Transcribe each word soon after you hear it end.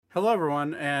Hello,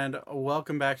 everyone, and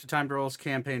welcome back to Time to Rolls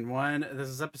Campaign 1. This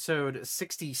is episode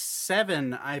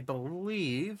 67, I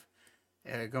believe,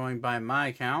 going by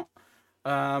my count.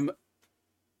 We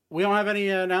don't have any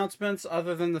announcements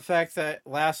other than the fact that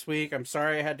last week, I'm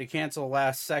sorry I had to cancel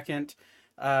last second.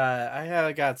 I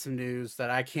have got some news that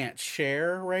I can't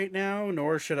share right now,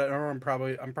 nor should I, or I'm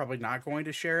probably not going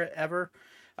to share it ever.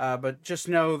 But just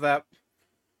know that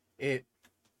it,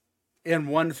 in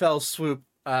one fell swoop,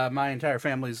 my entire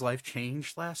family's life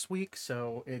changed last week,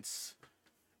 so it's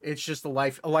just a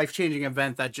life changing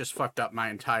event that just fucked up my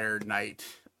entire night,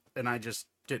 and I just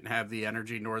didn't have the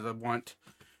energy nor the want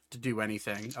to do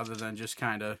anything other than just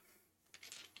kind of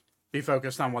be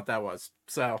focused on what that was.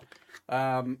 So,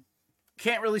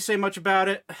 can't really say much about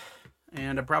it,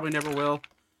 and I probably never will.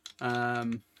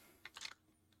 The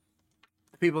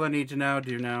people that need to know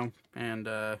do know, and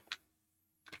the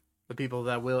people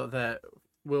that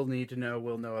will need to know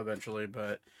will know eventually,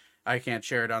 but I can't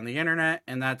share it on the internet,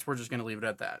 and we're just going to leave it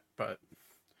at that. But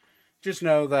just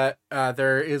know that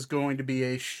there is going to be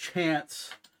a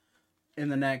chance in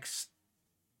the next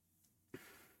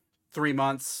 3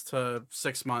 months to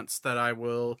 6 months that I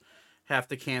will have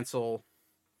to cancel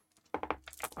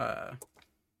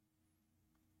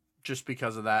just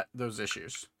because of those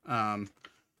issues.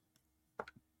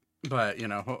 But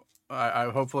I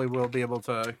hopefully will be able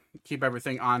to keep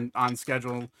everything on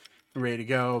schedule and ready to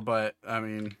go. But I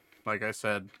mean, like I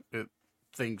said,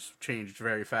 things changed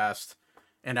very fast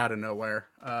and out of nowhere,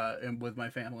 and with my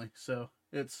family. So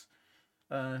it's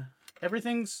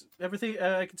everything. I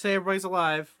could say everybody's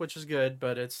alive, which is good,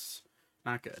 but it's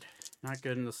not good. Not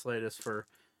good in the slightest for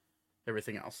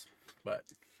everything else. But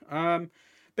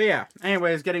yeah.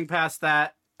 Anyways, getting past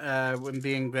that, when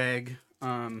being vague.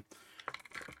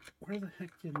 Where the heck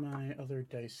did my other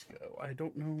dice go? I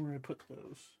don't know where I put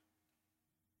those.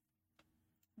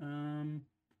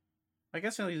 I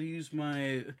guess I'll use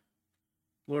my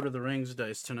Lord of the Rings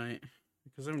dice tonight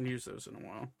because I haven't used those in a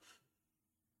while.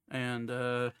 And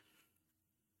go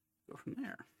from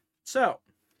there. So,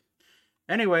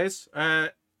 anyways,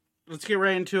 let's get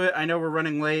right into it. I know we're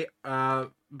running late,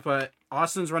 but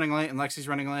Austin's running late and Lexi's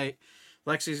running late.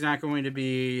 Lexi's not going to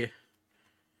be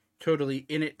totally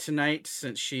in it tonight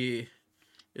since she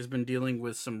has been dealing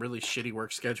with some really shitty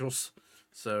work schedules.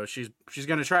 So she's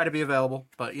going to try to be available,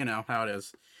 but you know how it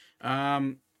is.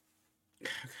 There,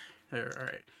 all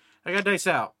right. I got dice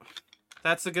out.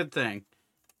 That's a good thing.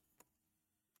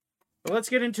 But let's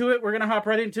get into it. We're going to hop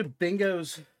right into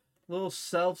Bingo's little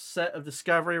self set of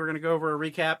discovery. We're going to go over a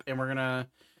recap and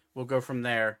we'll go from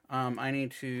there. I need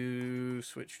to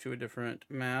switch to a different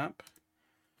map.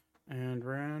 And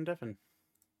we're on Devin.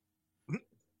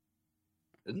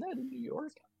 Isn't that in New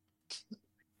York?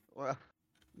 Well,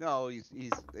 no,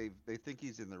 they think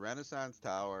he's in the Renaissance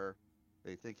Tower.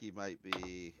 They think he might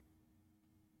be.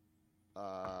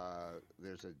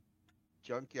 There's a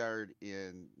junkyard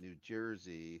in New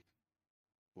Jersey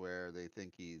where they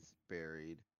think he's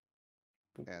buried,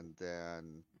 and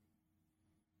then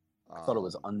I thought it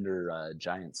was under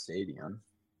Giant Stadium.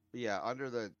 Yeah,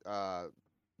 under the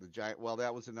giant. Well,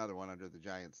 that was another one under the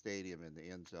Giant Stadium in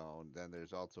the end zone. Then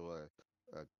there's also a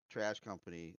trash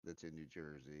company that's in New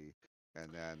Jersey,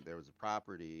 and then there was a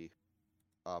property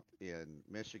up in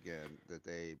Michigan that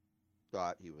they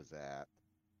thought he was at.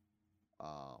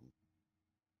 A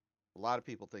lot of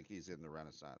people think he's in the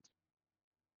Renaissance.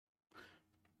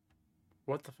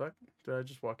 What the fuck did I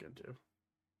just walk into?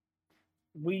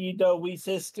 We, the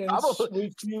resistance,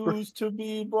 refuse to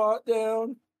be brought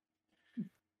down.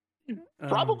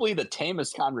 Probably the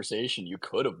tamest conversation you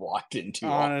could have walked into.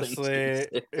 Honestly,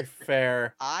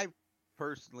 fair. I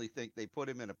personally think they put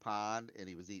him in a pond and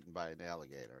he was eaten by an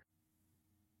alligator.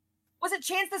 Was it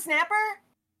Chance the Snapper?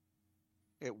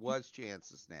 It was Chance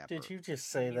the Snapper. Did you just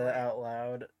say that out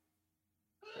loud?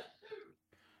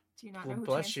 Do you not know who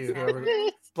bless Chance you, the Snapper whoever.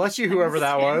 is? Bless you, whoever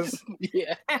that was.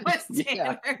 Yeah, That was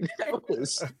yeah, Tanner.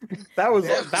 that was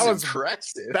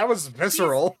impressive. That was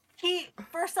visceral. He,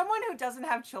 for someone who doesn't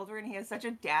have children, he has such a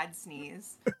dad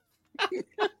sneeze.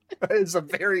 It's a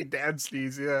very dad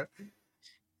sneeze, yeah.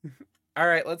 All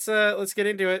right, let's get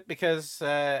into it because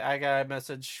I got a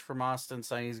message from Austin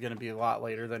saying he's going to be a lot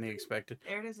later than he expected.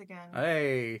 There it is again.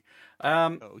 Hey,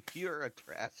 Oh, you're a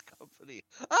trash company.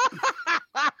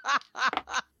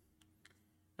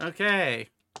 Okay,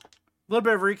 a little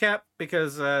bit of recap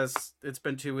because it's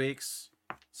been 2 weeks.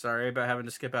 Sorry about having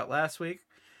to skip out last week.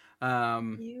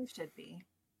 You should be.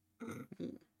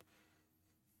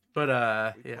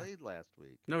 But We yeah. played last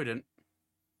week. No, we didn't.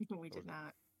 We did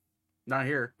not. Not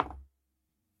here.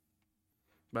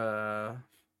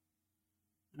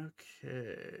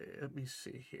 Okay, let me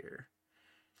see here.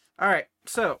 All right,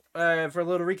 so for a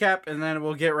little recap, and then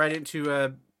we'll get right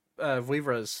into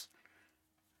Vivra's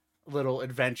little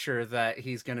adventure that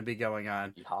he's going to be going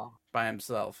on by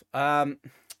himself.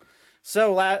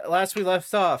 So last we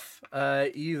left off,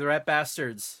 you the rat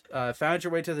bastards found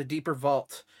your way to the deeper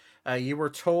vault. You were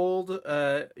told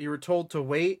to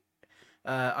wait.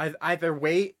 Either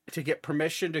wait to get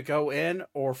permission to go in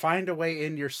or find a way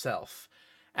in yourself.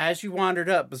 As you wandered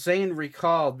up, Zane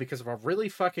recalled, because of a really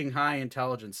fucking high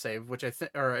intelligence save, which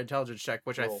or intelligence check,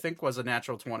 which I think was a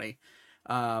natural 20.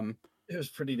 It was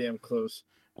pretty damn close.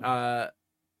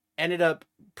 Ended up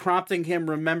prompting him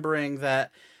remembering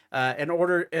that in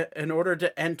order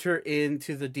to enter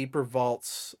into the deeper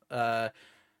vaults,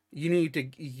 you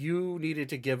needed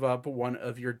to give up one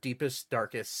of your deepest,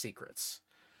 darkest secrets.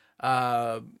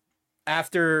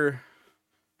 After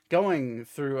going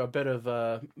through a bit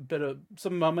of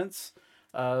some moments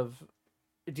of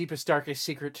deepest, darkest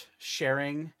secret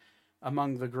sharing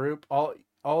among the group, all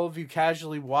of you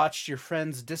casually watched your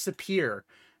friends disappear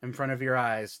in front of your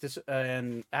eyes,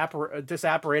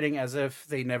 disapparating as if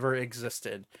they never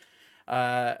existed.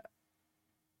 After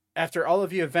all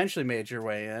of you eventually made your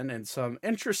way in, and some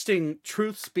interesting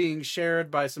truths being shared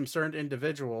by some certain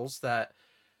individuals that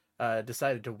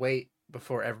decided to wait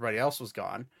before everybody else was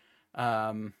gone,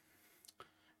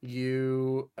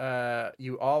 you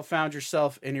all found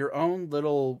yourself in your own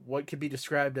little, what could be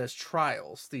described as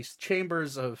trials, these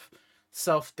chambers of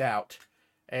self-doubt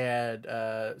and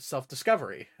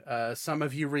self-discovery. Some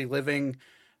of you reliving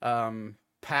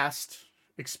past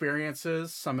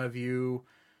experiences, some of you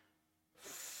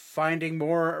finding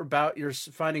more out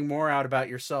about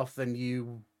yourself than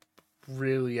you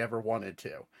really ever wanted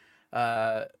to.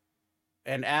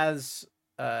 And as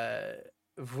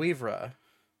Vivra,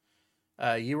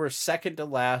 you were second to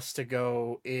last to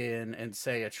go in and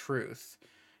say a truth.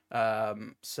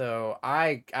 So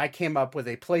I came up with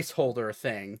a placeholder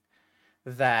thing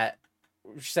that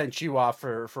sent you off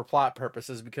for plot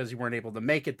purposes because you weren't able to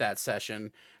make it that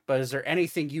session. But is there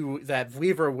anything that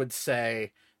Vivra would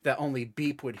say that only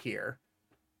Beep would hear?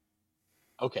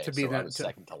 Okay, so I was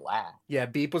second to last. Yeah,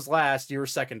 Beep was last. You were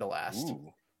second to last.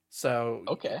 Ooh. So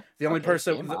okay, the only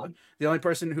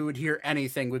person who would hear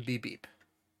anything would be Beep.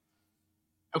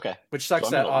 Okay, which sucks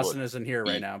that Austin isn't here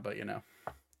right now, but you know.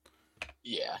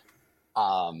 Yeah.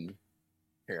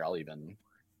 Here, I'll even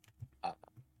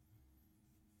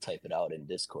type it out in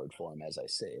Discord for him as I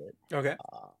say it. Okay.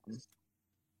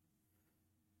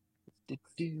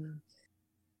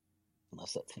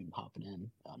 Unless that's him popping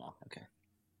in. Oh no. Okay.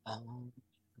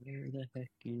 Where the heck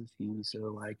is he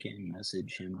so I can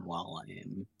message him while I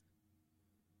am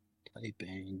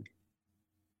typing?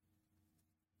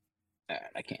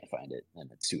 I can't find it,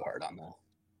 and it's too hard on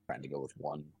trying to go with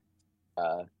one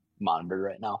monitor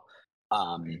right now.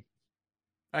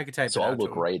 I could type. So I'll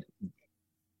look right.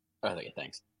 Okay,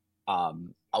 thanks.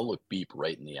 I'll look Beep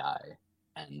right in the eye,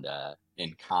 and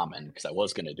in common, because I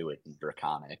was going to do it in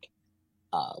Draconic,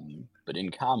 but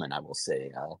in common I will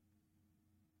say,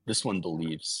 this one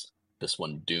believes this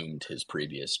one doomed his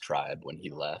previous tribe when he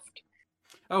left.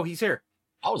 Oh, he's here.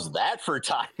 How's that for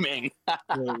timing?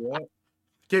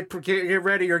 Get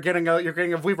ready. You're getting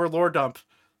a Weaver lore dump.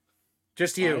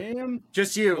 Just you. I am?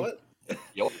 Just you. What?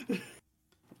 Yep.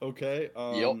 Okay.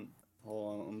 Yep.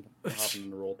 Hold on. I'm hopping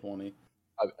into Roll20.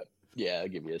 Yeah, I'll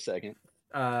give you a second.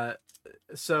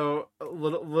 So a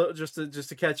little just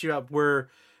to catch you up, we're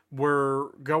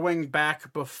going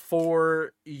back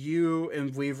before you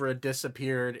and Weaver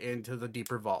disappeared into the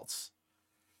deeper vaults.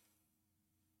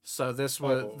 So this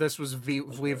was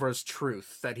Weaver's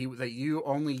truth that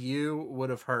only you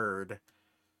would have heard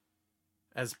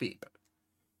as Beep.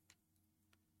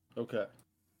 Okay.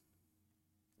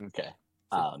 Okay.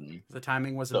 The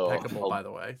timing was impeccable, by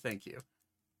the way. Thank you.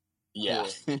 Yeah.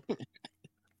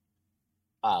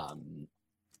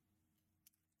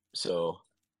 So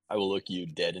I will look you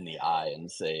dead in the eye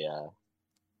and say,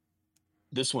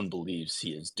 this one believes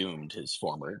he has doomed his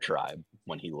former tribe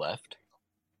when he left.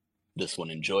 This one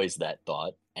enjoys that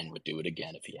thought and would do it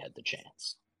again if he had the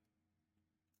chance.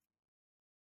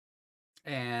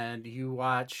 And you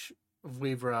watch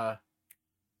Vivra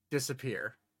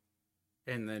disappear.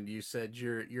 And then you said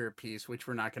you're a piece, which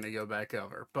we're not going to go back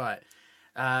over. But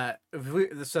so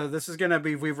this is going to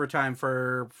be Weaver time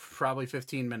for probably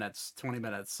 15 minutes, 20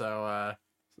 minutes. So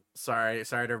sorry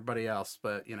to everybody else,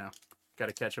 but you know, got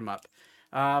to catch them up.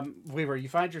 Weaver, you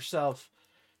find yourself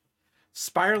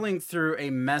spiraling through a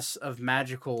mess of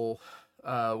magical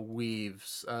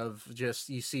weaves of just,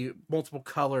 you see multiple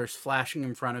colors flashing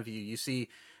in front of you. You see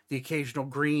the occasional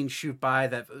green shoots by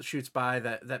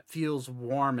that feels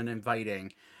warm and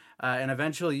inviting. and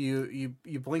eventually you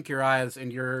blink your eyes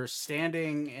and you're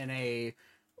standing in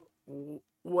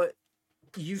what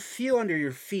you feel under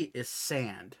your feet is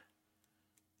sand,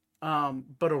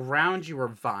 but around you are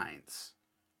vines.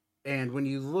 And when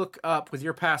you look up with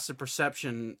your passive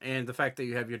perception and the fact that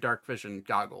you have your dark vision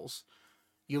goggles,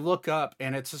 you look up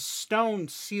and it's a stone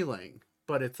ceiling,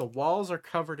 but the walls are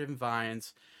covered in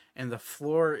vines and the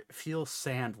floor feels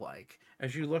sand-like.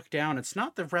 As you look down, it's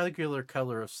not the regular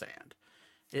color of sand.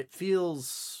 It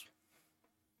feels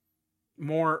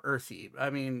more earthy. I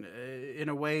mean, in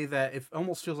a way that it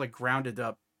almost feels like grounded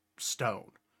up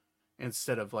stone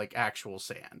instead of like actual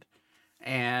sand.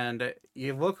 And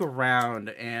you look around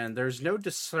and there's no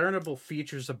discernible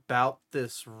features about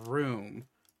this room,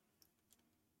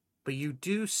 but you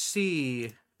do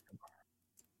see,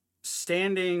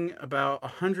 standing about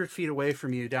 100 feet away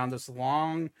from you down this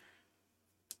long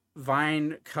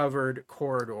vine covered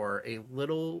corridor, a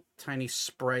little tiny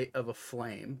sprite of a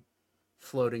flame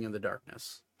floating in the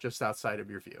darkness just outside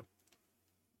of your view.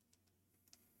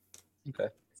 Okay.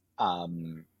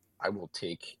 I will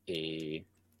take a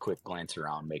quick glance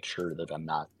around, make sure that I'm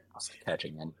not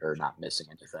catching or not missing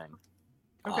anything.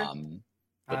 Okay.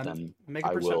 But then make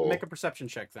a perception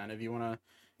check then if you want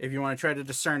to try to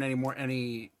discern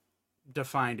any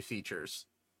defined features.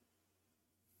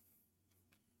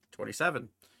 27.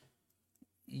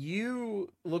 You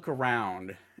look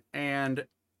around, and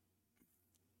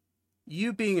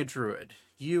you being a druid,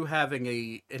 you having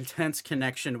a intense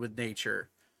connection with nature,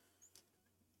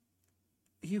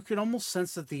 you can almost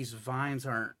sense that these vines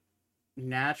aren't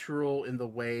natural in the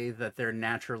way that they're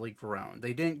naturally grown.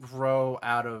 They didn't grow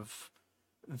out of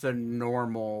the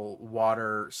normal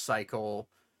water cycle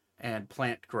and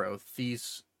plant growth.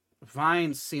 These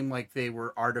vines seem like they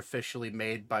were artificially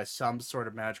made by some sort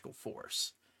of magical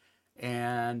force.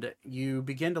 And you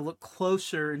begin to look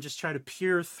closer and just try to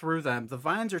peer through them. The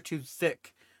vines are too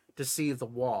thick to see the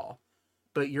wall,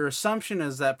 but your assumption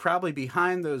is that probably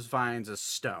behind those vines is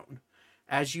stone.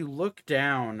 As you look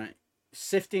down,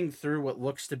 sifting through what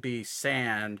looks to be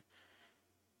sand,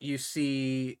 you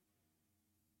see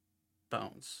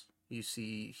bones. You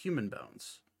see human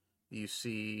bones. You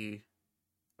see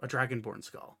a dragonborn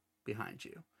skull behind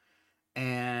you.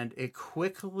 And it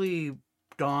quickly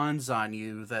dawns on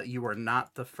you that you are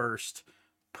not the first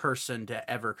person to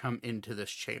ever come into this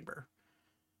chamber.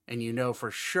 And you know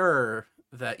for sure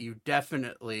that you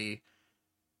definitely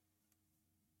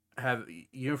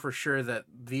for sure that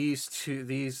these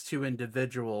two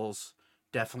individuals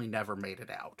definitely never made it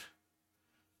out.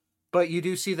 But you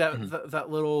do see that that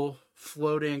little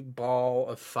floating ball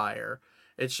of fire.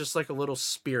 It's just like a little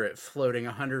spirit floating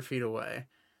 100 feet away.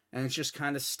 And it's just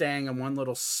kind of staying in one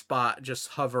little spot, just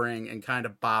hovering and kind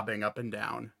of bobbing up and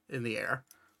down in the air.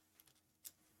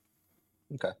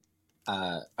 Okay.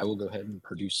 I will go ahead and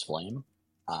produce flame.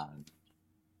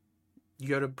 You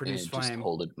go to produce flame. Just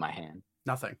hold it in my hand.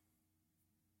 Nothing.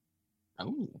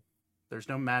 Oh. There's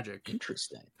no magic.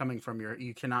 Interesting. Coming from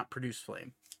you cannot produce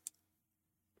flame.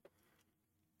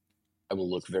 I will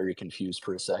look very confused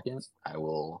for a second. I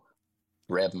will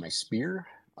grab my spear.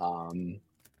 And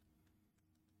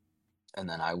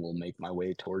then I will make my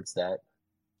way towards that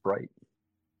bright.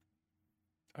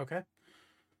 Okay.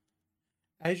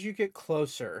 As you get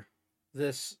closer,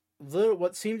 this little,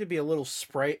 what seemed to be a little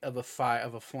sprite of a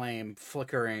flame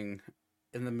flickering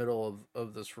in the middle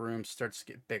of this room starts to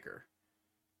get bigger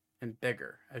and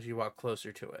bigger as you walk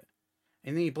closer to it.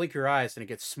 And then you blink your eyes and it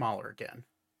gets smaller again.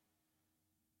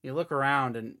 You look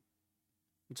around and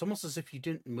it's almost as if you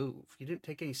didn't move. You didn't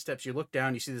take any steps. You look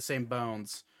down, you see the same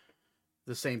bones,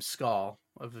 the same skull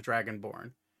of the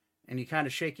Dragonborn. And you kind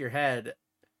of shake your head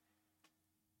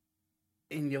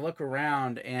and you look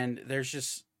around and there's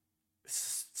just,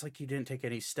 it's like you didn't take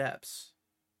any steps.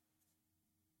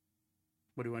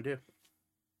 What do you want to do?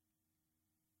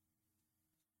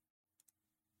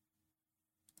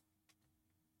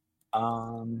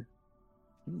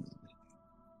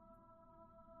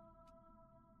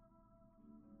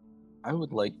 I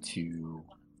would like to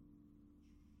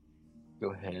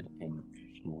go ahead and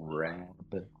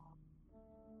at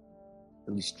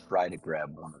least try to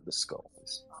grab one of the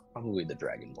skulls. Probably the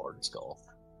Dragonborn skull.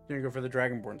 You're going to go for the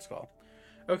Dragonborn skull.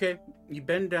 Okay, you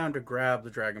bend down to grab the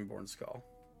Dragonborn skull.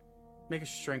 Make a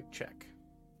strength check.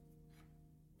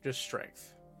 Just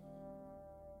strength.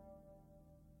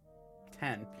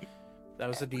 10. That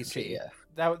was a DC. Okay, yeah.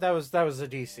 That was a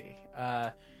DC.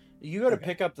 You go to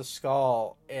pick up the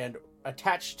skull, and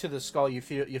attached to the skull, you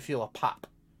feel a pop,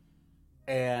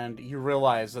 and you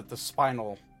realize that the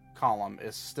spinal column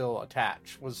was still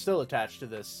attached to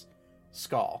this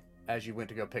skull as you went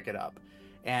to go pick it up,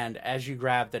 and as you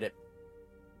grabbed it,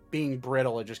 being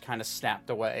brittle, it just kind of snapped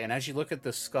away. And as you look at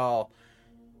the skull,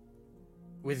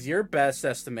 with your best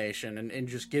estimation, and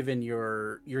just given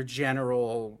your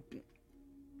general,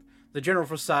 the general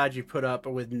facade you put up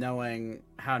with knowing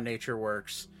how nature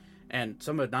works, and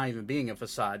some of it not even being a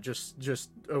facade,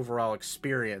 just overall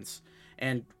experience,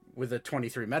 and with a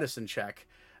 23 medicine check,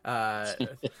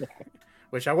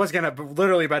 which I was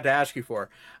literally about to ask you for,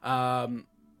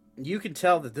 you can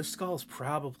tell that this skull is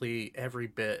probably every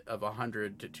bit of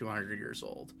 100 to 200 years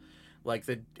old. Like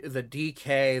the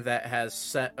decay that has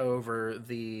set over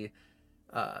the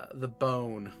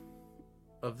bone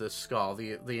of this skull,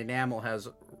 the enamel has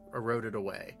eroded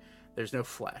away. There's no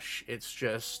flesh. It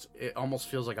almost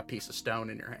feels like a piece of stone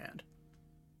in your hand.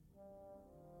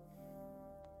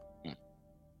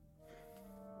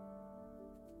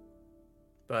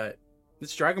 But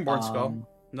it's Dragonborn skull.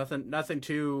 Nothing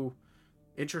too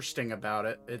interesting about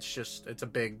it. It's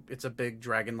a big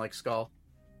dragon-like skull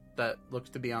that looks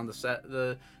to be on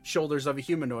the shoulders of a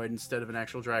humanoid instead of an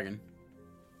actual dragon.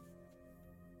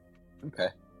 Okay.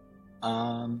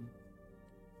 I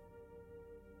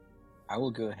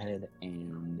will go ahead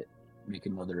and make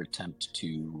another attempt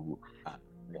to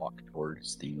walk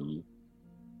towards the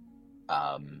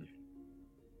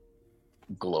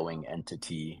glowing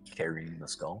entity carrying the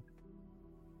skull.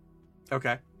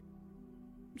 Okay.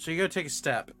 So you go take a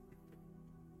step,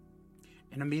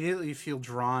 and immediately you feel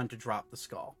drawn to drop the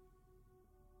skull.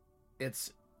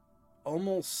 It's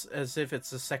almost as if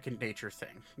it's a second nature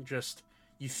thing. Just,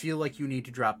 you feel like you need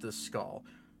to drop this skull.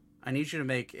 I need you to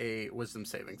make a wisdom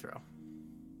saving throw.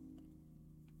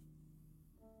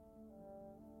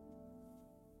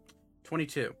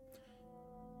 22.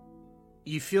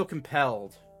 You feel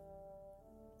compelled,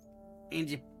 and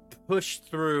you push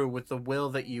through with the will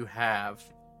that you have,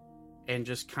 and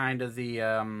just kind of the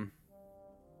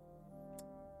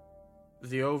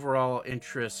overall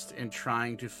interest in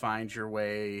trying to find your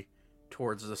way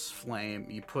towards this flame.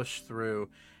 You push through,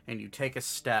 and you take a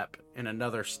step and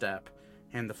another step,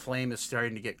 and the flame is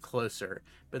starting to get closer.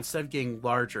 But instead of getting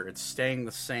larger, it's staying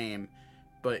the same,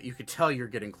 but you could tell you're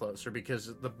getting closer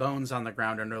because the bones on the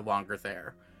ground are no longer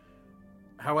there.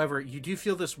 However, you do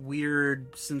feel this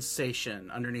weird sensation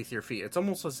underneath your feet. It's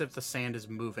almost as if the sand is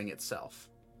moving itself.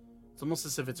 It's almost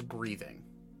as if it's breathing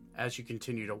as you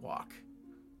continue to walk.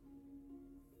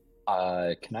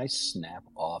 Can I snap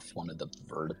off one of the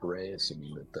vertebrae,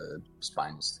 assuming that the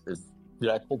spine is... Did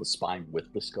I pull the spine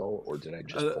with the skull, or did I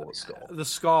just pull the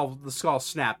skull? The skull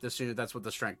snapped as soon. That's what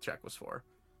the strength check was for.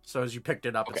 So as you picked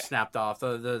it up, It snapped off.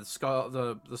 The skull,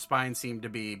 the spine seemed to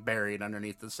be buried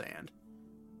underneath the sand,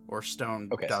 or stone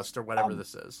dust, or whatever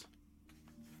this is.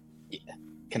 Yeah.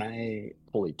 Can I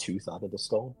pull a tooth out of the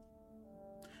skull?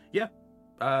 Yeah,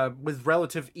 with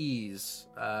relative ease,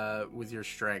 with your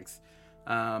strength.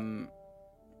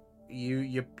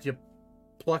 You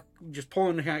pluck, just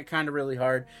pulling kind of really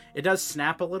hard. It does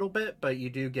snap a little bit, but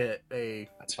you do get a...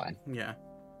 That's fine. Yeah.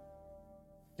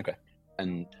 Okay.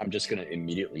 And I'm just going to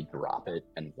immediately drop it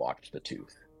and watch the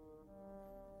tooth.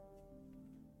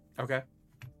 Okay.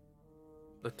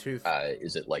 The tooth...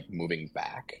 is it, like, moving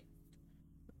back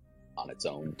on its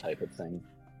own type of thing?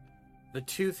 The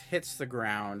tooth hits the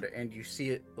ground, and you see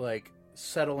it, like,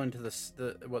 settle into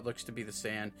the what looks to be the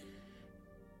sand.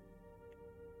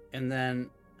 And then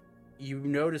you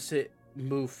notice it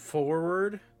move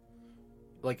forward,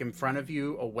 like in front of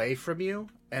you, away from you,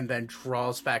 and then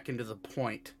draws back into the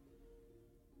point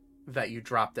that you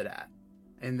dropped it at.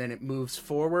 And then it moves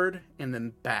forward and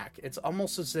then back. It's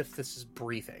almost as if this is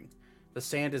breathing. The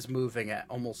sand is moving at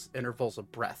almost intervals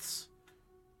of breaths.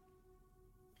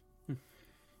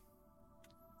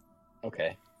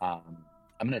 Okay. I'm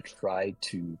going to try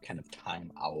to kind of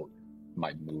time out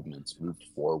my movements, move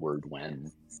forward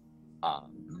when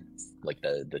like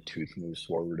the tooth moves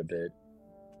forward a bit,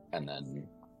 and then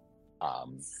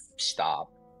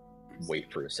stop,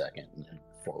 wait for a second, and then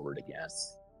forward again.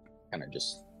 Kind of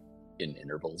just in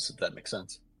intervals, if that makes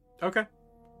sense. Okay.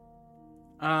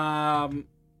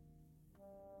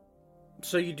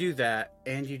 So you do that,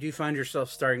 and you do find yourself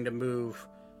starting to move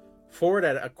forward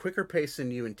at a quicker pace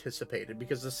than you anticipated,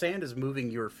 because the sand is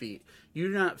moving your feet. You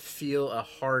do not feel a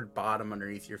hard bottom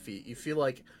underneath your feet. You feel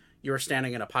like you're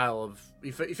standing in a pile of...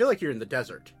 You feel like you're in the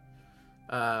desert,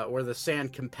 where the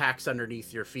sand compacts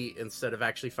underneath your feet instead of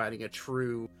actually finding a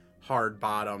true hard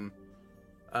bottom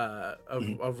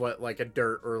of what like a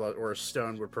dirt or a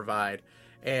stone would provide.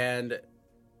 And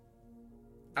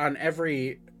on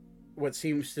every what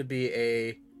seems to be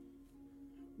a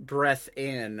breath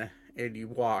in, and you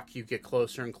walk, you get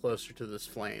closer and closer to this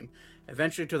flame,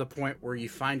 eventually to the point where you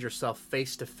find yourself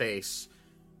face to face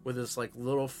with this like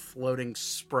little floating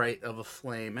sprite of a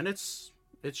flame, and it's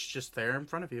just there in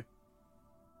front of you.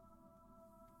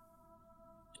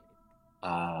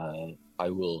 I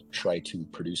will try to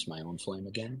produce my own flame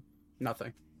again.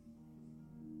 Nothing.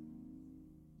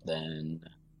 Then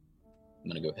I'm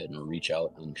gonna go ahead and reach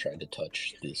out and try to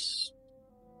touch this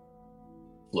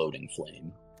floating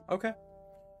flame. Okay.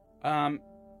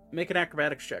 Make an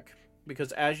acrobatics check,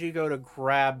 because as you go to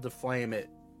grab the flame, it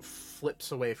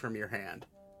flips away from your hand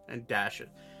and dash it.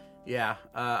 Yeah.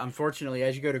 Unfortunately,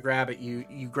 as you go to grab it,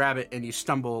 you grab it and you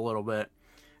stumble a little bit,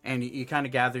 and you kind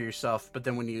of gather yourself. But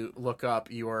then when you look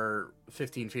up, you are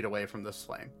 15 feet away from this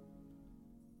flame,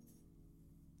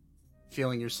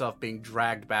 feeling yourself being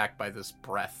dragged back by this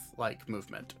breath-like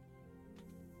movement.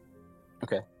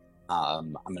 Okay.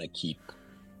 I'm gonna keep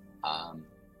kind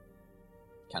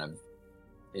of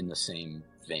in the same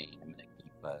vein. I'm gonna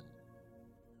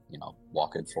keep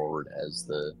walking forward as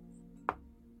the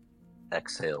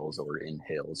exhales or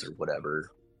inhales or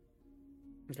whatever.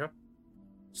 Okay.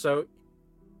 So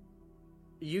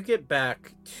you get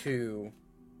back to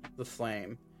the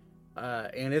flame,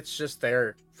 and it's just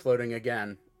there floating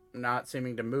again, not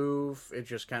seeming to move. It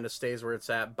just kind of stays where it's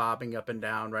at, bobbing up and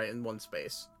down right in one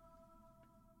space.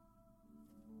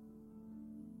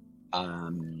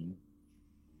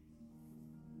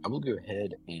 I will go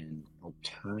ahead and I'll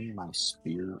turn my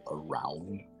spear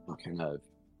around and kind of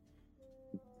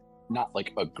not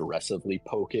like aggressively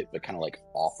poke it, but kind of like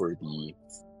offer the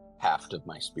haft of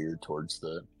my spear towards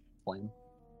the flame.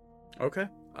 Okay.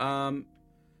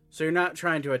 So you're not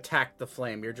trying to attack the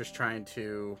flame, you're just trying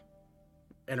to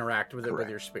interact with it with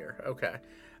your spear. Okay.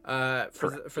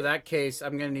 For that case,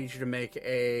 I'm going to need you to make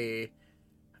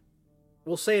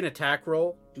we'll say an attack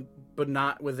roll, but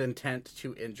not with intent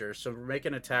to injure. So make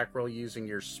an attack roll using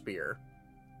your spear.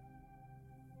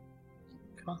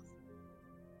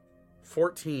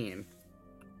 14.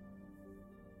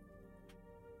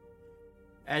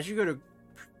 As you go to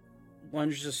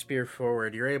lunge the spear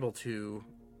forward, you're able to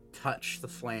touch the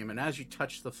flame, and as you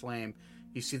touch the flame,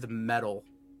 you see the metal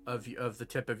of the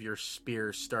tip of your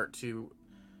spear start to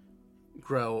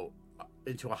grow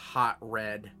into a hot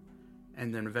red,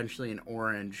 and then eventually an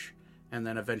orange, and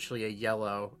then eventually a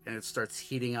yellow, and it starts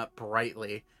heating up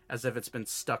brightly as if it's been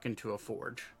stuck into a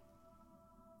forge.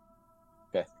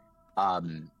 Okay.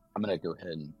 I'm gonna go ahead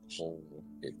and pull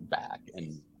it back,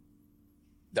 and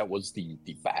that was the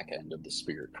back end of the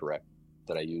spear, correct?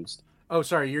 That I used. Oh,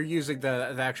 sorry, you're using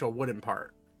the actual wooden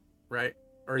part, right?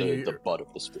 Or the butt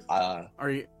of the spear. Are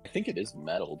you? I think it is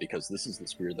metal because this is the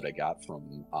spear that I got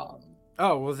from.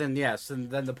 Oh well, then yes, and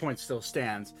then the point still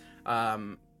stands.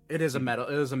 It is a metal.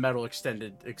 It is a metal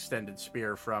extended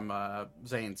spear from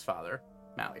Zane's father,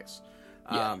 Malleus.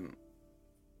 Yeah.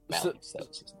 Malleus, that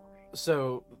was his name.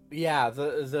 So yeah,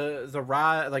 the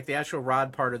rod, like the actual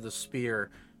rod part of the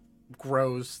spear,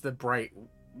 grows the bright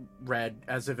red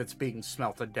as if it's being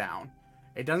smelted down.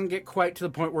 It doesn't get quite to the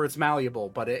point where it's malleable,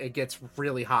 but it gets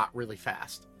really hot really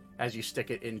fast as you stick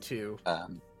it into.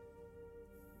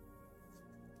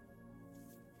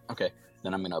 Okay,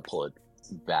 then I'm gonna pull it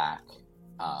back,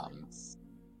 and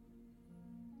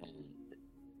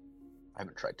I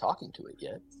haven't tried talking to it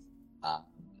yet. I'll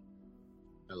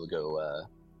go.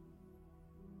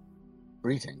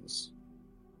 Greetings.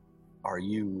 Are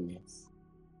you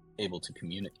able to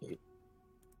communicate?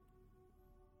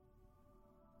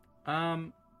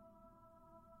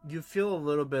 You feel a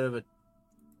little bit of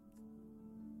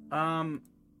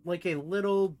like a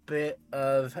little bit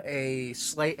of a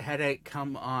slight headache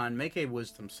come on. Make a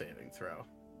wisdom saving throw.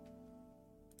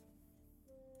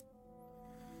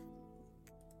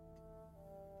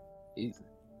 Easy.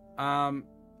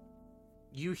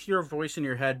 You hear a voice in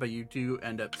your head, but you do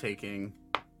end up taking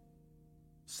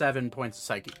 7 points of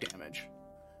psychic damage.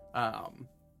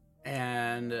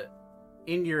 And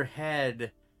in your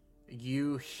head,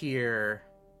 you hear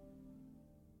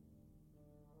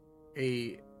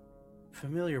a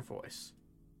familiar voice.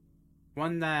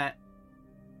 One that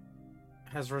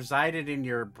has resided in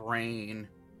your brain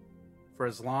for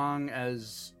as long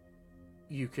as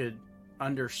you could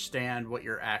understand what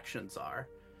your actions are.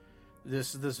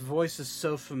 This voice is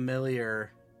so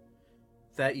familiar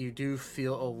that you do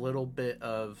feel a little bit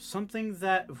of something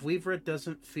that Vlivra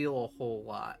doesn't feel a whole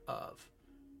lot of.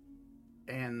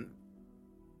 And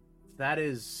that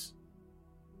is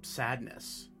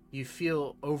sadness. You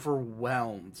feel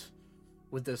overwhelmed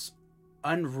with this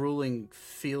unruling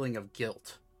feeling of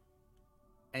guilt.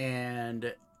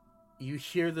 And you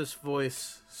hear this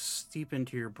voice steep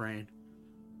into your brain.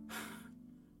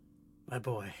 My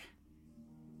boy.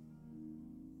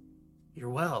 You're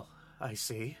well, I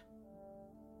see.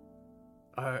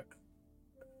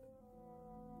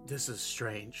 This is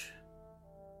strange.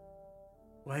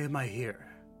 Why am I here?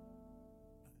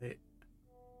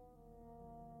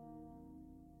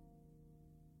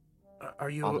 Are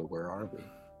you... Father, where are we?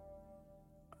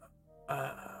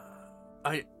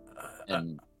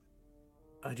 And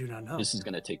I do not know. this is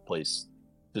going to take place.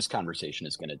 This conversation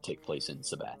is going to take place in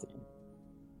Sabathian.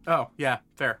 Oh, yeah,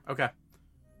 fair. Okay.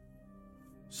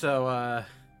 So,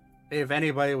 if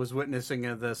anybody was witnessing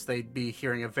this, they'd be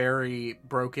hearing a very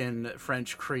broken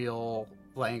French Creole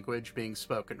language being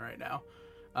spoken right now.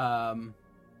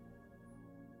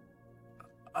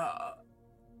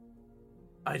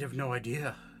 I'd have no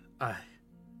idea.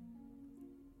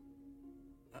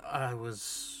 I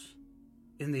was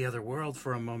in the other world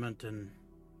for a moment, and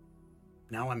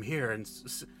now I'm here, and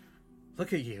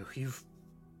look at you. You've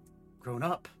grown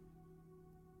up.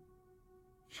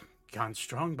 Gone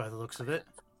strong by the looks of it.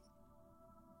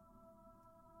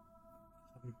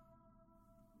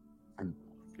 I'm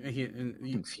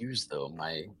confused, though.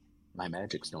 My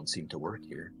magics don't seem to work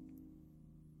here.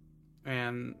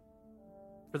 And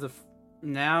for the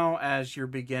now, as you're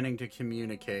beginning to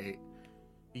communicate,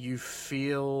 you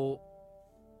feel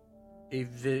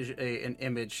an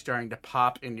image starting to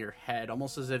pop in your head,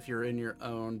 almost as if you're in your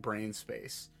own brain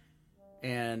space,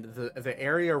 and the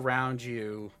area around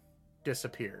you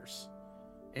disappears,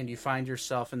 and you find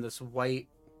yourself in this white,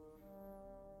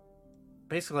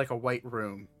 basically like a white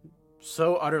room,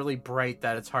 so utterly bright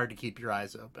that it's hard to keep your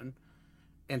eyes open.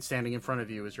 And standing in front of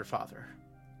you is your father,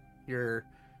 your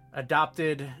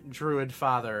adopted druid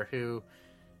father,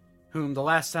 whom the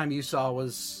last time you saw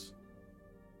was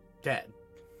dead.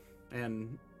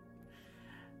 And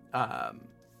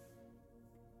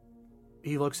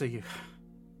he looks at you.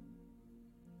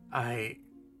 I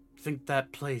think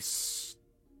that place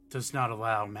does not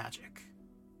allow magic,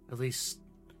 at least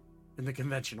in the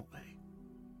conventional way.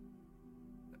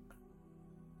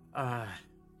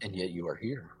 And yet you are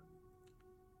here.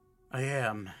 I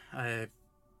am.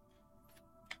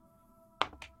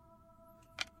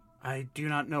 I do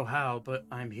not know how, but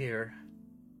I'm here.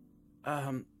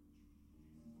 And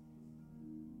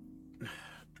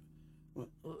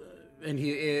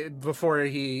he, before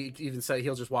he even said,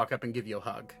 he'll just walk up and give you a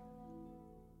hug.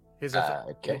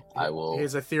 Okay, I will.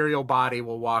 His ethereal body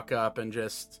will walk up and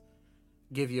just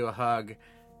give you a hug.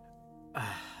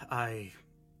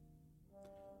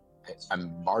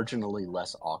 I'm marginally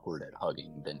less awkward at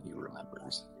hugging than he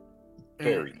remembers.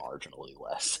 Very marginally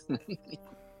less.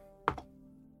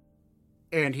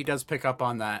 And he does pick up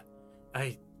on that.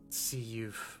 I see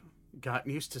you've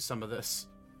gotten used to some of this.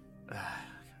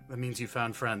 That means you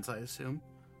found friends, I assume.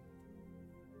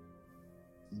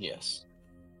 Yes.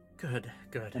 Good.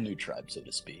 A new tribe, so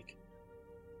to speak.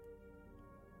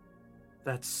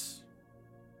 That's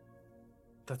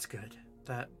good.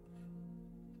 That's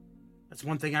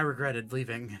one thing I regretted,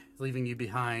 leaving you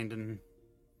behind, and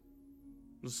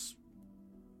was...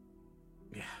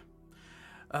 Yeah.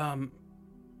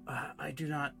 I do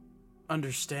not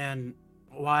understand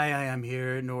why I am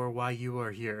here, nor why you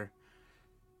are here.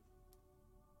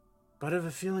 But I have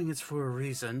a feeling it's for a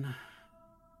reason.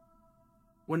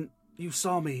 When you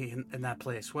saw me in that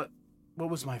place, what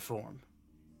was my form?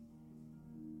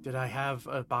 Did I have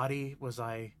a body? Was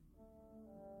I...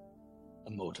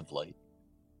 A mote of light.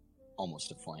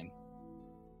 Almost a flame.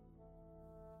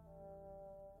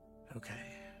 Okay.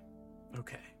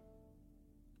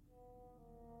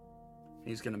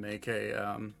 He's gonna make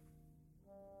an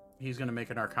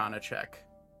Arcana check.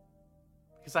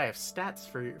 Because I have stats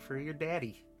for your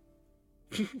daddy.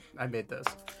 I made those.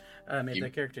 I made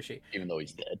that character sheet. Even though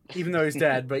he's dead. Even though he's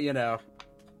dead, but you know,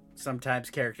 sometimes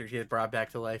characters get brought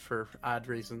back to life for odd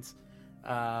reasons.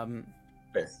 Fair.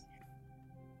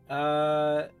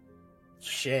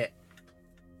 Shit.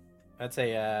 That's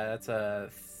a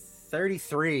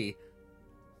 33.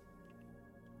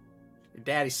 Your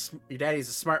daddy's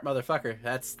a smart motherfucker.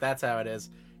 That's how it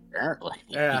is. Apparently.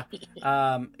 Yeah.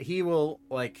 He will,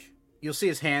 like, you'll see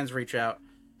his hands reach out.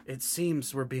 It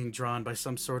seems we're being drawn by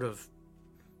some sort of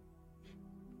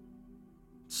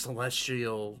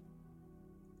celestial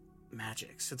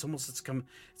magics. It's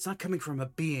not coming from a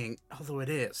being, although it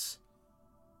is.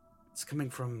 It's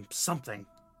coming from something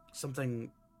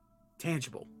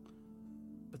tangible.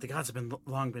 But the gods have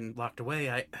long been locked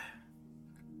away.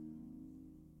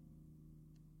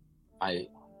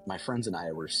 My friends and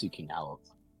I were seeking out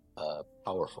a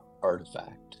powerful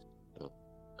artifact, the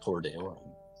Cordeorum.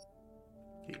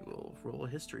 He will roll a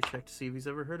history check to see if he's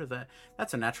ever heard of that.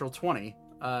 That's a natural 20.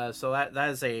 So that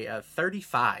is a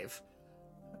 35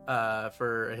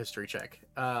 for a history check.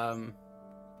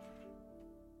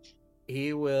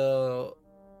 He will...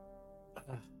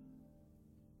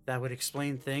 that would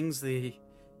explain things.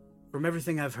 From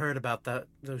everything I've heard about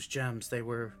those gems,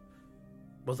 they're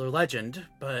legend,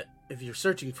 but if you're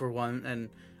searching for one and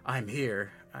I'm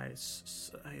here, I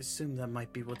assume that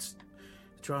might be what's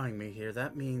drawing me here.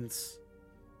 That means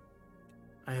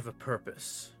I have a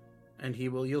purpose. And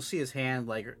you'll see his hand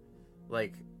like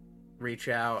reach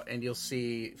out, and you'll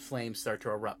see flames start to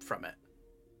erupt from it.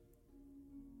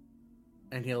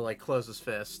 And he'll like close his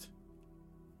fist.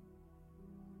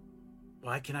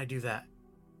 Why can I do that?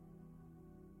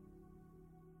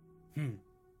 I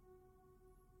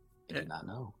did not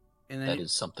know. And that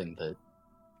is something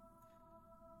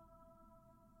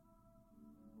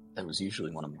that was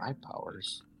usually one of my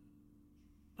powers.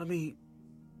 Let me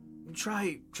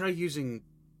try using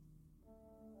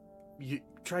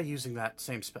that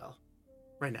same spell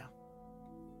right now.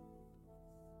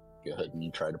 Go ahead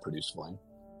and try to produce flame.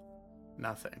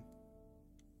 Nothing.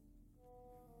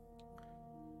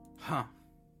 Huh.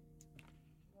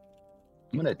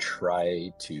 I'm gonna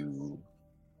try to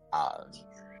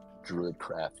druid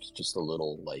craft just a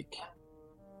little like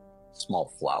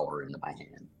small flower into my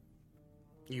hand.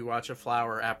 You watch a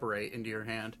flower apparate into your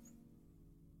hand.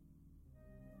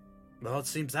 Well, it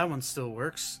seems that one still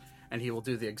works. And he will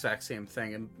do the exact same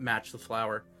thing and match the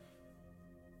flower.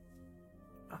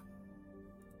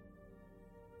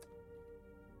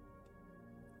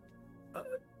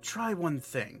 Try one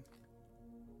thing.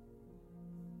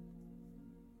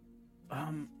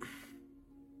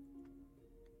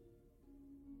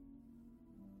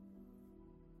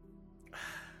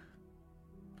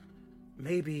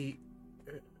 Maybe...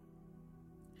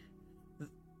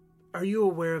 Are you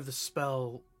aware of the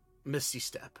spell Misty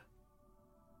Step?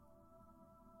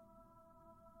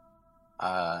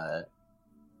 I've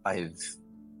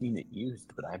seen it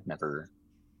used, but I've never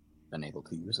been able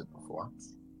to use it before.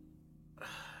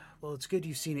 Well, it's good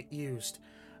you've seen it used.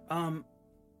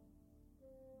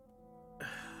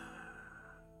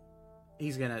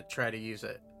 He's gonna try to use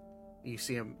it. You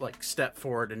see him, like, step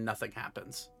forward and nothing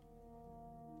happens.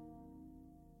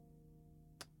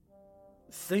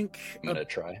 I'm gonna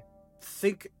try.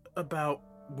 Think about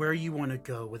where you want to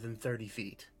go within 30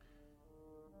 feet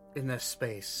in this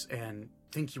space, and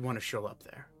think you want to show up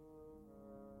there.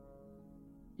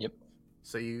 Yep.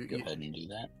 So you go ahead and do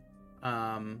that.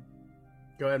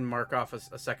 Go ahead and mark off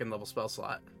a second level spell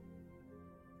slot.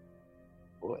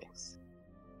 Boys.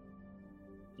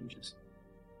 You just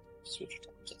switch to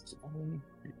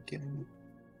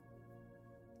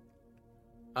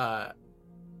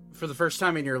for the first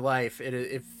time in your life,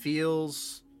 it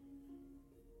feels...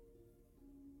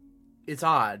 It's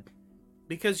odd.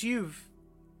 Because you've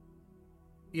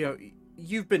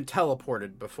been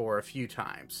teleported before a few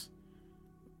times.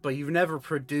 But you've never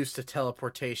produced a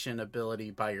teleportation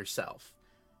ability by yourself.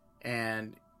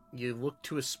 And you look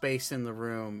to a space in the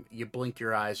room, you blink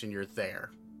your eyes, and you're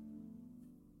there.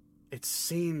 It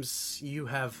seems you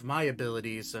have my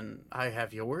abilities and I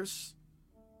have yours.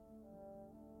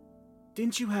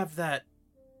 Didn't you have that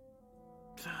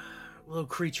little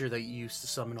creature that you used to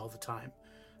summon all the time?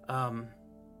 I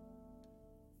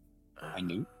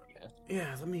knew.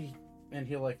 Yeah, let me... And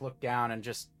he'll, like, look down and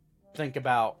just think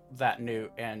about that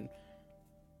newt, and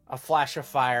a flash of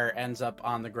fire ends up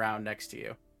on the ground next to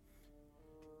you.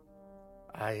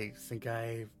 I think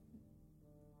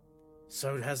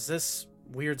So has this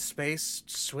weird space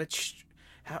switched...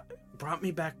 brought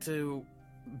me back to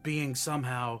being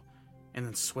somehow, and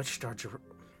then switched our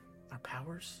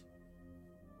powers?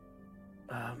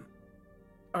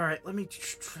 Alright, let me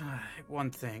try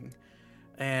one thing.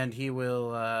 And he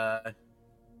will,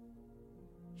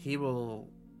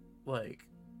 like,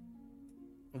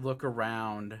 look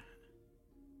around,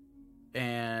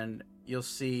 and you'll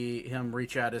see him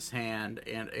reach out his hand,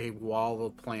 and a wall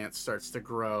of plants starts to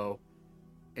grow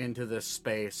into this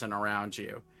space and around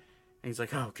you. And he's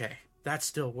like, oh, okay, that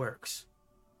still works.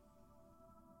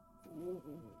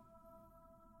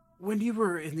 When you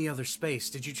were in the other space,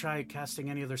 did you try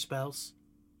casting any other spells?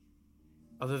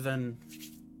 Other than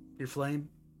your flame?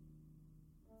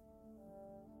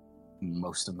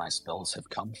 Most of my spells have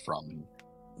come from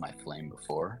my flame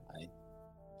before. I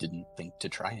didn't think to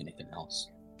try anything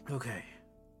else. Okay.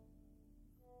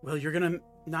 Well, you're gonna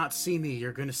not see me.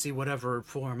 You're gonna see whatever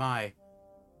form I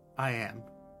am.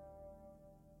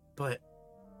 But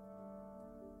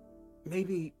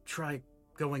maybe try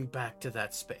going back to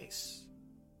that space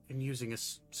and using a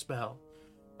spell.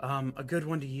 A good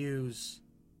one to use...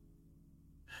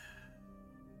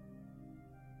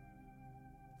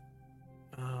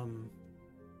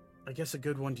 I guess a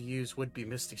good one to use would be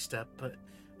Misty Step, but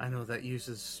I know that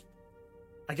uses...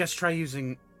 I guess try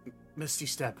using Misty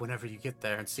Step whenever you get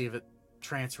there and see if it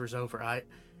transfers over.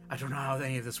 I don't know how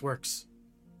any of this works.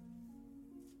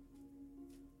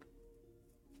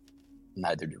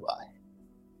 Neither do I.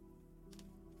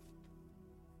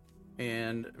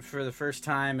 And for the first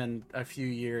time in a few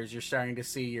years, you're starting to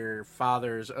see your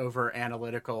father's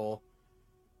over-analytical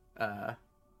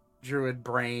druid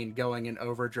brain going in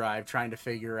overdrive, trying to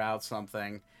figure out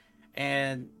something.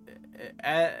 And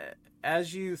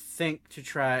as you think to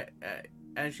try,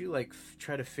 as you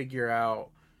try to figure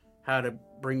out how to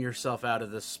bring yourself out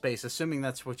of this space, assuming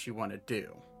that's what you want to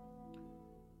do,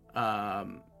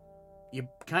 you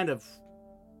kind of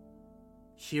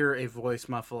hear a voice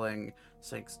muffling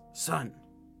saying, "Son,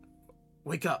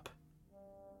 wake up.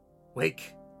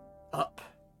 Wake up."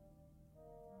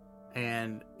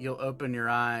 And you'll open your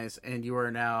eyes, and you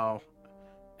are now,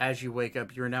 as you wake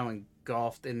up, you're now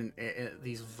engulfed in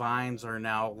these vines are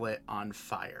now lit on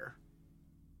fire.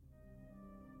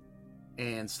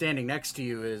 And standing next to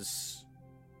you is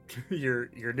your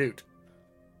Newt,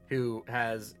 who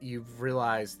you've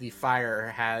realized the fire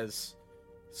has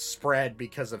spread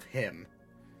because of him.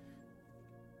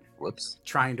 Whoops.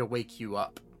 Trying to wake you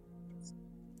up.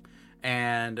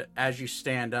 And as you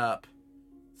stand up,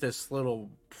 this little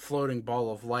floating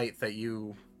ball of light that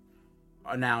you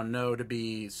now know to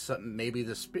be maybe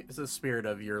the spirit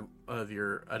of your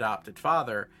adopted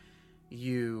father,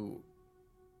 you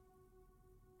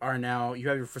have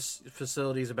your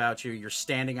facilities about you. You're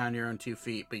standing on your own 2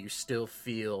 feet, but you still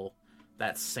feel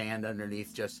that sand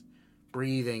underneath just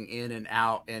breathing in and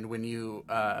out. And when you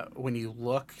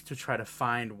look to try to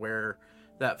find where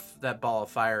that ball of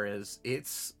fire is,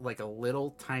 it's like a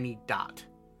little tiny dot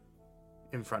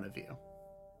in front of you.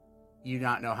 You do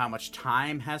not know how much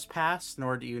time has passed,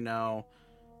 nor do you know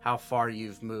how far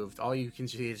you've moved. All you can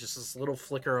see is just this little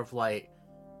flicker of light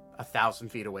 1,000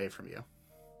 feet away from you.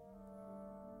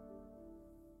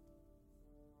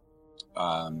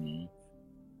 I'm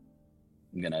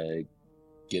gonna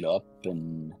get up,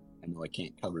 and I know I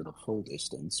can't cover the full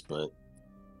distance, but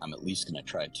I'm at least gonna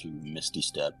try to Misty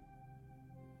Step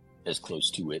as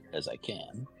close to it as I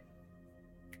can.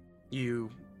 You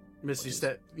Misty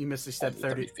Step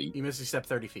 30 feet. You Misty Step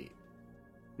 30 feet.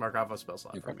 Mark off a spell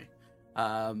slot for me.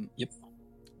 Yep.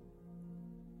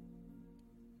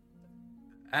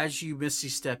 As you Misty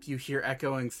Step, you hear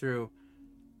echoing through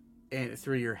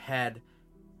your head.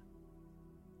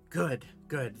 Good.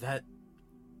 That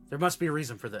there must be a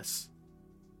reason for this.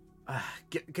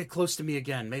 Get close to me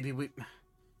again. Maybe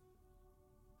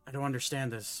I don't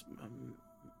understand this.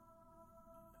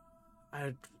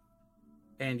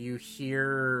 And you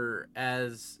hear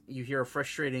a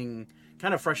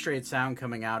frustrated sound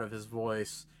coming out of his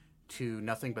voice to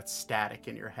nothing but static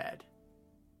in your head.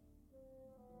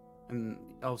 And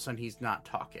all of a sudden he's not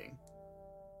talking.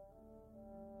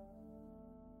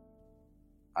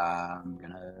 I'm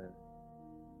gonna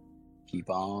keep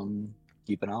on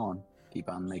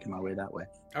making my way that way.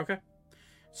 Okay.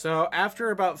 So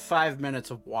after about 5 minutes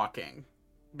of walking,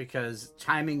 because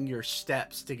timing your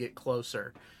steps to get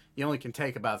closer, you only can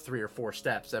take about 3 or 4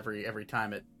 steps every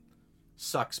time it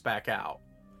sucks back out.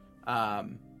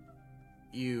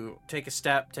 You take a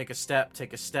step,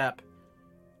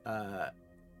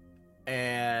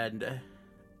 and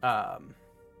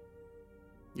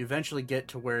you eventually get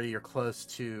to where you're close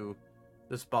to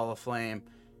this ball of flame,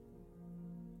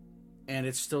 and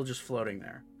it's still just floating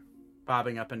there,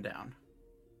 bobbing up and down.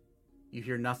 You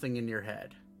hear nothing in your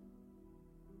head.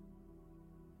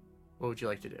 What would you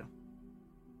like to do?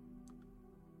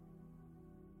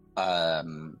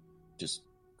 Just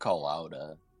call out,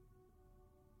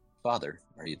 Father,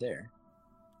 are you there?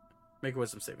 Make a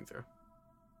wisdom saving throw.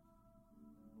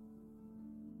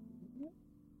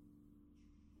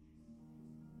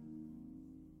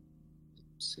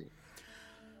 Let's see.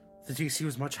 The DC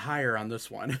was much higher on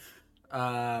this one,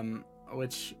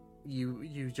 which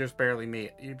you just barely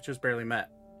met.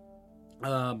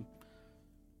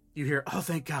 You hear, "Oh,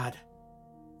 thank God.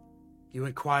 You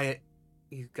went quiet.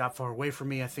 You got far away from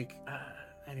me, I think.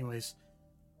 Anyways,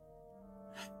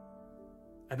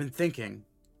 I've been thinking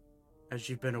as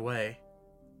you've been away.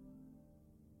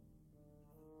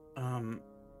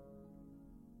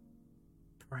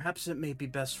 Perhaps it may be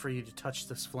best for you to touch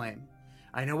this flame.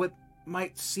 I know it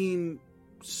might seem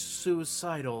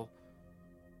suicidal."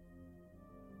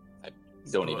 I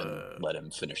don't even let him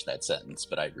finish that sentence,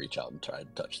 but I'd reach out and try to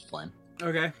touch the flame.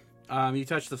 Okay. You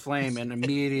touch the flame, and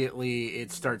immediately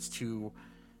it starts to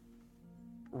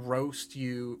roast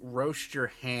your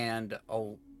hand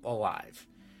alive.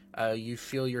 You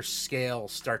feel your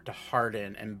scales start to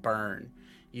harden and burn.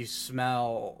 You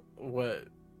smell what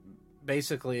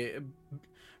basically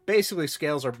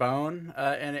scales are bone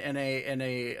in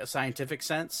a scientific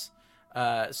sense.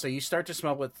 So you start to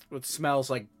smell what smells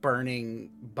like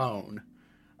burning bone,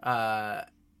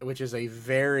 which is a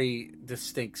very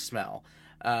distinct smell.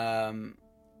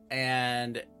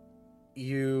 And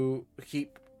you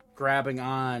keep grabbing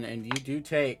on, and you do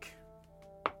take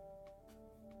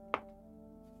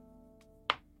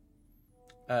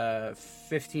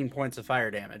 15 points of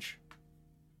fire damage.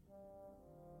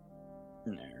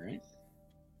 All right.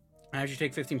 As you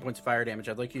take 15 points of fire damage,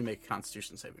 I'd like you to make a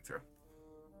Constitution saving throw.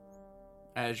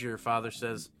 As your father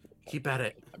says, keep at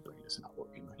it. My brain is not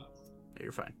working right. Yeah,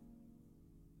 you're fine.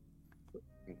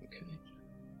 Okay.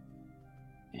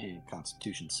 And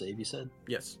Constitution save, you said?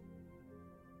 Yes.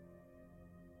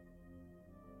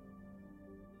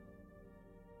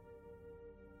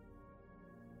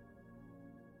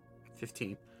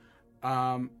 $15.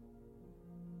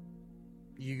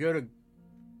 You go to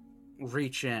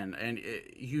reach in, and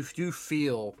you do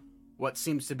feel what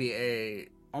seems to be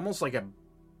almost like a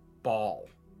ball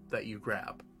that you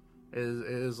grab.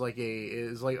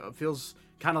 It feels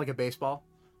kind of like a baseball,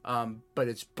 but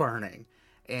it's burning,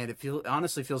 and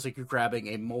honestly feels like you're grabbing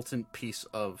a molten piece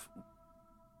of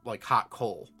like hot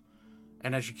coal.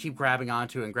 And as you keep grabbing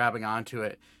onto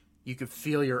it, you can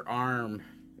feel your arm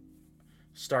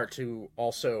start to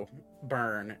also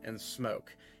burn and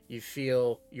smoke. You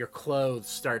feel your clothes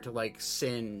start to like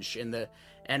singe, and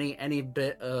any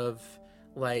bit of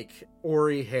like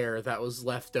Ori hair that was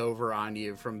left over on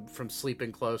you from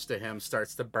sleeping close to him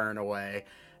starts to burn away.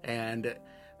 And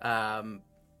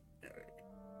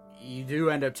you do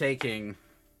end up taking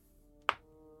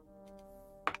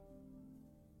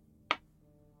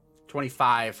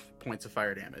 25 points of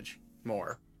fire damage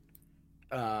more.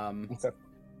 Okay.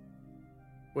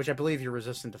 Which I believe you're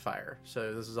resistant to fire,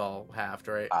 so this is all halved,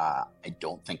 right? I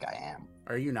don't think I am.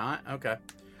 Are you not? Okay.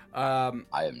 I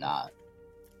am not.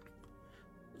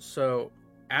 So,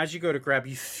 as you go to grab,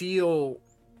 you feel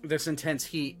this intense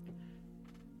heat,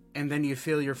 and then you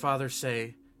feel your father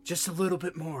say, just a little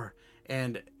bit more.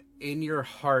 And in your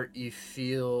heart, you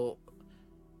feel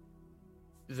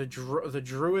the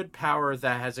druid power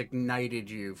that has ignited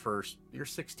you for... You're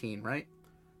 16, right?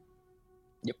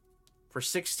 Yep. For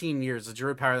 16 years, the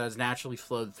druid power that has naturally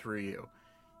flowed through you.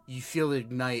 You feel it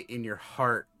ignite in your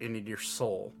heart and in your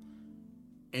soul.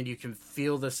 And you can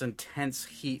feel this intense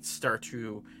heat start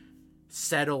to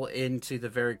settle into the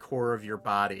very core of your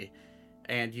body.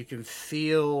 And you can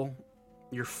feel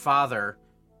your father's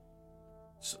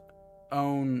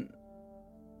own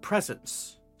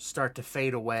presence start to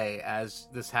fade away as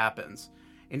this happens.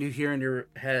 And you hear in your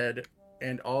head,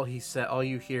 and all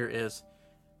you hear is,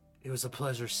 "It was a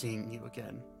pleasure seeing you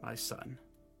again, my son."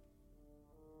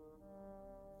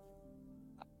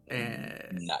 And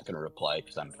I'm not going to reply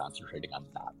because I'm concentrating on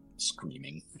not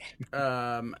screaming.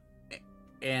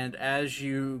 And as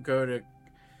you go to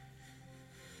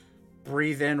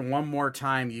breathe in one more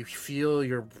time, you feel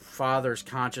your father's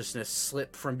consciousness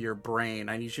slip from your brain.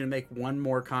 I need you to make one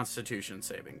more Constitution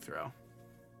saving throw.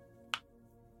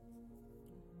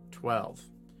 12.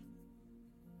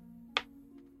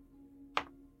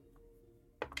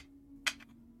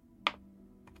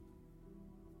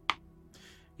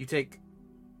 You take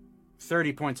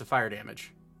 30 points of fire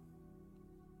damage.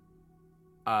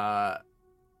 But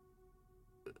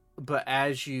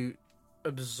as you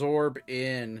absorb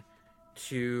in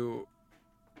to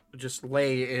just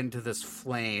lay into this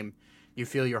flame, you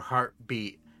feel your heart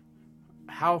beat.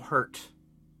 How hurt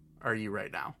are you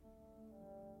right now?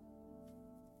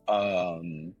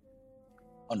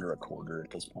 Under a quarter at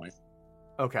this point.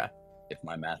 Okay. If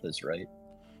my math is right,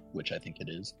 which I think it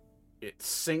is. It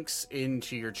sinks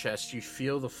into your chest. You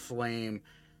feel the flame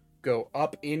go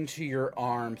up into your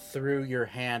arm, through your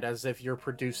hand, as if you're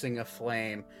producing a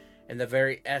flame. And the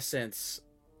very essence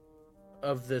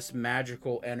of this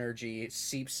magical energy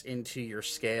seeps into your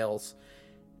scales.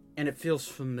 And it feels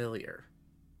familiar.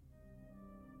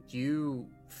 You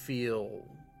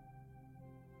feel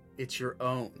it's your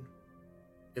own.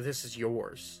 This is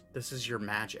yours. This is your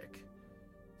magic.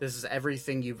 This is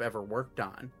everything you've ever worked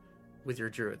on with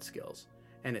your druid skills,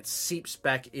 and it seeps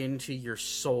back into your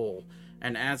soul.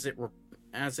 And as it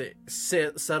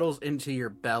settles into your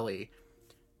belly,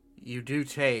 you do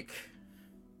take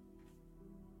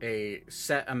a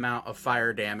set amount of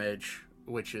fire damage,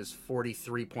 which is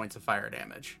 43 points of fire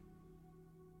damage.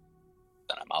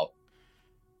 Then I'm out.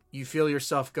 You feel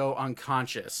yourself go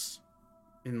unconscious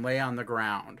and lay on the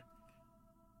ground.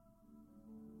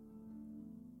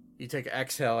 You take an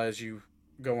exhale as you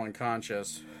go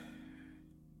unconscious.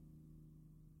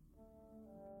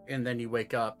 And then you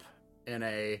wake up in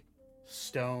a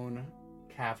stone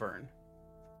cavern.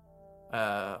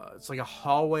 It's like a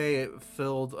hallway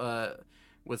filled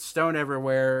with stone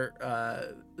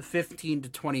everywhere, 15 to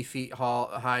 20 feet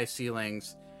high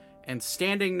ceilings, and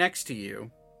standing next to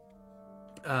you,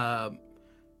 and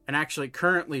actually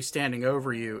currently standing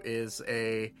over you is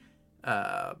a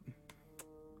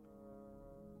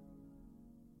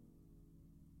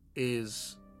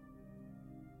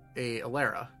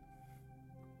Alara.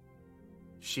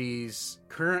 She's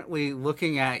currently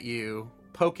looking at you,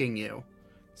 poking you,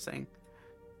 saying,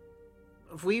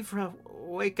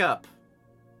 wake up.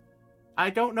 I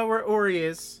don't know where Ori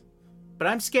is, but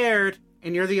I'm scared,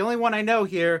 and you're the only one I know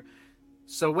here,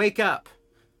 so wake up.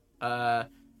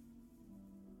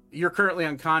 You're currently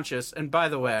unconscious, and by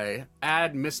the way,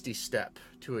 add Misty Step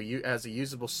as a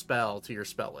usable spell to your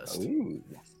spell list. Ooh.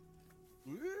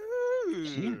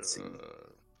 Fancy.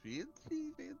 Fancy.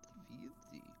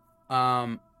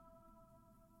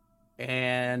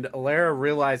 And Alara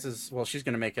realizes, well, she's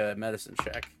going to make a medicine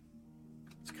check.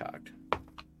 It's cocked.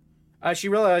 She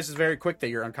realizes very quick that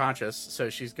you're unconscious, so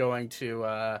she's going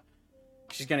to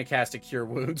cast a Cure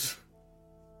Wounds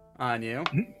on you.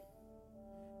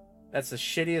 That's the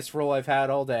shittiest roll I've had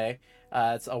all day.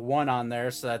 It's a 1 on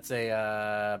there, so that's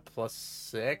a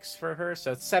 +6 for her.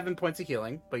 So it's 7 points of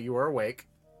healing, but you are awake.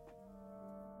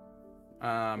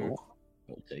 Cool.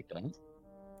 We'll take that.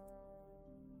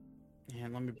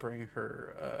 And let me bring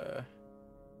her.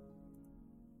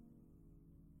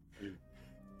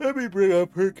 Let me bring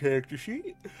up her character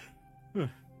sheet. You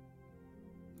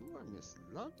are Miss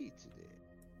Lucky today.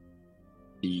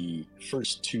 The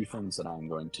first 2 things that I'm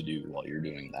going to do while you're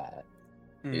doing that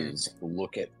is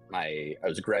look at I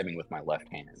was grabbing with my left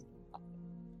hand.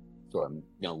 So I'm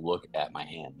going to look at my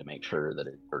hand to make sure that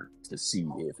or to see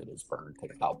if it is burned,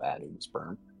 like how bad it is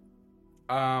burned.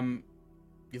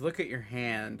 You look at your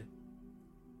hand,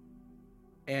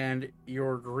 and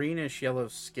your greenish yellow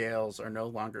scales are no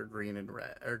longer green and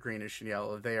red, or greenish and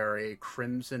yellow. They are a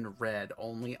crimson red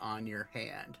only on your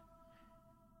hand.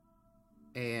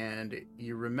 And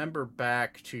you remember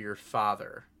back to your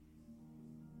father.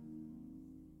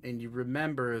 And you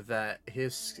remember that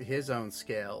his own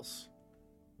scales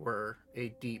were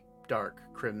a deep, dark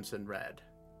crimson red.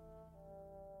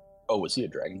 Oh, was he a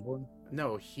dragonborn?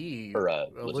 No, he... Or a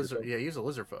lizard. folk? Yeah, he's a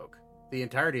lizard folk. The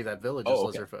entirety of that village is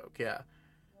lizard folk, yeah.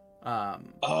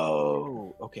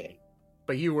 Oh, okay.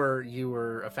 But you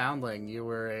were a foundling. You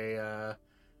were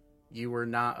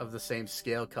not of the same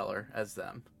scale color as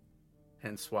them.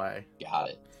 Hence why. Got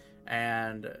it.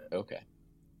 And okay.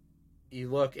 You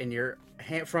look, and your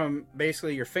hand, from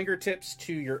basically your fingertips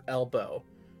to your elbow.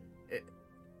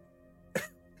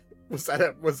 Was that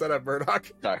a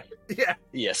Murdoch? Sorry. Yeah.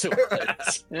 Yes, it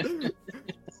was.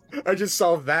 I just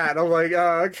saw that. I'm like,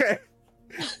 oh, okay.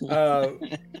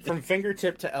 From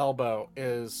fingertip to elbow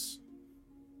is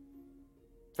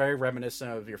very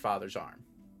reminiscent of your father's arm.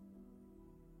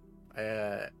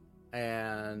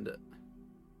 And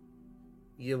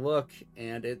you look,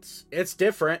 and it's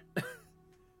different,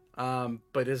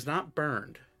 but it's not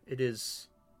burned. It is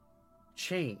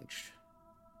changed.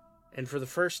 And for the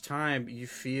first time, you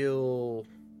feel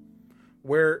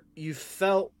where you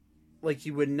felt like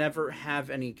you would never have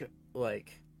any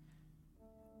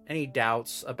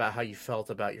doubts about how you felt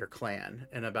about your clan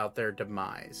and about their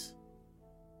demise.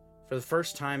 For the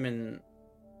first time in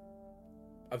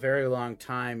a very long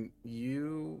time,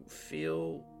 you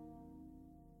feel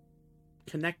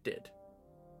connected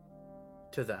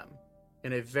to them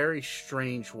in a very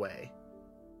strange way.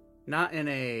 Not in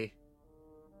a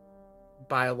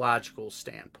biological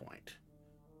standpoint,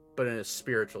 but in a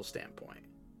spiritual standpoint.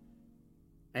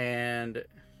 And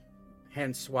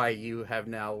hence why you have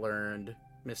now learned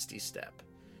Misty Step,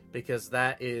 because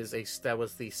that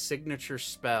was the signature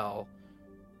spell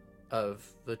of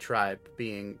the tribe,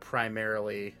 being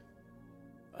primarily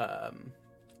of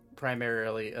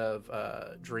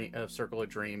Circle of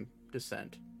Dream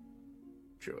descent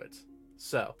druids.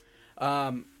 So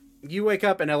you wake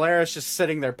up and Alara's just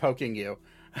sitting there poking you,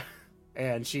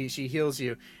 and she heals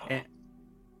you, and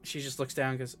she just looks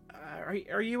down and goes,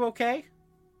 are you okay?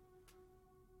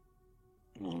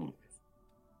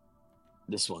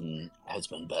 This one has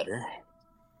been better.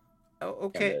 Oh,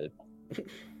 okay.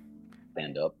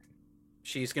 Stand up.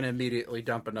 She's going to immediately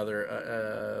dump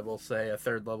another, we'll say, a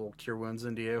 3rd level Cure Wounds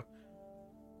into you.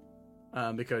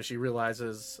 Because she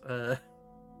realizes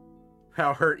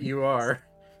how hurt you are.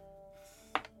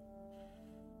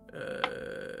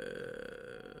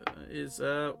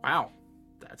 Wow.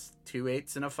 That's 2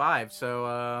 8s and a 5.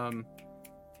 So,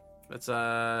 that's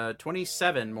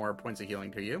 27 more points of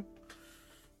healing to you.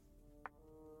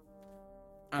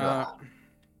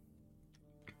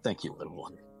 Thank you, little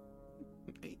one.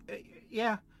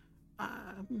 Yeah.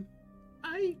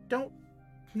 I don't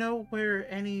know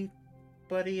where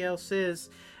anybody else is.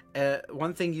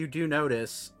 One thing you do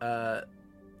notice,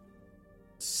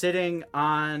 sitting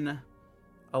on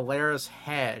Alara's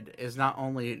head is not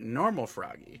only normal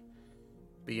Froggy,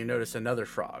 but you notice another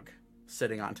frog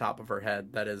sitting on top of her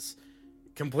head that is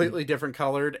completely different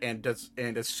colored, and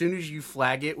as soon as you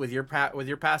flag it with your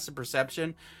passive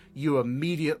perception, you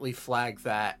immediately flag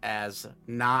that as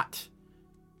not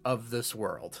of this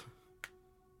world.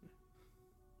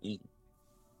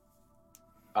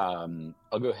 I'll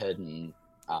go ahead and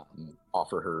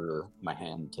offer her my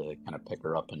hand to kind of pick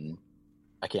her up, and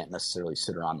I can't necessarily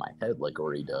sit her on my head like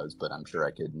Ori does, but I'm sure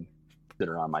I could sit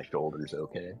her on my shoulders.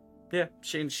 Okay. Yeah,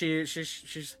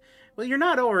 she's well, you're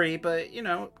not Ori, but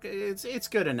it's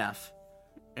good enough,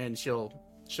 and she'll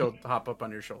hop up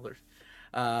on your shoulders.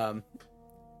 And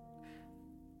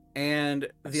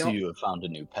I see you have found a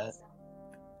new pet.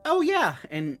 Oh yeah,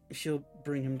 and she'll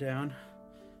bring him down.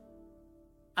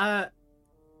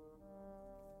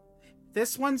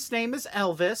 This one's name is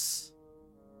Elvis.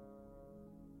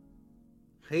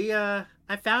 I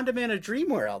found him in a dream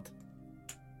world.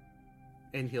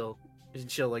 And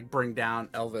she'll like bring down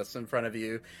Elvis in front of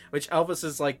you, which Elvis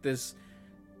is like this,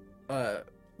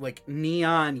 like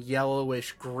neon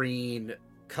yellowish green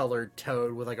colored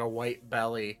toad with like a white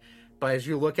belly. But as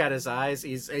you look at his eyes,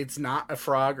 it's not a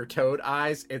frog or toad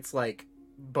eyes. It's like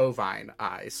bovine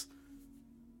eyes.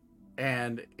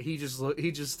 And he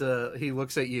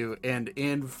looks at you, and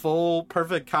in full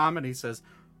perfect comment, he says,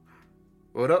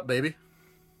 "What up, baby?"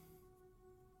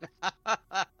 What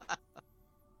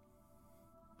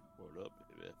up,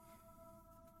 baby?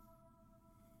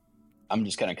 I'm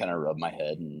just gonna kind of rub my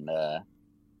head and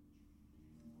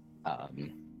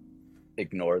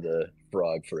ignore the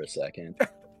frog for a second.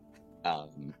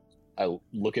 I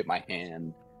look at my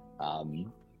hand.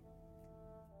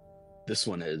 This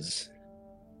one has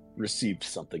received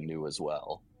something new as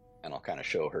well, and I'll kind of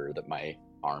show her that my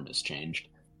arm has changed.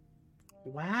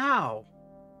 Wow.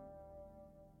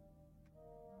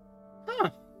 Huh.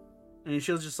 And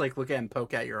she'll just like look at and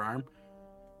poke at your arm.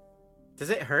 Does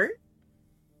it hurt?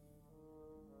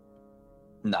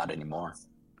 Not anymore.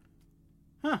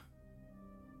 Huh.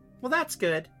 Well, that's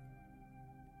good.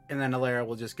 And then Alara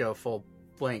will just go full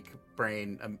blank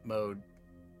brain mode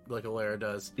like Alara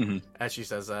does as she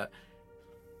says that.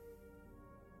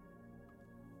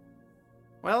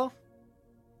 Well,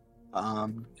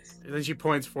 and then she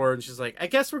points forward and she's like, I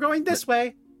guess we're going this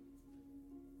way.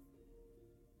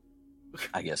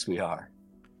 I guess we are.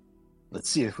 Let's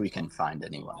see if we can find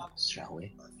anyone else, shall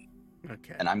we?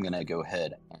 Okay. And I'm going to go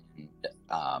ahead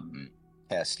and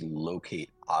cast Locate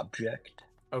Object.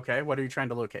 Okay, what are you trying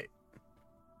to locate?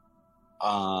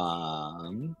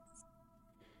 I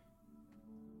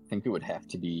think it would have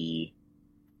to be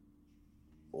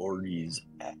Ori's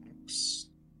axe.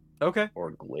 Okay.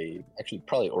 Or glaive. Actually,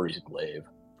 probably Ori's glaive.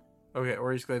 Okay,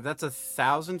 Ori's glaive. That's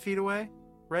 1,000 feet away,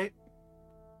 right?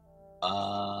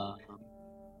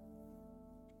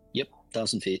 Yep,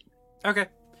 1,000 feet. Okay.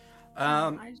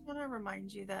 I just want to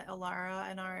remind you that Alara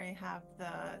and I have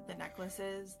the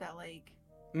necklaces that like.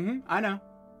 I know.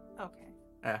 Okay.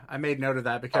 Yeah, I made note of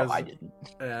that because I didn't.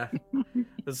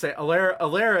 Let's say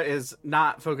Alara is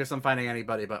not focused on finding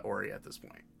anybody but Ori at this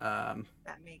point.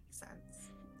 That makes sense.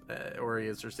 Ori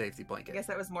is her safety I blanket. guess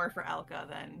that was more for Elka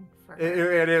than for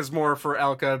her. It is more for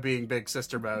Elka being big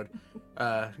sister mode,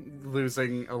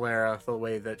 losing Alara the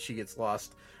way that she gets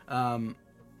lost.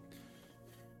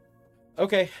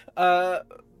 Okay,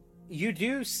 you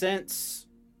do sense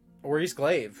Ori's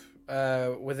glaive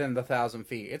within the 1,000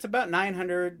 feet. It's about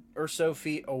 900 or so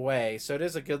feet away, so it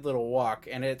is a good little walk,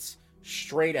 and it's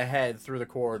straight ahead through the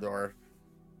corridor,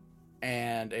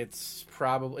 and it's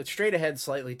straight ahead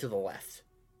slightly to the left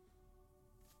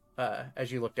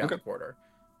as you look down the corridor.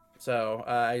 So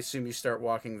I assume you start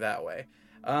walking that way.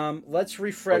 Let's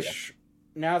refresh.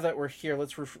 Now that we're here,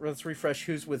 let's refresh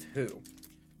who's with who.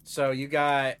 So you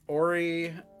got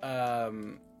Ori.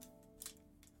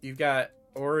 You've got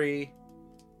Ori,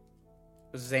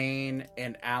 Zane,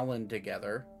 and Alan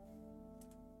together.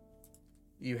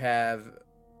 You have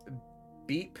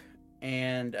Beep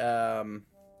and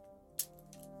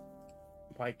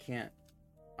why can't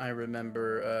I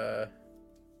remember?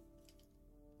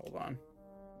 Hold on.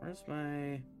 Where's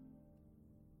my?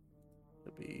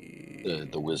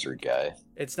 The wizard guy.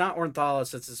 It's not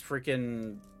Ornthalis. It's his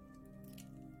freaking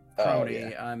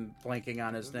crony. I'm blanking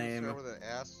on his Doesn't it name. start with an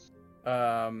S?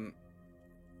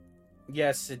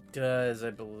 Yes, it does. I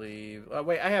believe.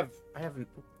 Wait, I haven't.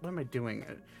 What am I doing?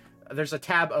 There's a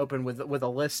tab open with a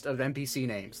list of NPC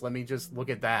names. Let me just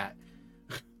look at that.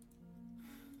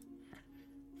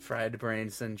 Fried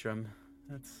brain syndrome.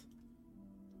 That's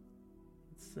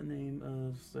What's the name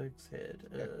of Six Head?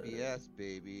 FBS,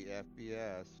 baby.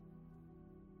 FBS.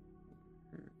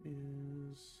 There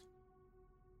is...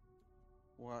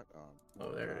 What?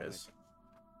 Oh, there it is.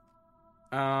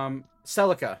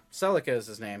 Celica. Celica is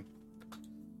his name.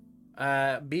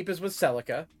 Beep is with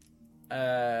Celica.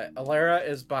 Alara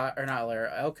is by... Or not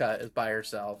Alara. Elka is by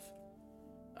herself.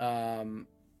 And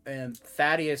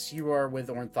Thaddeus, you are with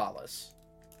Ornthalis.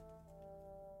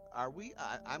 Are we?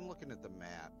 I'm looking at the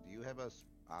map. Do you have us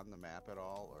on the map at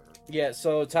all, or? Yeah.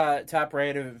 So top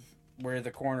right of where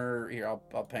the corner here,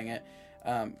 I'll ping it.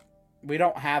 We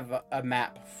don't have a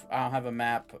map. I don't have a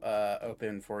map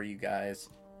open for you guys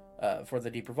for the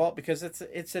Deeper Vault because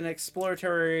it's an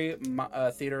exploratory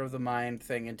theater of the mind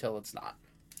thing until it's not.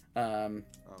 Okay.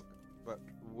 But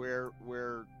where?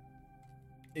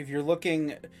 If you're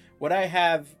looking, what I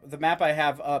have, the map I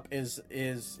have up is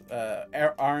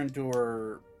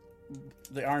Arendur,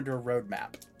 the Arendur road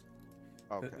map.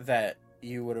 Okay. That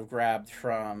you would have grabbed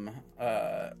from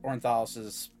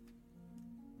Ornthalis's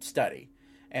study.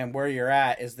 And where you're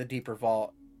at is the Deeper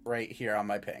Vault right here on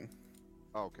my ping.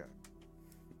 Okay.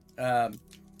 And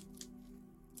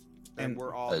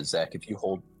we're all Zach, if you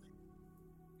hold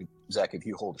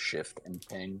shift and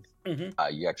ping,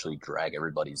 you actually drag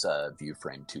everybody's view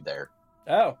frame to there.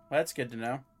 Oh, that's good to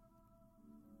know.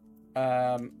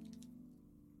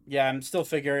 Yeah, I'm still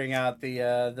figuring out the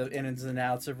ins and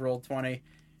outs of Roll20.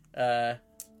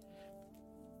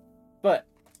 But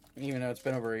even though it's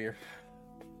been over a year.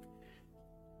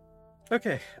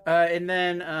 Okay, and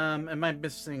then am I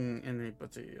missing any?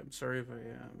 Let's see. I'm sorry if I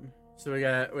am. So we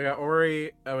got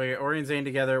Ori, we got Ori and Zane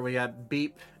together. We got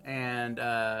Beep and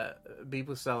Beep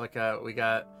with Celica. We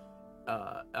got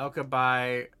Elka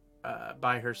by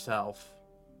herself.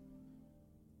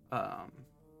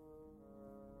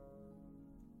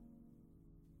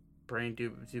 Brain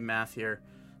do math here.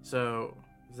 So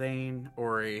Zane,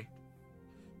 Ori,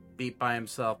 Beep by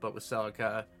himself but with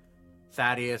Celica,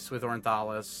 Thaddeus with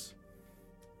Ornthalis,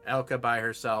 Elka by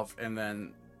herself, and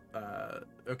then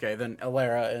then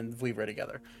Alara and Vlibra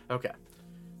together. Okay.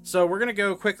 So we're gonna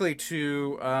go quickly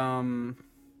to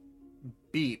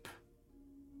Beep.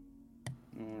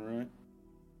 All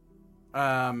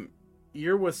right.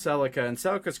 You're with Celica, and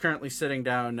Celica's currently sitting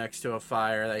down next to a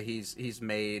fire that he's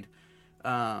made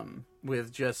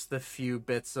with just the few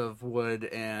bits of wood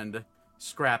and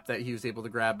scrap that he was able to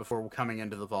grab before coming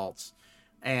into the vaults.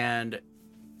 And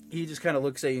he just kind of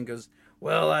looks at you and goes,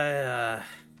 "Well, I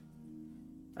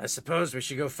suppose we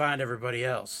should go find everybody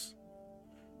else.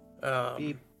 Let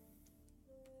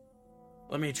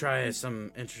me try an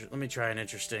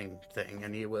interesting thing,"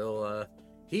 and he will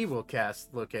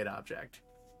cast Locate Object.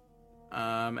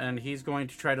 And he's going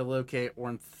to try to locate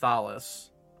Ornthalis,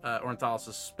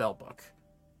 Ornthalis's spellbook.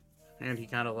 And he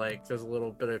kind of like does a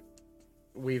little bit of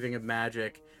weaving of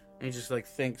magic, and he just like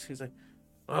thinks, he's like,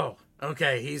 "Oh,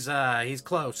 okay, he's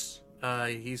close.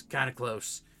 He's kind of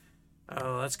close.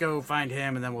 Let's go find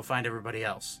him, and then we'll find everybody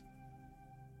else."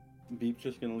 Beep's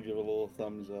just gonna give a little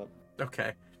thumbs up.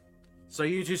 Okay. So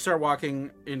you two start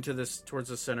walking towards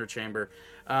the center chamber.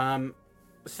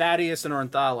 Thaddeus and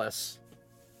Ornthalis.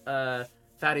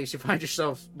 Thaddeus, you find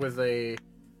yourself with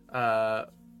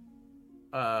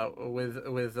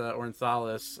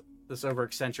Ornthalis, this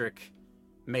over-eccentric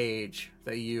mage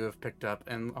that you have picked up,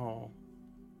 and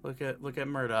look at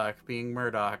Murdoch being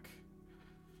Murdoch.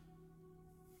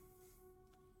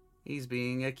 He's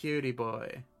being a cutie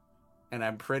boy, and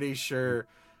I'm pretty sure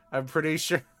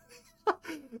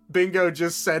Bingo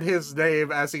just said his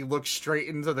name as he looked straight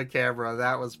into the camera.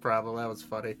 That was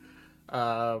funny.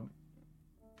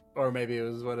 Or maybe it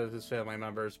was one of his family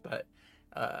members, but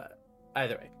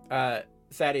either way.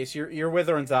 Thaddeus, you're with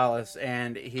Ornthalis,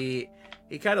 and he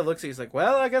kind of looks, he's like,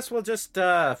 "Well, I guess we'll just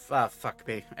fuck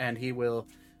me," and he will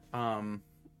Did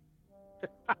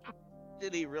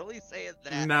he really say it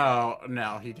that?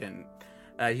 No, he didn't.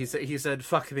 He said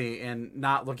 "fuck me" and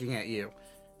not looking at you.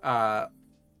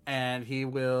 And he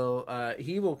will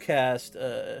cast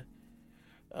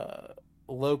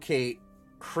Locate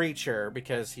Creature,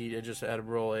 because he just had to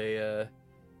roll a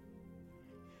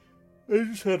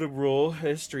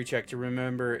history check to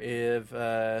remember if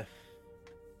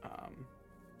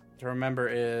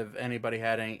anybody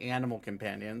had any animal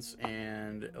companions,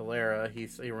 and Alara, he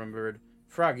remembered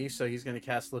Froggy, so he's going to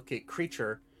cast Locate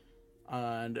Creature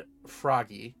on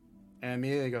Froggy, and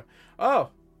immediately go,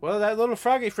 "Oh, well, that little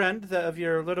froggy friend of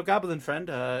your little goblin friend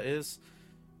is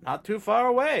not too far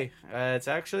away. It's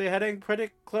actually heading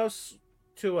pretty close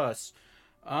to us.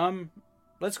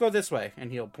 Let's go this way," and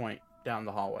he'll point down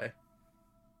the hallway.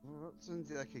 Well, that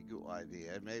seems like a good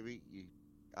idea. Maybe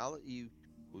I'll let you.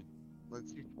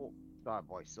 Let's side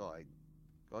by side.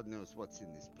 God knows what's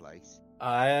in this place.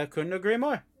 I couldn't agree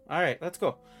more. All right, let's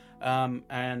go.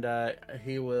 And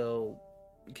he will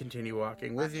continue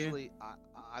walking with you. Actually,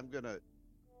 I'm gonna.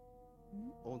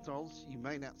 Although you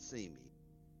may not see me,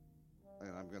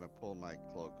 and I'm gonna pull my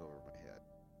cloak over my head.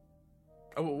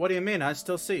 Oh, what do you mean? I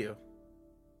still see you.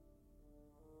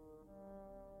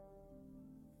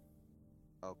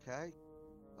 Okay,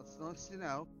 that's nice to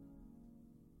know.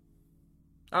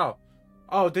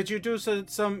 Oh, did you do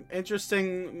some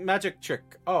interesting magic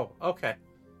trick? Oh, okay.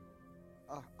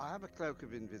 I have a cloak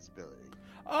of invisibility.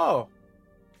 Oh,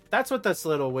 that's what this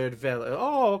little weird veil.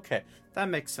 Oh, okay, that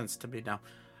makes sense to me now.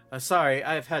 Sorry,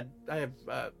 I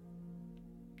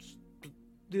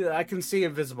can see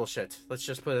invisible shit. Let's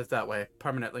just put it that way,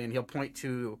 permanently. And he'll point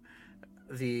to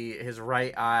his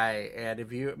right eye, and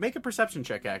if you make a perception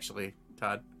check, actually,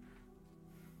 Todd.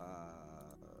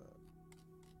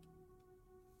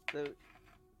 So,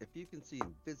 if you can see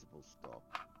invisible stuff,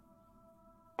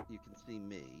 you can see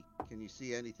me. Can you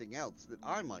see anything else that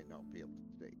I might not be able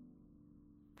to see?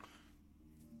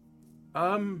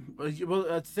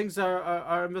 Well, things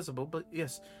are invisible, but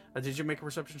yes. Did you make a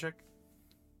perception check?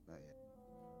 Not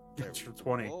yet. That's for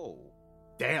 20. Oh.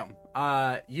 Damn.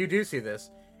 You do see this.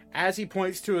 As he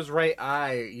points to his right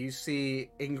eye, you see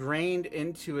ingrained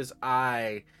into his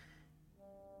eye,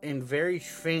 in very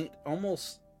faint,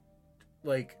 almost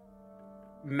like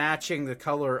matching the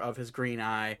color of his green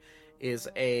eye, is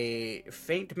a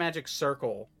faint magic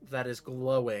circle that is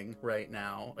glowing right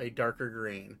now, a darker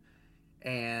green.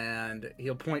 And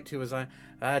he'll point to his eye.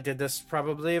 I did this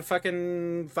probably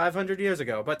fucking 500 years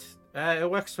ago, but it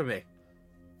works for me.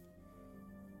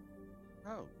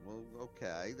 Oh, well,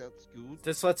 okay, that's good.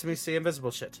 This lets me see invisible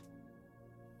shit.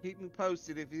 Keep me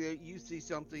posted if you see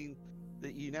something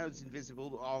that you know is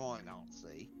invisible that I might not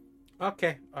see.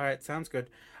 Okay, all right, sounds good.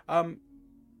 And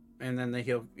then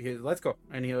he'll let's go,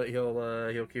 and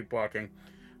he'll keep walking.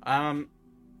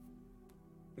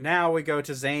 Now we go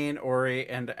to Zane, Ori,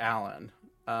 and Alan.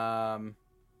 Well,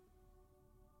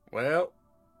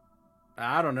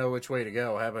 I don't know which way to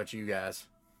go. How about you guys?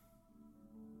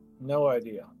 No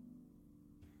idea.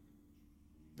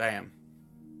 Damn.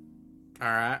 All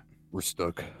right. We're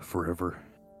stuck forever.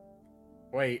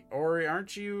 Wait, Ori,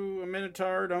 aren't you a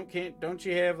Minotaur? Don't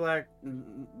you have like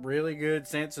really good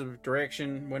sense of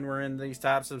direction when we're in these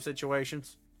types of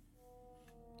situations?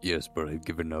 Yes, but I've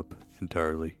given up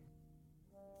entirely.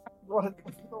 What?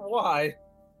 Why?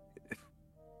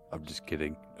 I'm just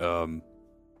kidding.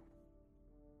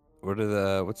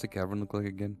 What's the cavern look like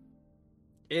again?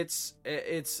 It's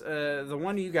the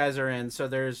one you guys are in. So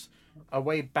there's a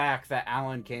way back that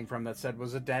Alan came from that said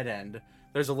was a dead end.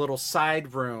 There's a little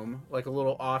side room, like a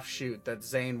little offshoot that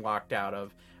Zane walked out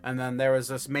of. And then there was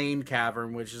this main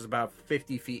cavern, which is about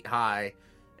 50 feet high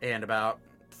and about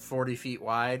 40 feet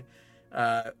wide,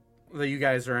 that you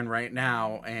guys are in right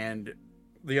now. And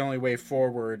the only way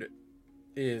forward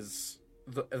is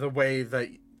the way that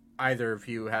either of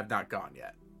you have not gone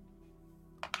yet.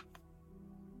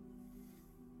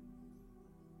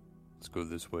 Let's go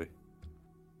this way.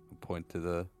 I'll point to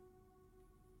the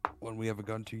one we haven't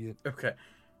gone to yet. Okay.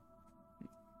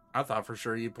 I thought for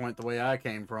sure you'd point the way I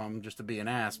came from just to be an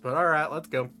ass, but all right, let's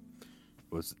go.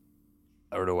 I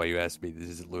don't know why you asked me. This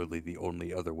is literally the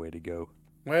only other way to go.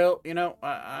 Well,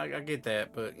 I get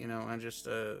that, but I just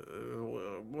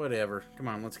whatever. Come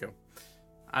on, let's go.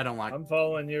 I don't like. I'm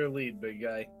following your lead, big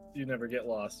guy. You never get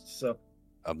lost, so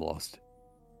I'm lost.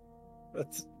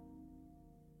 that's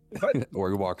what? Or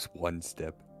he walks one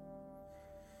step.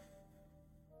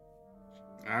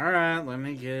 All right, let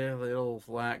me get a little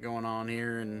flat going on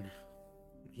here, and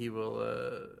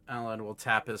Alan will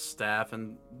tap his staff,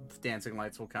 and dancing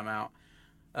lights will come out.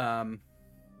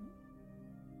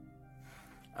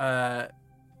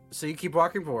 So you keep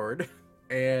walking forward,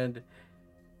 and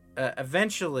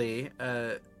eventually,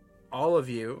 all of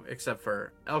you, except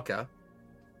for Elka,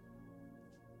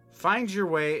 find your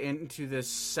way into this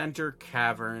center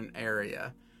cavern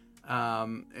area.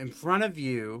 In front of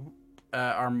you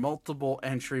are multiple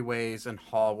entryways and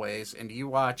hallways, and you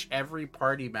watch every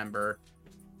party member,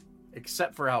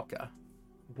 except for Elka,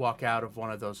 walk out of one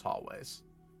of those hallways.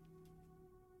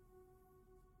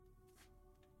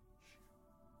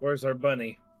 Where's our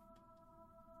bunny?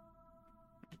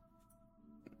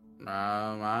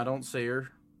 I don't see her.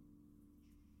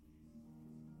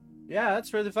 Yeah,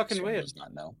 that's really fucking Someone weird. does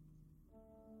not know.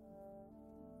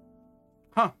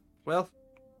 Huh. Well,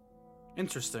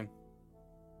 interesting.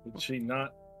 Did she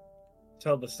not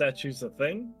tell the statues a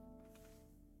thing?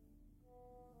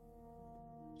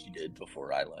 She did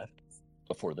before I left.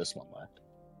 Before this one left.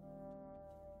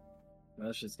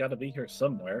 Well, she's got to be here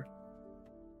somewhere.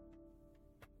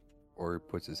 Ori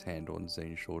puts his hand on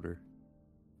Zane's shoulder.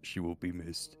 She will be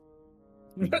missed.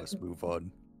 We must move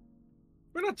on.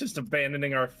 We're not just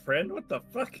abandoning our friend. What the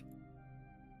fuck?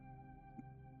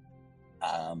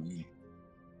 I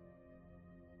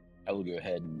will go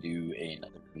ahead and do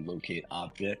another locate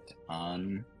object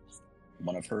on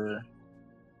one of her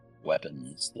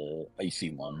weapons, the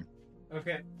icy one.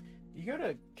 Okay. You go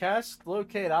to cast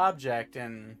locate object,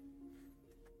 and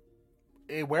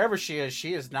wherever she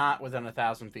is not within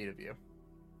 1,000 feet of you.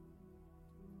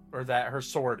 Or that her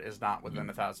sword is not within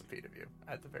 1,000 feet of you,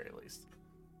 at the very least.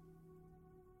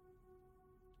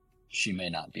 She may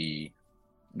not be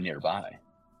nearby.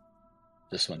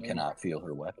 This one cannot feel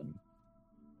her weapon.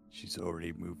 She's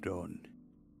already moved on.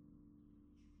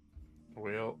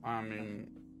 Well, I mean,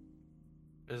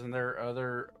 isn't there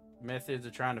other methods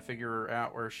of trying to figure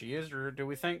out where she is, or do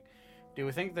we think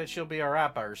that she'll be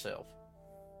alright by herself?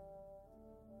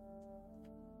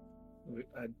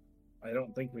 I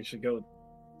don't think we should go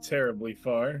terribly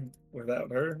far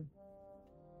without her.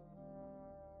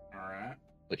 Alright.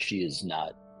 But she is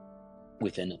not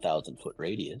within 1,000-foot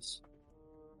radius.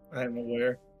 I'm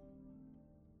aware.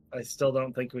 I still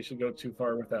don't think we should go too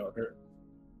far without her.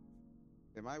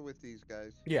 Am I with these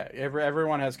guys? Yeah,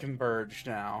 everyone has converged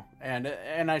now, and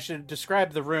I should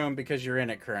describe the room because you're in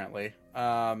it currently.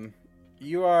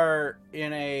 You are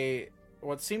in a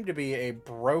what seemed to be a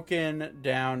broken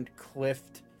down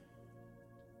cliffed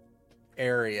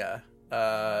area.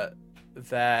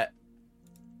 That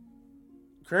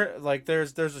like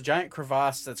there's a giant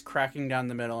crevasse that's cracking down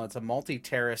the middle. It's a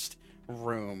multi-terraced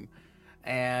room,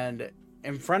 and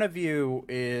in front of you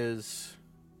is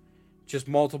just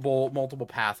multiple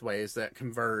pathways that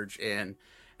converge in,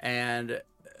 and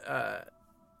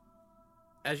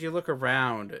as you look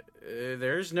around,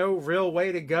 there's no real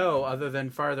way to go other than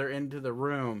farther into the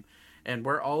room. And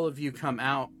where all of you come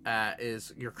out at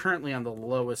is you're currently on the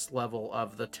lowest level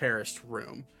of the terraced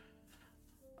room.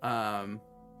 Alan,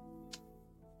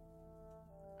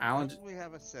 Don't we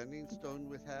have a sending stone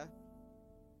with her?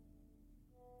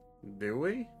 do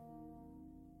we?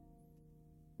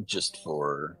 Just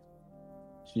for...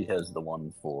 She has the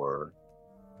one for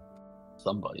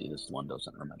somebody. This one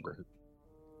doesn't remember who.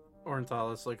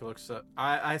 Ornithalis looks up.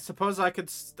 I suppose I could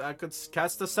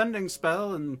cast a sending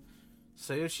spell and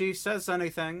see if she says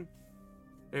anything.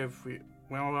 If we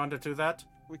want to do that.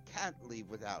 We can't leave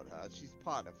without her. She's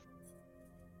part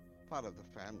of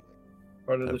the family.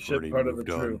 Part of the I've ship, already part of the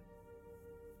moved on. crew.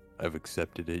 I've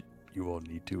accepted it. You all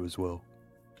need to as well.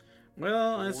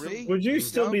 Well, Ori? Would you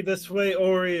still don't? be this way,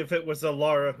 Ori, if it was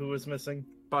Alara who was missing?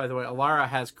 by the way, Alara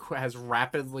has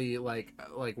rapidly like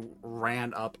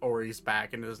ran up Ori's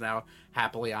back and is now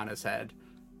happily on his head.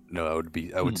 No,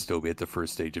 I would still be at the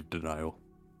first stage of denial.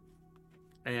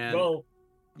 And Well,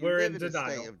 You we're live in in a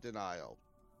denial. state of denial.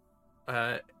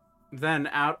 then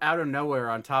out of nowhere,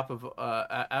 on top of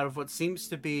out of what seems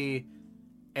to be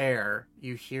air,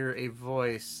 you hear a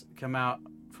voice come out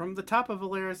from the top of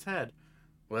Alara's head.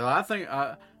 Well, I think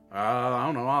I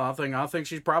don't know. I think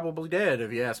she's probably dead,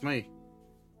 if you ask me.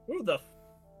 Who the?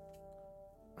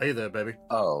 Hey there, baby.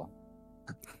 Oh,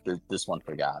 this one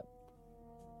forgot.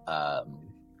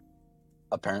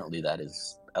 Apparently that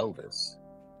is Elvis.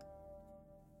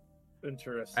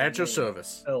 Interesting. At your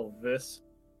service. Elvis.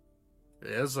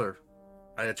 Yes, sir.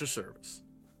 At your service.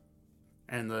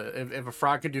 And if a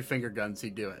frog could do finger guns,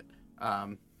 he'd do it.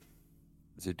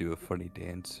 Does it do a funny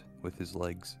dance with his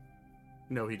legs?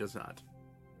 No, he does not.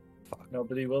 Fuck. No,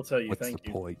 but he will tell you. What's Thank the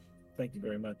you. point? Thank you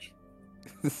very much.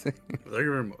 Thank you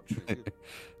very much.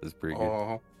 That's pretty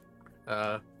good.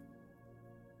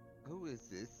 Who is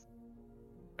this?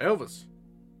 Elvis.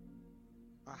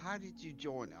 How did you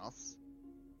join us?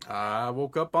 I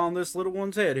woke up on this little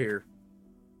one's head here.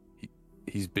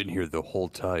 He's been here the whole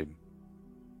time.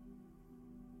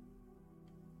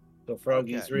 So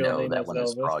Froggy's Okay. real No, name that is one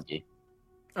is Elvis. Froggy.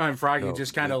 And Froggy No,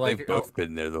 just kind of they've like both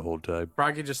been there the whole time.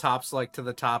 Froggy just hops like to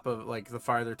the top of like the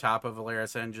farther top of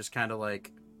Valeris and just kind of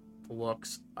like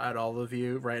looks at all of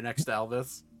you right next to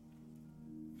Elvis.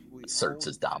 We Asserts all-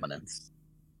 his dominance.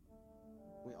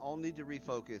 We all need to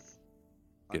refocus.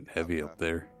 on Getting heavy Summer up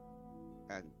there.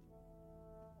 And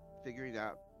figuring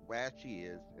out where she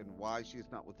is and why she is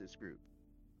not with this group.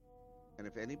 And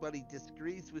if anybody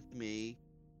disagrees with me,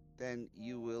 then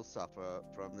you will suffer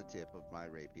from the tip of my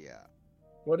rapier.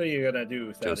 What are you gonna do,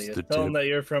 Just Thaddeus? the Tell him tip. that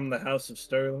you're from the House of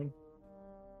Sterling.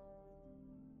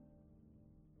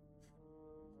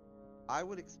 I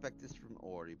would expect this from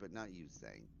Ori, but not you,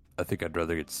 Zane. I think I'd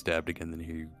rather get stabbed again than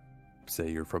hear you say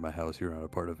you're from a house you're not a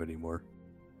part of anymore.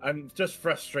 I'm just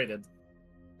frustrated.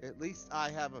 At least I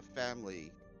have a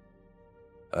family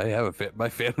I have my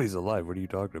family's alive. What are you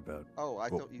talking about? Oh, I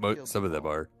Well, thought you killed some of them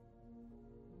all. are.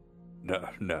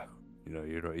 No.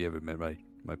 You haven't met my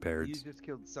You parents. just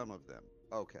killed some of them.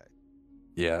 Okay.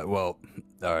 Yeah, well,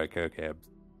 all right, okay.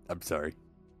 I'm sorry.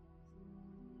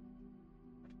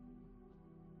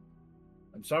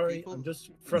 I'm sorry. People- I'm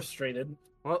just frustrated.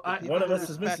 Well, The people One of that us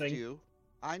is respect missing. you.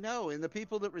 I know, and the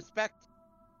people that respect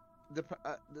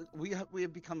we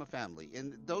have become a family,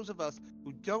 and those of us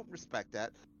who don't respect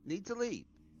that need to leave.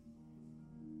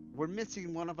 We're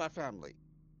missing one of our family.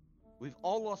 We've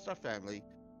all lost our family.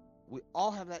 We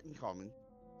all have that in common.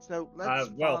 So let's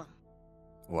well,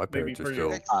 Well, my maybe parents are for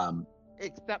still. you.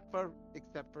 except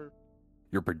for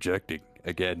You're projecting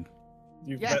again.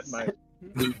 You've yes. met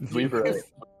my. Weaver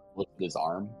looked at his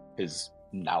arm, his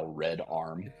now red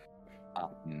arm,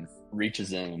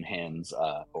 reaches in and hands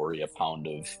Ori a pound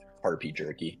of harpy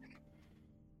jerky.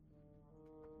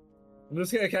 I'm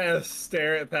just gonna kind of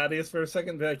stare at Thaddeus for a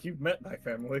second. And be like, you've met my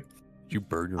family. You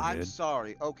burn your I'm head.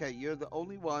 sorry. Okay, you're the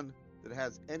only one that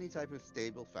has any type of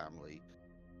stable family.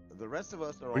 The rest of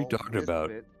us are What are you all talking about?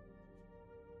 misfit.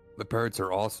 My parents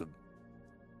are awesome.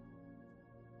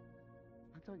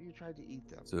 I thought you tried to eat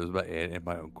them. So is my aunt and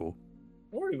my uncle.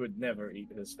 Or he would never eat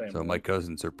his family. So my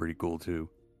cousins are pretty cool too.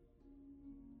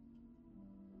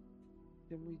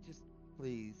 Can we just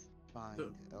please find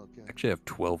Elka? Actually, I have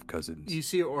 12 cousins. You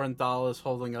see Orenthalis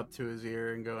holding up to his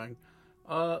ear and going,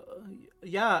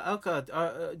 yeah, Elka,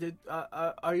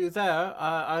 are you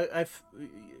there?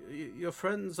 Your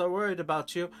friends are worried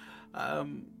about you.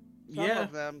 Some Yeah.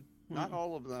 of them, not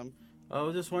all of them. I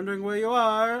was just wondering where you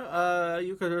are.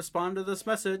 You could respond to this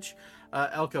message.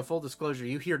 Elka, full disclosure,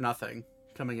 you hear nothing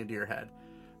coming into your head.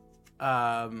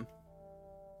 And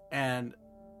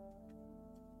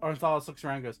Orenthalis looks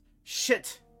around and goes,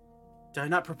 shit! Did I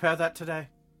not prepare that today?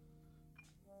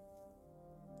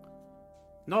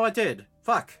 No, I did.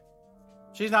 Fuck.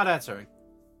 She's not answering.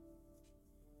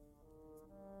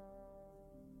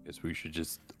 Guess we should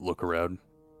just look around.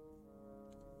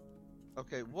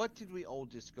 Okay, what did we all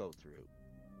just go through?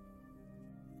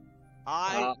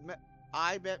 I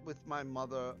met with my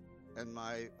mother, and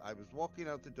I was walking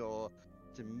out the door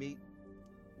to meet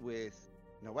with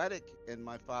Noetic, and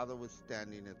my father was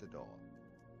standing at the door.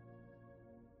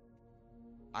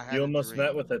 I had You a almost met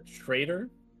dream. with a traitor?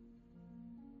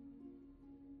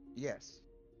 Yes,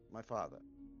 my father.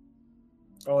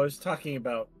 Oh, I was talking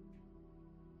about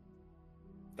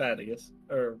Thaddeus.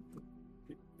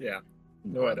 Yeah,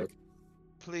 Noetic.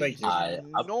 Please, Thank you.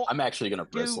 I'm actually going to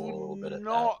bristle a little bit do at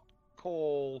not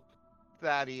call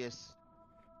Thaddeus.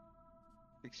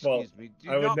 Well, Excuse me.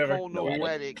 Do I would not never call call him.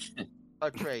 Noetic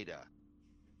a traitor.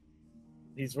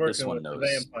 He's This working one with the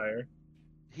knows. vampire.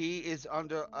 He is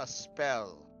under a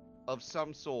spell of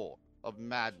some sort of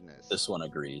madness. This one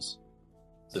agrees.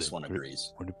 This So, one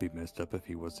agrees. Wouldn't it be messed up if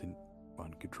he wasn't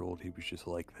uncontrolled? He was just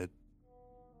like that.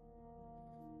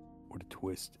 What a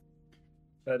twist.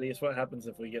 Thaddeus, what happens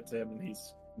if we get to him and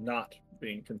he's not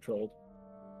being controlled?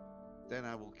 Then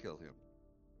I will kill him.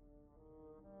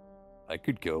 I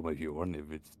could kill him if you want,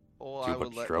 if it's Or too I will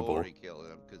much let trouble. Ori kill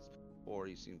him, because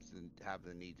Ori seems to have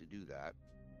the need to do that.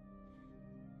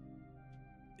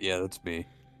 Yeah, that's me.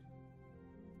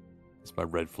 It's my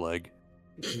red flag.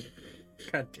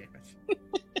 God damn it.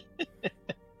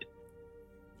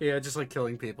 Yeah, just like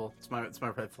killing people. It's my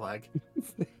red flag.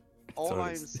 All on I'm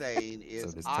his- saying it's on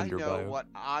is his I Tinder know bio. what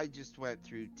I just went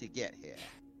through to get here.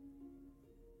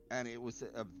 And it was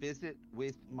a visit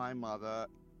with my mother,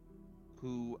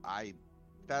 who I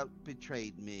felt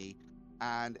betrayed me.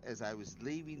 And as I was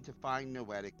leaving to find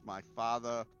Noetic, my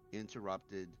father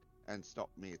interrupted and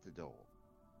stopped me at the door.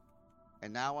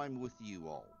 And now I'm with you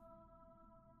all.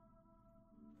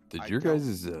 Did I your don't-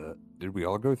 guys' did we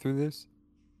all go through this?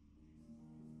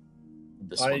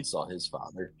 This I- one saw his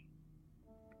father.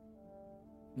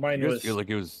 Mine You guys was feel like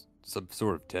it was some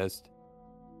sort of test?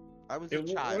 I was a it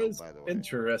child, was by the way.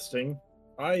 interesting.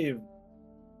 I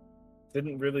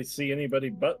didn't really see anybody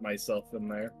but myself in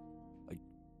there.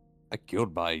 I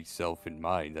killed myself in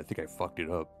mine. I think I fucked it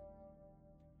up.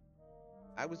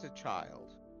 I was a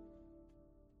child.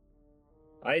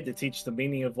 I had to teach the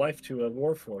meaning of life to a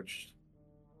warforged.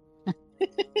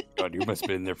 God, you must have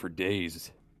been there for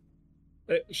days.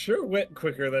 It sure went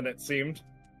quicker than it seemed.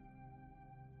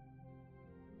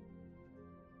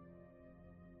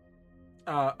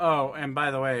 And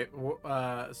by the way,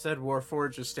 said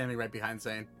Warforged is standing right behind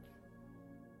Zane.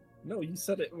 No, you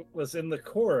said it was in the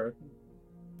core.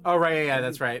 Oh, right, yeah,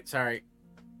 that's right. Sorry.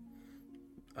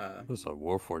 I was on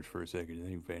Warforged for a second, and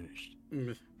then he vanished.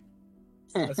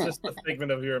 That's just a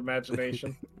figment of your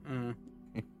imagination.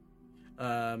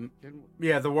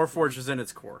 Yeah, the Warforged is in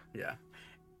its core. Yeah.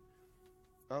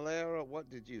 Alara, what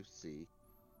did you see?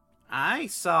 I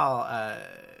saw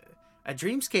a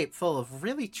dreamscape full of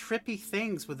really trippy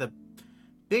things with a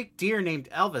big deer named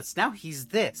Elvis. Now he's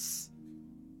this.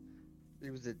 He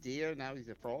was a deer, now he's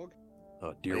a frog?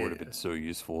 Deer would have been so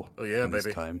useful in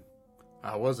this time.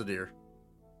 I was a deer.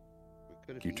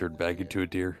 Can you turn back into a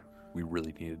deer? We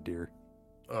really need a deer.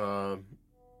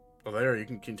 There, you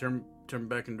can turn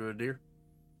back into a deer.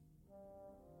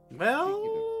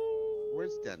 Well...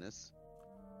 Where's Dennis?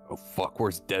 Oh, fuck,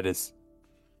 where's Dennis?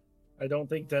 I don't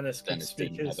think Dennis can Dennis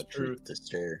speak didn't his have a truth. truth to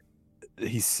share.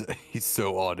 He's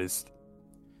so honest.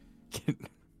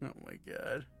 Oh my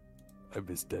god. I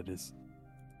miss Dennis.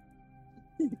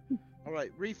 All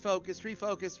right, refocus.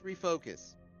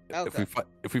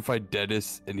 If we find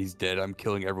Dennis and he's dead, I'm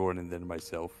killing everyone and then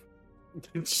myself.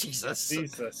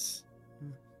 Jesus.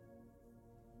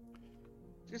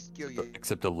 Just kill you.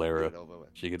 Except Alara.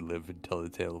 She could live and tell the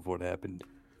tale of what happened.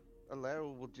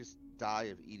 Alara will just die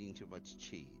of eating too much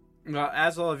cheese. Well,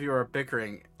 as all of you are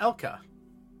bickering, Elka.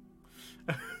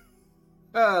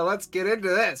 Let's get into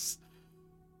this.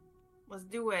 Let's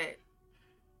do it.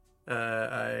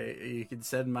 You can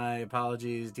send my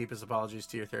deepest apologies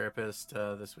to your therapist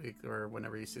this week or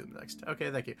whenever you see them next.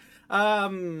 Okay, thank you.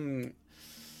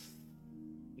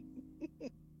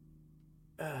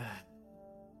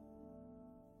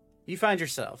 You find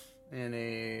yourself in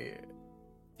a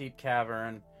deep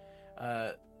cavern,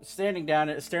 staring down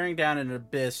an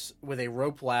abyss with a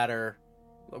rope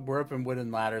and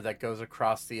wooden ladder that goes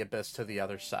across the abyss to the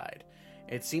other side.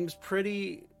 It seems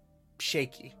pretty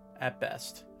shaky at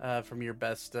best, from your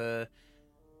best,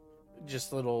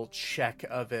 just little check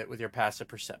of it with your passive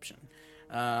perception.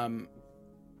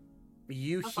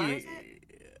 You hear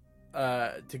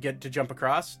to jump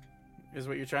across is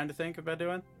what you're trying to think about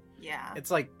doing. Yeah. It's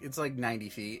like 90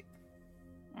 feet.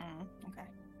 Okay.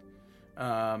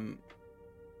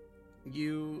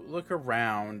 You look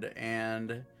around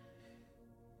and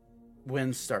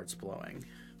wind starts blowing.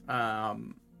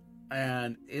 And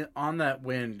on that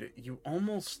wind, you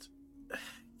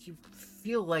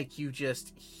feel like you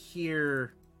just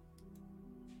hear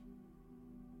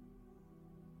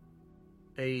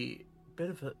a bit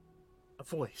of a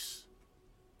voice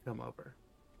come over.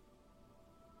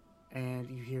 And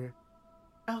you hear,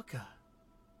 Elka,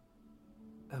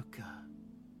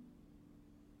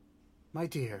 my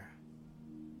dear,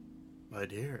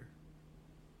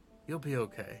 you'll be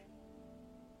okay.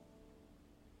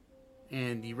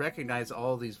 And you recognize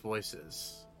all these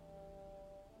voices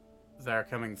that are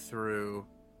coming through,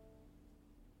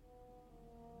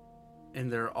 and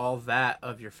they're all that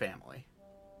of your family.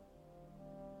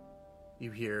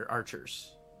 You hear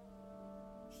archers.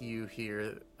 You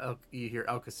hear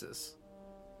Elkises.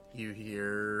 You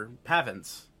hear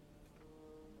Pavins.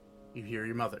 You hear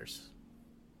your mothers.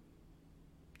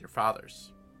 Your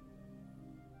fathers.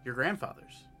 Your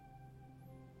grandfathers.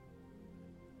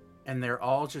 And they're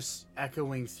all just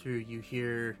echoing through. You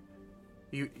hear,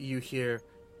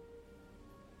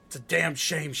 it's a damn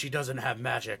shame she doesn't have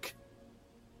magic.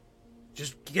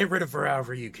 Just get rid of her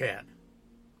however you can.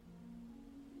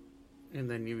 And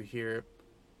then you hear,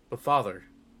 but father,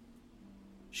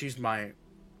 she's my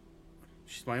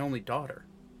only daughter.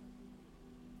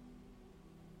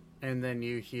 And then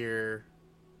you hear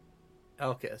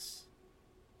Elkis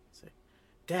say,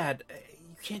 Dad,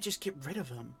 you can't just get rid of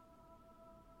him.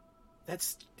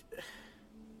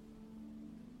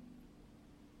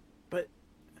 But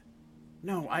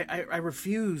no, I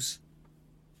refuse.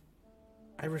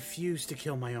 I refuse to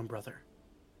kill my own brother.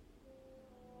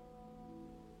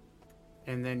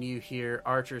 And then you hear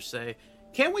Archer say,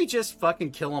 can't we just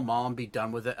fucking kill them all and be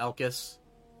done with it, Elkis?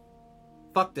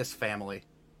 Fuck this family.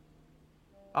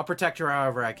 I'll protect her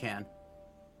however I can.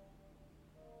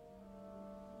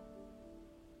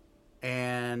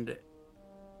 And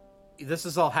this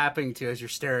is all happening to you as you're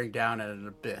staring down at an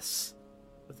abyss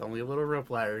with only a little rope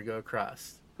ladder to go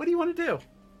across. What do you want to do?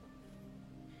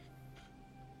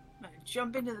 I'm gonna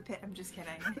jump into the pit. I'm just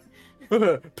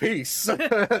kidding. Peace.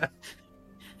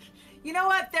 You know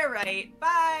what? They're right.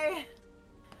 Bye.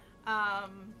 I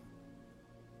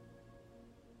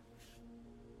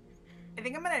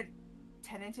think I'm gonna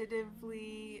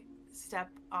tentatively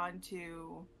step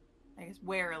onto, I guess,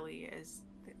 warily is.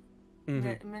 I'm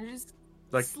gonna just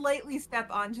like slightly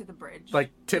step onto the bridge. Like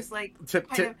tip, just like tip,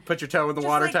 put your toe in the just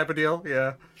water like, type of deal.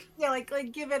 Yeah. Yeah, like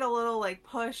give it a little like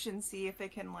push and see if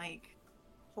it can like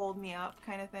hold me up,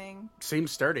 kind of thing.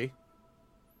 Seems sturdy.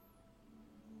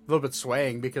 A little bit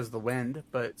swaying because of the wind,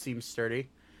 but it seems sturdy.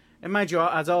 And mind you,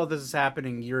 as all of this is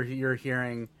happening, you're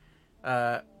hearing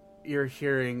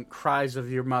cries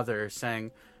of your mother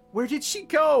saying, "Where did she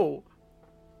go?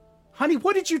 Honey,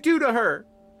 what did you do to her?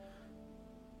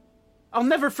 I'll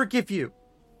never forgive you.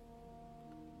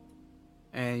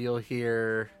 And you'll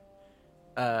hear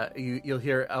you'll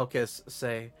hear Elkis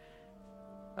say,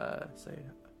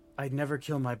 I'd never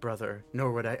kill my brother,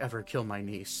 nor would I ever kill my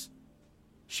niece.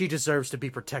 She deserves to be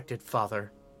protected,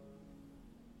 father.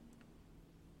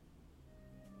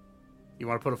 You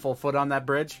want to put a full foot on that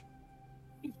bridge?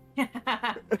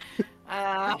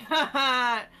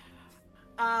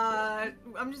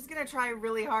 I'm just gonna try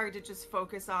really hard to just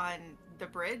focus on the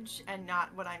bridge and not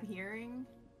what I'm hearing.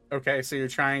 Okay, so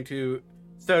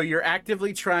you're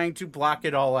actively trying to block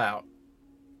it all out.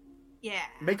 Yeah.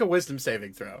 Make a wisdom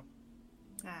saving throw.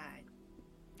 Alright.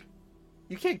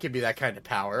 You can't give me that kind of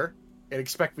power and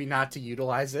expect me not to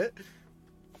utilize it.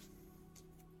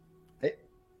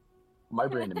 My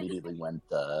brain immediately went,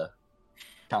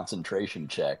 concentration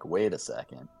check. Wait a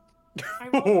second. I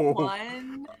rolled a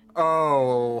 1.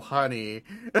 Oh, honey.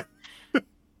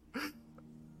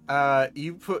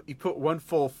 You put one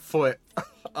full foot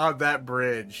on that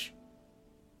bridge,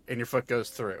 and your foot goes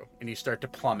through, and you start to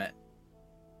plummet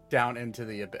down into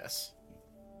the abyss.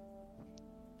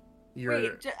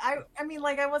 Wait, I mean,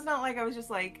 like, I was not like, I was just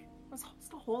like, I was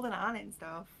still holding on and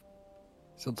stuff.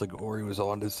 Sounds like Ori was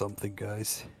onto something,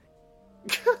 guys.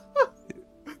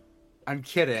 I'm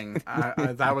kidding.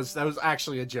 That was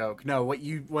actually a joke. No,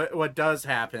 what does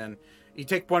happen? You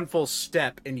take one full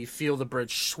step and you feel the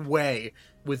bridge sway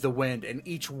with the wind, and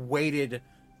each weighted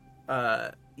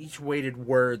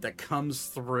word that comes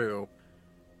through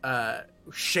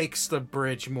shakes the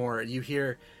bridge more. You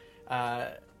hear,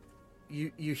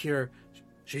 you hear,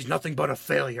 she's nothing but a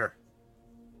failure.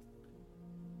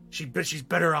 She's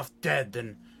better off dead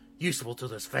than useful to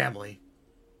this family.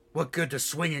 What good does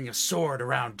swinging a sword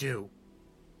around do?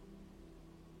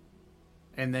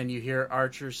 And then you hear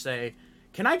Archer say,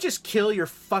 "Can I just kill your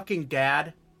fucking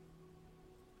dad?"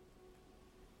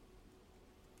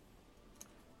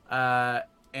 And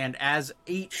as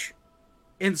each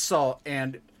insult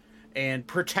and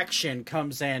protection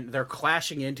comes in, they're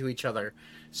clashing into each other,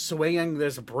 swinging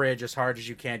this bridge as hard as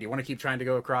you can. Do you want to keep trying to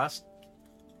go across?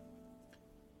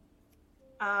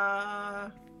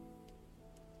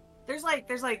 There's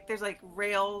like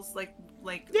rails, like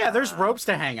yeah, there's ropes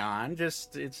to hang on.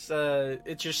 Just it's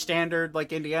your standard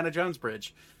like Indiana Jones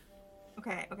bridge.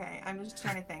 Okay. I'm just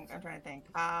trying to think.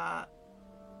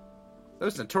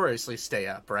 Those notoriously stay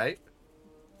up, right?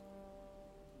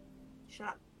 Shut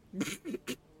up.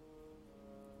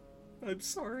 I'm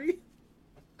sorry.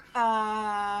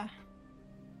 I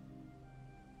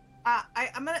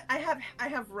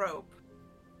have rope.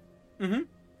 Mm-hmm.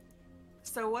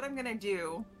 So what I'm gonna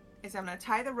do is I'm gonna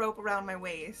tie the rope around my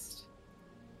waist,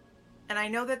 and I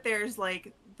know that there's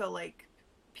like the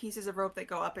pieces of rope that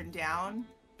go up and down,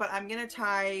 but I'm gonna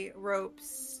tie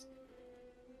ropes.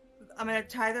 I'm gonna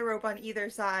tie the rope on either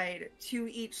side to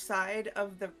each side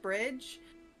of the bridge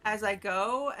as I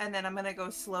go, and then I'm gonna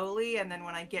go slowly, and then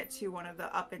when I get to one of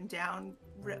the up and down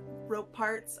rope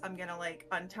parts, I'm gonna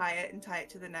untie it and tie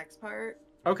it to the next part.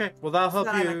 Okay, well that'll help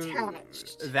So that I'm you.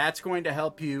 attached. That's going to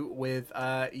help you with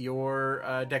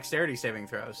your dexterity saving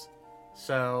throws.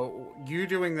 So you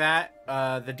doing that,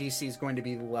 the DC is going to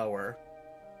be lower.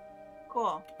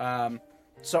 Cool.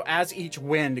 So as each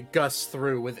wind gusts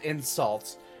through with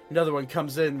insults, another one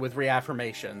comes in with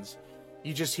reaffirmations.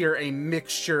 You just hear a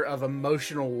mixture of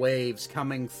emotional waves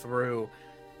coming through,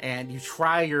 and you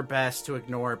try your best to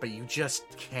ignore it, but you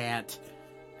just can't.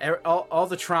 All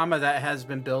the trauma that has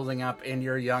been building up in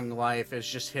your young life is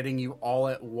just hitting you all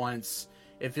at once.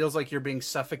 It feels like you're being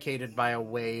suffocated by a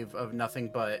wave of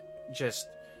nothing but just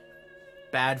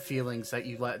bad feelings that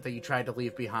you tried to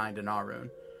leave behind in Arun.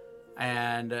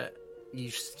 And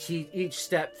each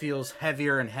step feels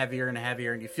heavier and heavier and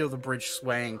heavier, and you feel the bridge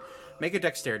swaying. Make a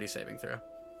dexterity saving throw.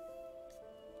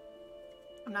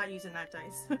 I'm not using that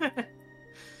dice.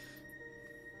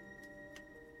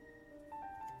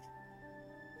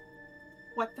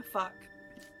 What the fuck?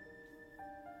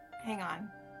 Hang on.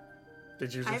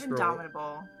 Did you just I have roll?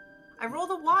 Indomitable. I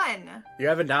rolled a 1. You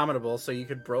have Indomitable, so you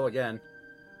could roll again.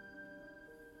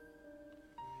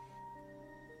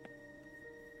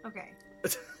 Okay.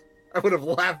 I would have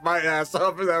laughed my ass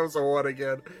off if that was a 1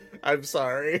 again. I'm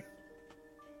sorry.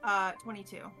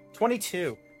 22.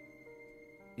 22.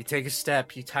 You take a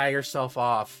step, you tie yourself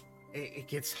off. It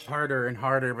gets harder and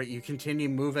harder, but you continue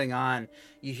moving on.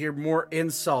 You hear more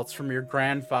insults from your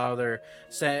grandfather,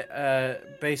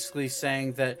 basically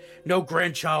saying that no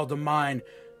grandchild of mine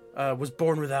was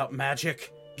born without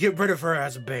magic. Get rid of her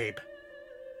as a babe.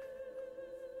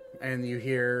 And you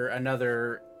hear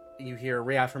a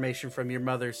reaffirmation from your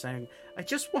mother saying, I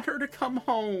just want her to come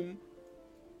home.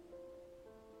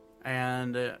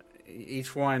 and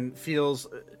each one feels.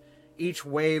 Each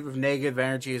wave of negative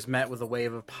energy is met with a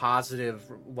wave of positive,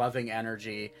 loving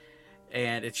energy,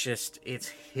 and it's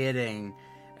hitting,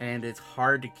 and it's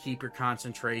hard to keep your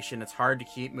concentration. It's hard to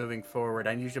keep moving forward.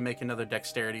 I need you to make another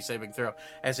dexterity saving throw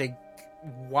as a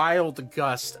wild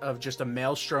gust of just a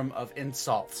maelstrom of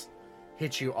insults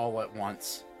hit you all at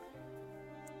once.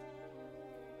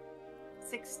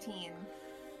 16.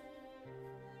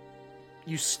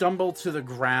 You stumble to the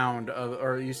ground,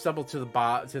 or you stumble to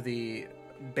the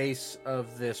base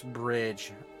of this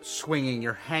bridge, swinging.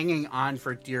 You're hanging on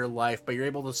for dear life, but you're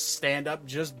able to stand up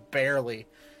just barely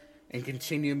and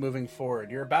continue moving forward.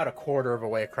 You're about a quarter of a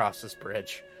way across this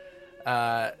bridge.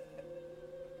 And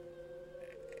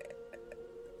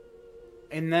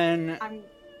then...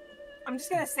 I'm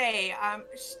just going to say,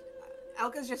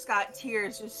 Elka's just got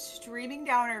tears just streaming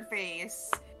down her face,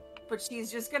 but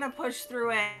she's just going to push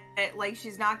through it. Like,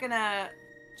 she's not going to...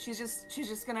 She's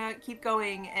just gonna keep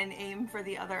going and aim for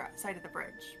the other side of the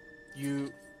bridge.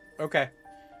 You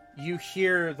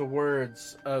hear the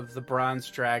words of the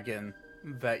bronze dragon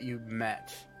that you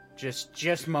met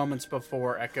just moments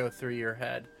before echo through your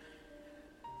head.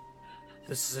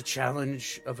 This is a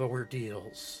challenge of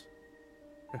ordeals.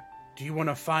 Do you want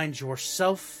to find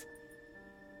yourself,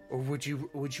 or would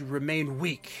you remain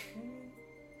weak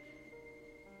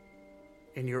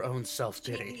in your own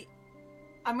self-pity?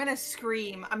 I'm gonna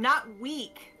scream. I'm not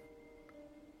weak.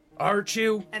 Aren't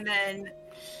you? And then...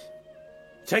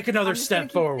 Take another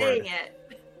step forward. It.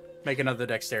 Make another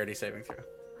dexterity saving throw.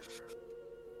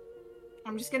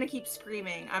 I'm just gonna keep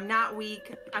screaming. I'm not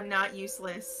weak. I'm not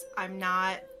useless. I'm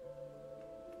not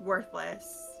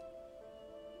worthless.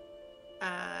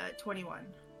 21.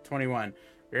 21.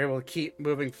 You're able to keep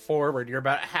moving forward. You're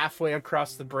about halfway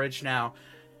across the bridge now.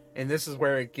 And this is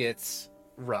where it gets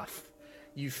rough.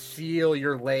 You feel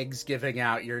your legs giving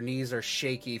out. Your knees are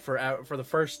shaky. For the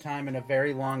first time in a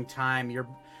very long time, your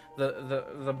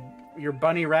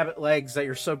bunny rabbit legs that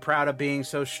you're so proud of being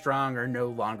so strong are no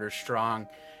longer strong.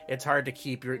 It's hard to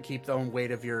keep the own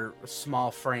weight of your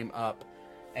small frame up,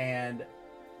 and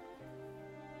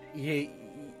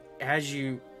as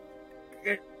you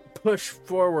push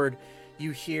forward,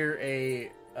 you hear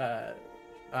a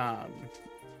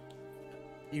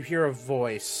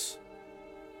voice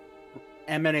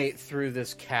emanate through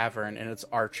this cavern, and it's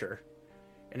Archer.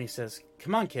 And he says,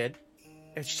 "Come on, kid.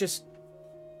 It's just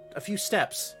a few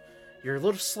steps. You're a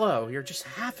little slow. You're just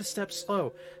half a step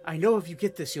slow. I know if you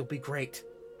get this, you'll be great."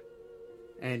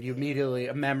 And you immediately,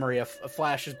 a memory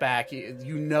flashes back.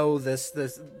 You know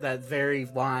that very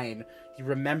line. You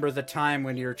remember the time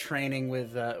when you're training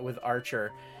with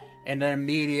Archer. And then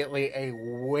immediately a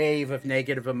wave of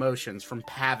negative emotions from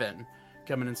Pavin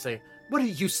come in and say, "What a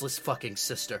useless fucking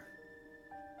sister.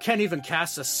 Can't even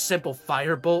cast a simple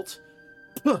firebolt."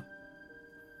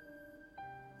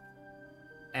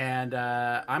 And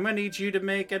I'm going to need you to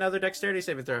make another dexterity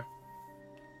saving throw.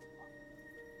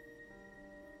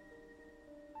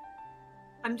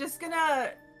 I'm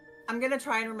gonna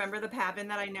try and remember the Pavin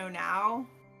that I know now,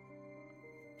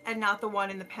 and not the one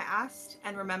in the past,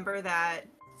 and remember that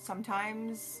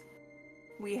sometimes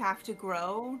we have to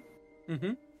grow.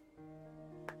 Mm-hmm.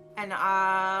 And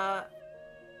I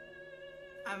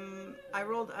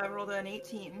rolled an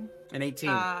 18. An 18.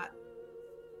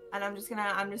 And I'm just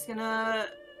gonna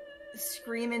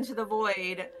scream into the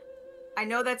void. I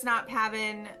know that's not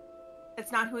Pavin.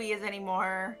 That's not who he is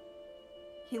anymore.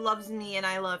 He loves me and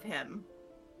I love him.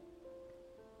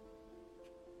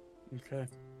 Okay.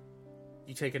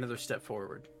 You take another step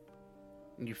forward.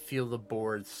 And you feel the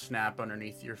board snap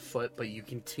underneath your foot, but you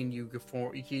continue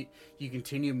you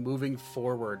continue moving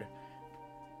forward,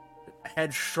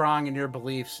 headstrong in your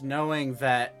beliefs, knowing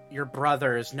that your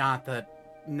brother is not the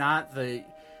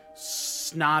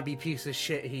snobby piece of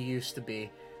shit he used to be.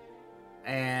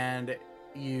 And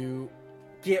you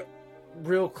get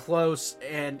real close,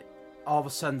 and all of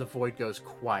a sudden the void goes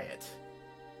quiet.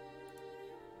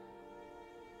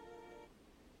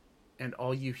 And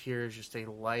all you hear is just a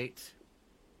light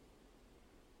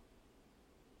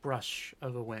brush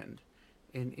of the wind.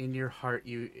 In your heart,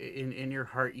 you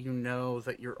know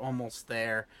that you're almost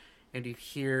there, and you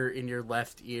hear in your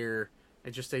left ear,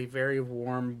 just a very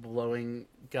warm blowing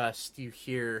gust, you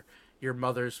hear your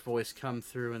mother's voice come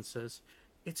through and says,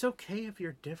 "It's okay if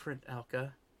you're different,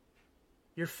 Alka.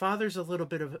 Your father's a little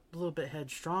bit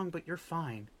headstrong, but you're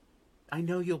fine. I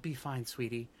know you'll be fine,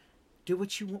 sweetie. Do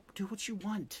what you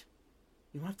want.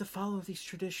 You don't have to follow these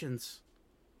traditions."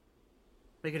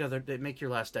 Make your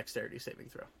last dexterity saving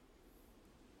throw.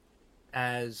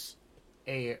 As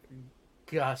a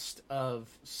gust of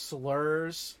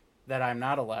slurs that I'm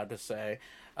not allowed to say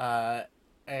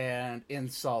and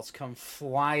insults come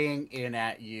flying in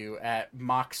at you at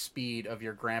mock speed of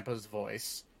your grandpa's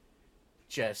voice,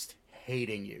 just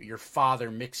hating you. Your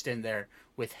father mixed in there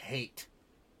with hate,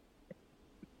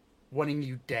 wanting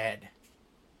you dead.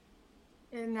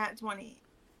 In that 20.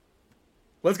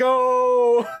 Let's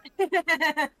go!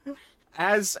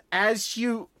 As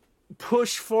you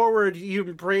push forward, you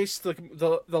embrace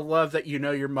the love that you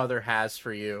know your mother has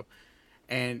for you,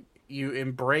 and you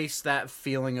embrace that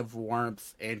feeling of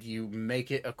warmth, and you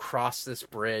make it across this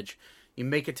bridge. You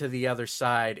make it to the other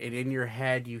side, and in your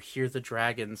head you hear the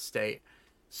dragon state,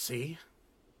 "See?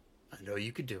 I know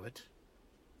you could do it.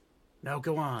 Now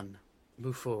go on,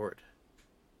 move forward,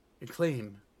 and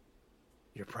claim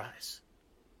your prize."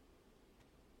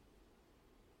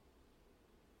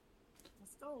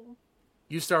 Let's go.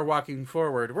 You start walking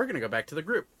forward. We're going to go back to the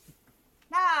group.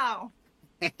 Now.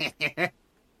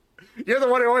 You're the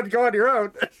one who wanted to go on your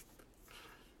own.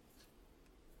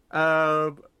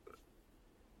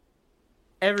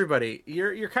 Everybody,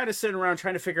 you're kind of sitting around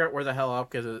trying to figure out where the hell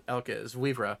Elka is.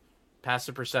 Weavra,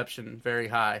 passive perception, very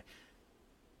high.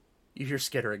 You hear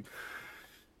skittering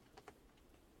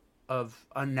of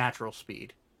unnatural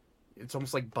speed. It's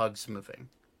almost like bugs moving,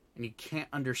 and you can't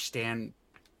understand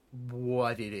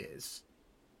what it is.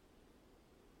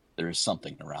 There is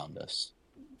something around us.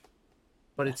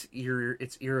 But it's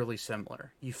eerily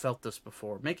similar. You felt this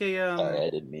before. Make a Sorry, I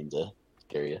didn't mean to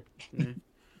scare you.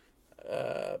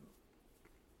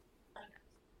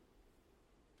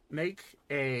 Make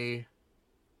a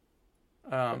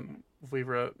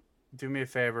Weaver, do me a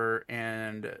favor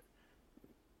and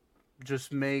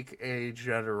just make a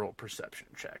general perception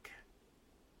check.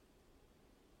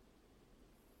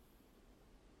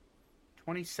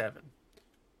 27.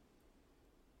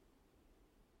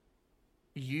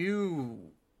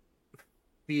 You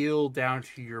feel down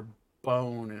to your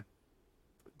bones,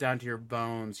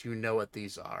 you know what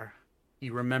these are.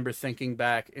 You remember thinking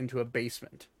back into a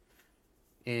basement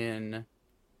in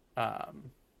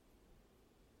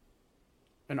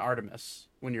Artemis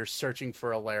when you're searching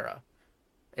for Alara.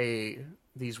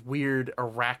 These weird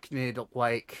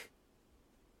arachnid-like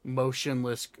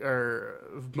motionless,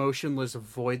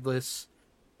 voidless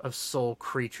of soul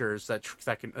creatures that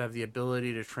can have the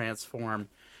ability to transform.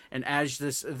 And as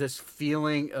this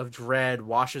feeling of dread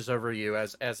washes over you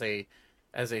as a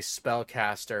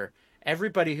spellcaster,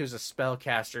 everybody who's a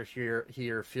spellcaster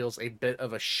here feels a bit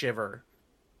of a shiver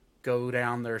go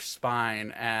down their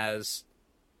spine as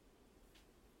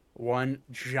one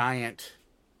giant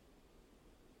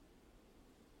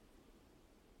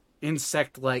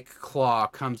insect-like claw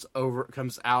comes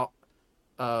out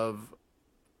of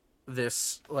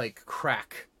this like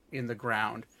crack in the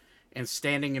ground, and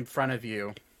standing in front of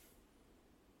you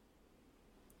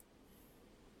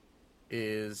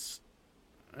is,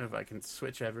 if I can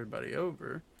switch everybody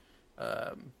over,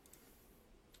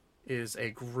 is a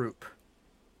group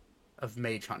of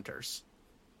mage hunters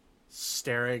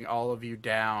staring all of you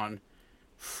down.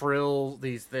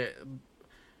 The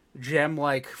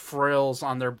gem-like frills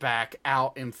on their back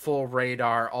out in full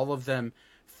radar, all of them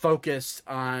focused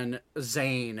on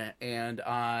Zane and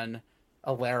on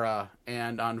Alara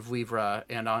and on Vlivra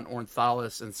and on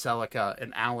Ornthalis and Celica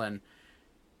and Alan,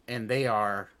 and they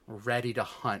are ready to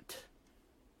hunt.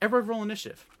 Everybody roll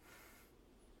initiative.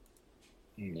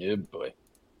 Yeah, boy.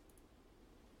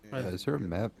 Is there a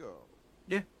map? Go.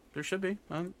 Yeah, there should be.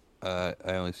 I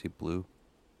only see blue.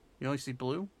 You only see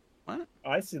blue? What?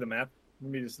 I see the map.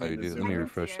 Let me just. Oh, you do? Let me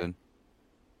refresh it. then.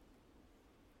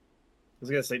 I was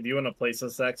gonna say, do you want to place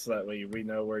us X so that way we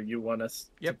know where you want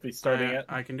us to be starting at?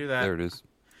 I can do that. There it is.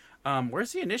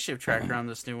 Where's the initiative tracker on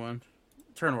this new one?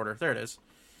 Turn order. There it is.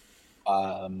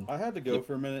 I had to go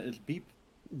for a minute. It's Beep.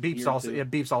 Beep's Here also too? Yeah,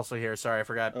 Beep's also here. Sorry, I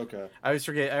forgot. Okay. I always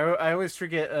forget. I always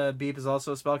forget. Beep is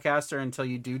also a spellcaster until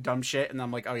you do dumb shit, and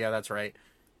I'm like, oh yeah, that's right.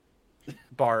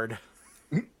 Bard.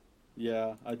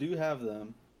 Yeah, I do have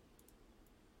them.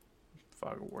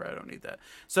 Fog of War. I don't need that.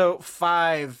 So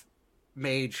 5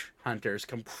 mage hunters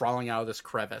come crawling out of this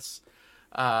crevice.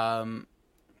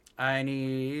 I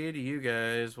need you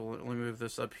guys. Well, let me move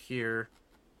this up here.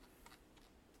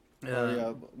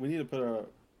 Yeah, we need to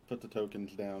put the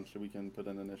tokens down so we can put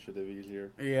an initiative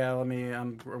easier. Yeah, let me.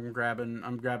 I'm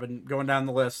grabbing. Going down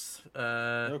the list.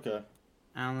 Okay.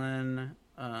 Alan.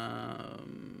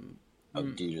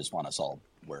 Do you just want us all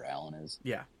where Alan is?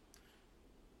 Yeah.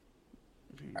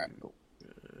 All right, cool.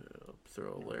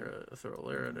 Throw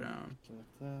Alara down.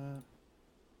 Like that.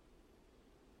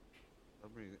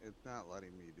 I mean, it's not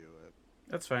letting me do it.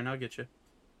 That's fine. I'll get you.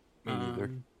 Me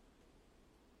neither.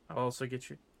 I'll also get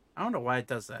you. I don't know why it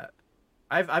does that.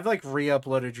 I've like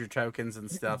re-uploaded your tokens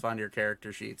and stuff on your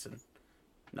character sheets and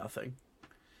nothing.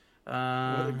 What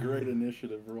a great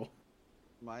initiative roll.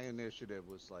 My initiative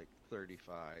was like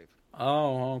 35.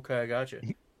 Oh, okay, gotcha.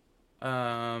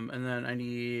 And then I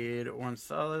need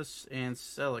Ornithalis and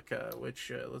Celica, which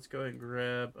let's go ahead and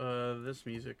grab this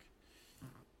music.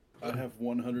 I have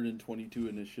 122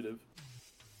 initiative.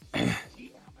 God,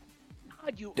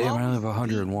 you Damn, I only have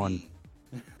always 101. beat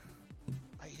me.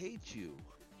 I hate you.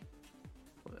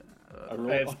 I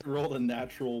rolled a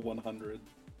natural 100.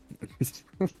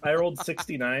 I rolled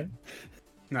 69.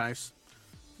 Nice.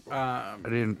 I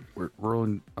didn't. We're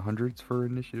rolling hundreds for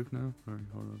initiative now. All right,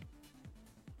 hold on.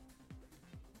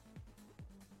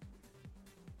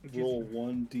 Roll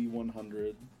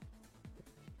 1d100.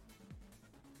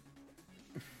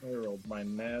 I rolled my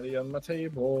natty on my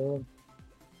table.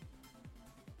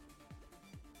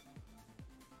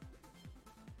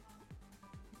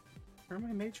 Where are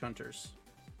my mage hunters?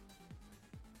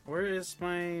 Where is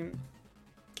my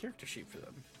character sheet for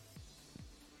them?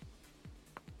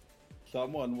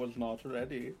 Someone was not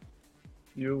ready.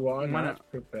 You are not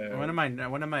prepared. When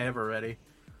am I ever ready?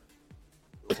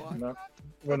 Not,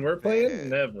 when we're playing,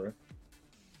 never.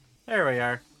 There we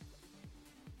are.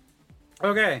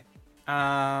 Okay.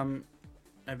 Have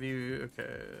you?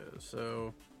 Okay.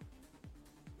 So.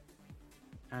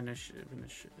 Initiative.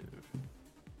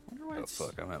 Wonder why Oh it's...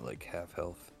 fuck! I'm at like half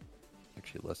health.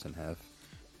 Actually, less than half.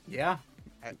 Yeah.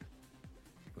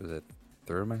 Was it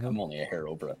third of my health? I'm only a hair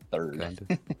over a third.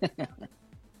 Kinda.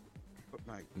 Put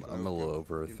my I'm a little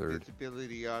over a third.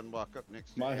 Invisibility on. Walk up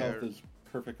next to My health her. is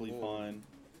perfectly Oh. fine.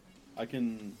 I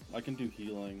can do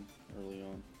healing early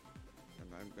on. And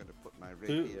I'm gonna put my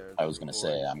Who- rapier. I was gonna through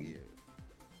say, Oran's I'm- ear.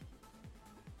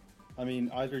 I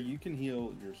mean, either you can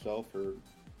heal yourself or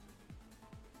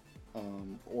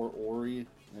Ori,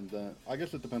 and then I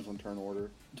guess it depends on turn order.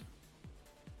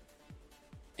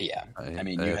 Yeah, I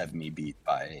mean, I you have- have me beat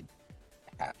by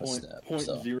half a step.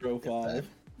 So, 0.05.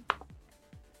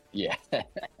 yeah,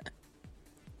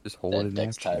 Just hold it that in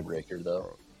dex action. tiebreaker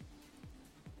though.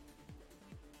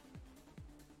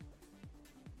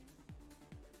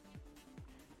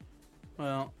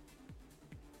 Well.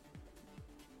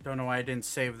 Don't know why I didn't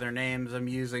save their names. I'm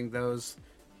using those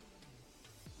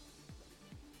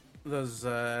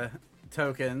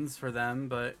tokens for them,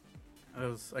 but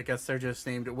I guess they're just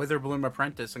named Witherbloom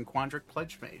Apprentice and Quandric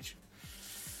Pledge Mage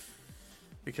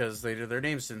because their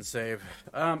names didn't save.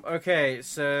 Okay,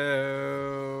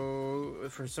 so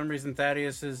for some reason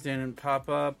Thaddeus's didn't pop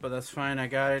up, but that's fine. I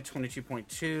got it.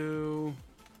 22.2.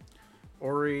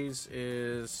 Ori's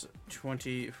is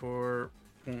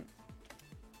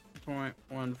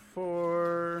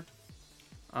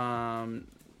 24.14.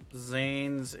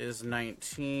 Zane's is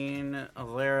 19.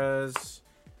 Alera's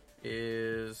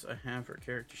is... I have her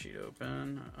character sheet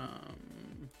open.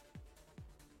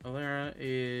 Alera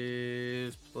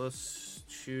is plus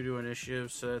 2 to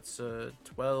initiative, so that's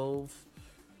 12.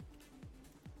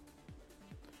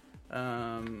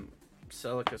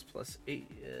 Celica's plus 8,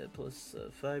 plus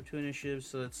 5 to initiative,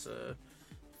 so that's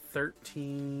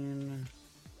 13.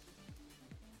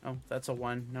 Oh, that's a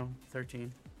 1. No,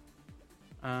 13.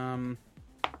 That's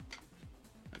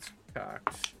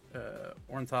cocked.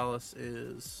 Ornithalis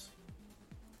is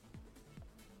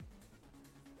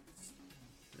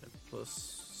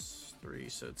plus 3,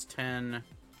 so it's 10.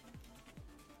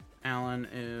 Alan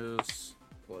is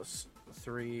plus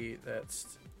 3.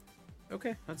 That's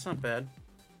okay. That's not bad.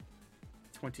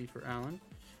 20 for Alan.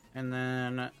 And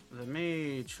then the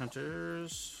mage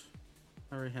hunters.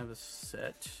 I already have a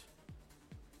set.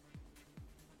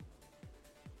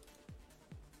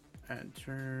 And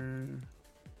turn.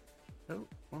 Oh,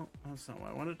 well, that's not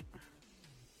what I wanted.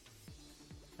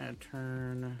 And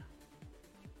turn.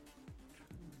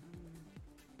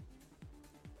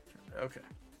 Okay.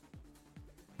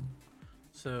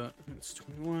 So it's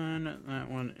 21. That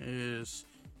one is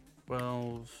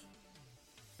 12.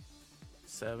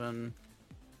 7.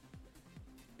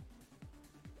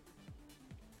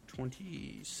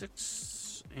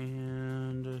 26.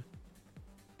 And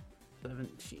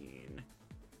 17.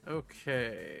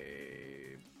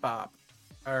 Okay. Bob.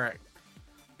 Alright.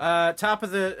 Top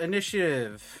of the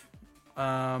initiative.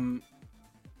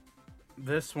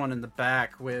 This one in the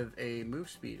back with a move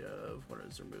speed of... What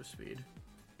is their move speed?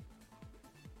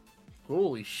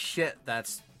 Holy shit,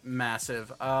 that's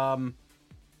massive.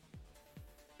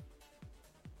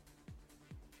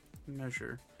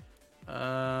 Measure.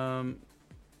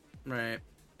 Right.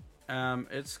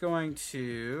 It's going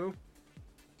to...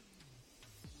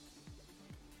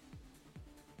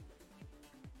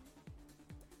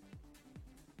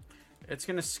 It's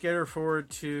going to skitter forward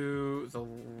to the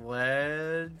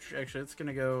ledge. Actually, it's going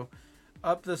to go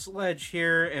up this ledge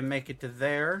here and make it to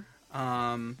there.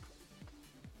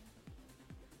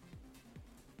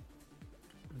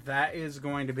 That is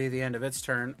going to be the end of its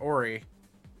turn. Ori,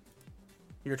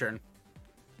 your turn.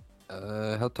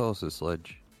 How tall is this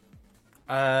ledge?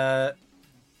 Right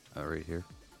here.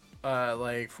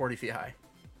 Like 40 feet high.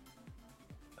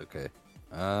 Okay.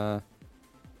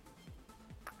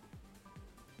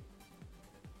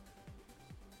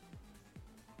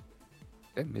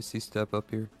 Okay, Misty step up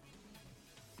here.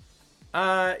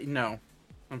 No,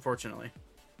 unfortunately,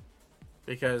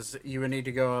 because you would need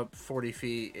to go up 40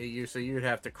 feet. So you would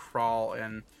have to crawl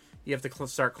and you have to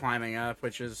start climbing up,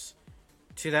 which is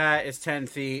to that is 10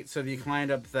 feet. So if you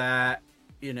climbed up that,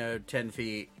 10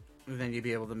 feet, then you'd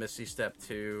be able to Misty step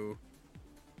to,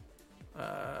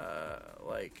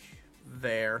 like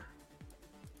there.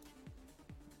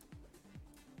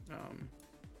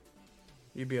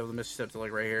 You'd be able to Misty step to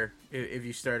like right here if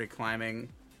you started climbing.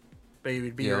 But it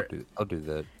would be I'll do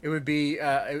that. It would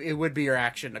be your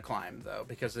action to climb though,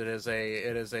 because it is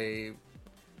a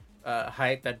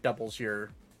height that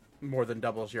more than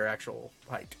doubles your actual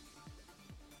height.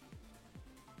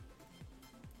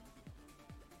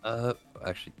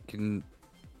 Actually, can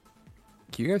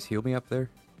you guys heal me up there?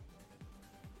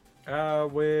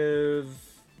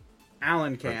 With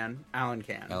Alan can. Alan?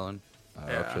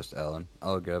 Yeah. I'll trust Alan.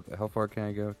 I'll go up. How far can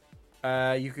I go?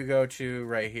 You could go to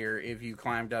right here if you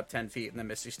climbed up 10 feet and then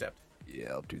Misty stepped. Yeah,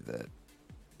 I'll do that.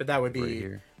 But that would be Right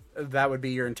here. That would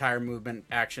be your entire movement,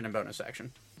 action, and bonus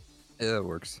action. Yeah, that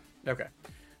works. Okay.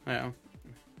 Well,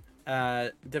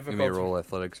 difficult. Give me a roll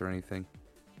athletics or anything.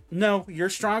 No, you're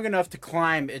strong enough to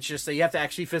climb. It's just that you have to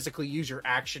actually physically use your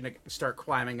action to start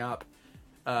climbing up.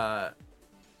 Okay.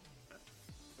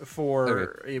 That's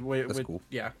cool.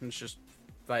 Yeah, it's just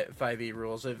 5e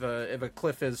rules. If a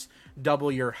cliff is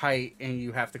double your height and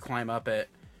you have to climb up it,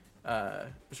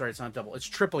 sorry, it's not double. It's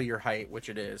triple your height, which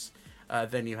it is.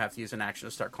 Then you have to use an action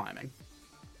to start climbing.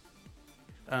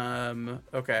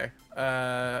 Okay.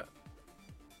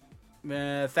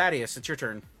 Thaddeus, it's your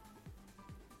turn.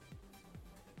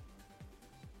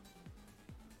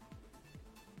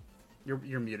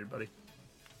 You're muted, buddy.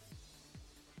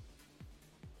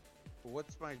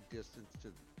 What's my distance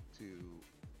to?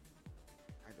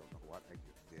 I don't know what I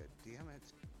just did. Damn it!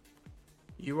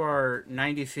 You are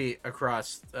 90 feet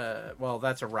across. Well,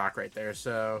 that's a rock right there.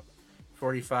 So,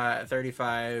 45,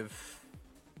 35,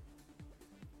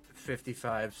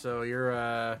 55. So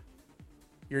you're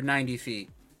 90 feet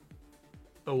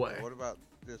away. What about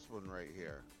this one right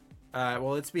here?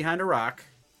 Well, it's behind a rock.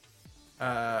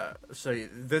 So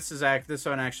this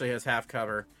one actually has half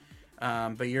cover.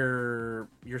 But you're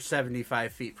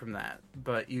 75 feet from that.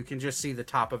 But you can just see the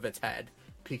top of its head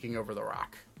peeking over the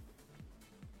rock.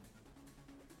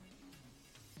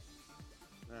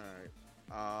 Alright.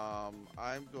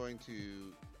 I'm going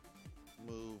to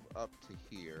move up to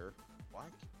here. What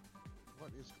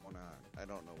is going on? I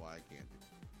don't know why I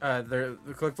can't do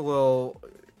it. Click the little...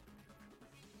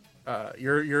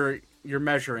 You're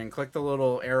measuring. Click the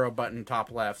little arrow button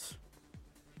top left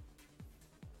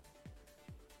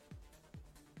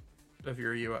of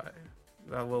your UI.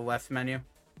 That little left menu.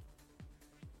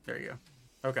 There you go.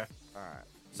 Okay. Alright.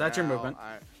 So that's your movement.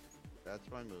 That's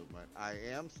my movement. I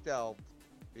am stealth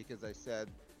because I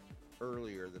said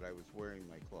earlier that I was wearing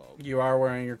my cloak. You are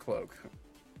wearing your cloak.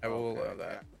 I will allow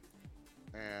that.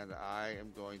 And I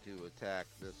am going to attack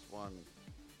this one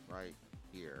right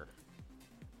here.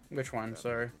 Which one?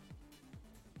 Sorry.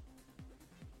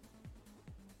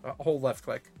 Hold left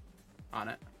click on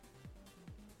it.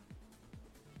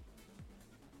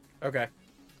 Okay.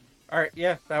 Alright,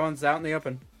 yeah, that one's out in the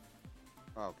open.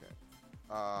 Okay.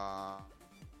 It's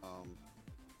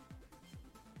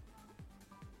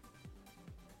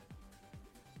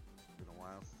been a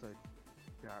while since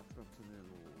I got something in.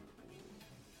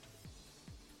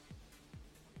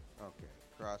 Okay.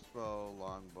 Crossbow,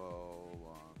 longbow,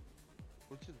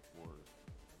 which is worse?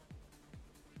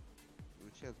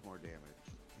 Which has more damage?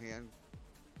 Hand,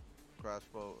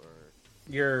 crossbow, or...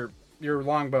 Your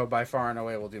longbow by far and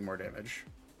away will do more damage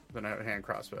than a hand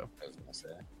crossbow. I was gonna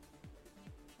say.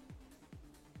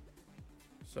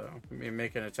 So, let me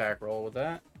make an attack roll with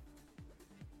that.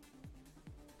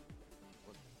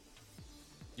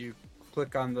 You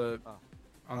click on the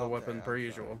weapon per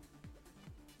usual.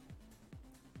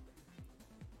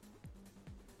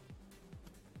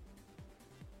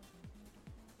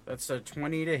 That's a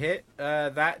 20 to hit.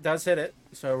 That does hit it.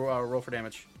 So roll for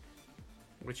damage.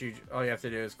 Which all you have to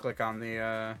do is click on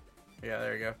the. Yeah,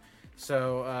 there you go.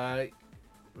 So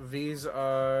these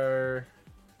are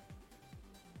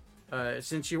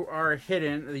Since you are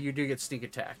hidden, you do get sneak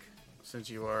attack. Since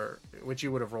you are, which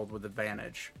you would have rolled with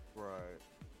advantage. Right.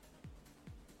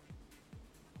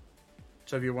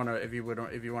 So if you want to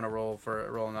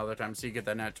roll another time, so you get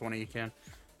that nat 20, you can.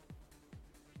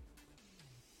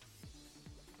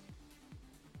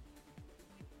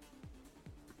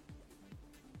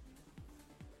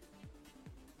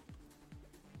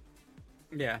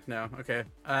 Yeah, no, okay.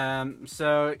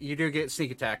 So you do get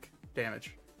sneak attack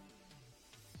damage.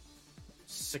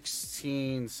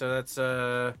 16, so that's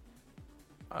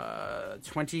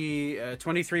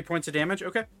 23 points of damage.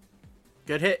 Okay.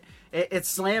 Good hit. It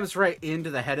slams right into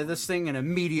the head of this thing and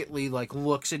immediately like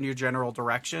looks in your general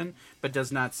direction, but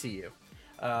does not see you.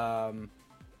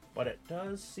 But it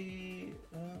does see.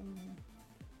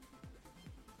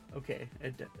 Okay,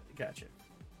 gotcha.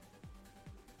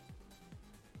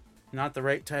 Not the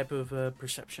right type of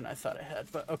perception I thought I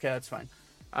had, but okay, that's fine.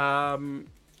 All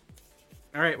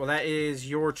right, well that is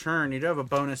your turn. You do have a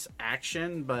bonus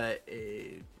action, but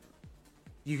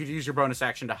you could use your bonus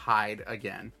action to hide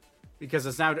again. Because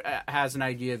it now has an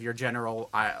idea of your general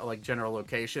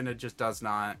location. It just does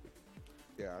not.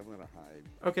 Yeah, I'm gonna hide.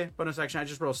 Okay, bonus action. I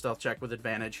just roll a stealth check with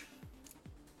advantage.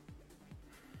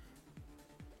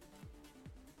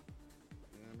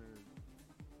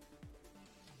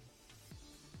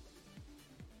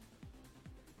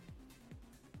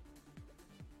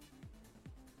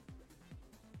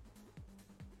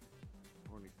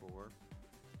 $24.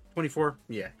 24.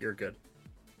 Yeah, you're good.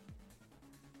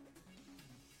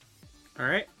 All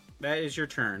right, that is your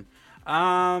turn.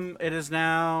 It is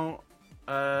now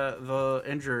the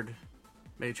injured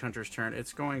Mage Hunter's turn.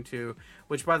 It's going to,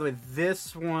 which by the way,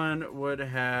 this one would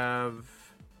have,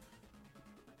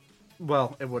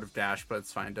 well, it would have dashed, but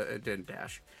it's fine. It didn't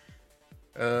dash.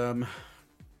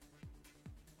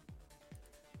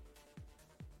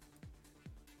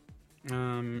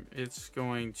 It's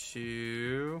going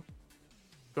to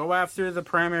go after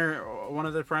one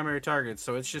of the primary targets.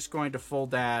 So it's just going to full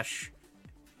dash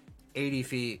 80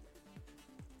 feet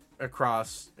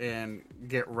across and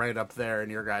get right up there in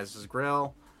your guys'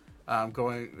 grill.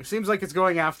 Seems like it's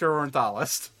going after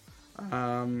Ornitholist.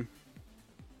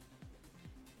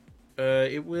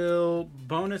 It will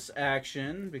bonus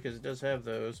action because it does have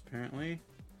those apparently.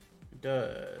 It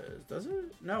does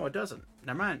it? No, it doesn't.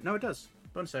 Never mind. No, it does.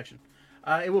 Bonus action.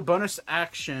 It will bonus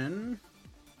action.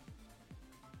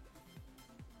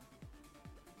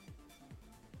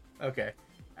 Okay.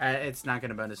 It's not going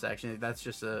to bonus action. That's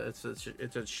just it's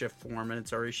a shift form and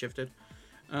it's already shifted.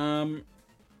 Okay.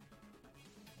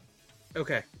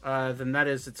 Then that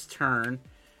is its turn.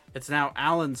 It's now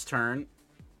Alan's turn.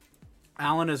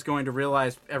 Alan is going to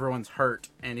realize everyone's hurt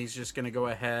and he's just going to go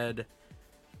ahead.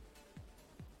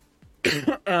 He's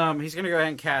going to go ahead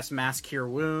and cast Mass Cure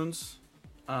Wounds.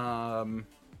 There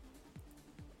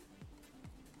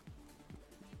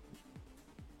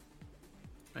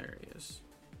he is.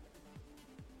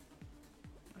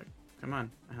 Come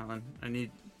on, Alan. I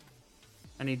need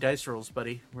dice rolls,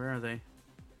 buddy. Where are they?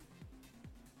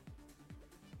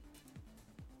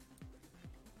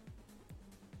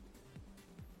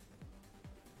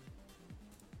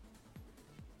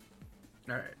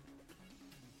 All right.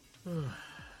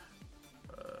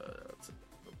 That's a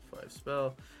 5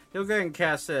 spell. He'll go ahead and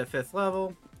cast it at 5th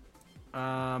level.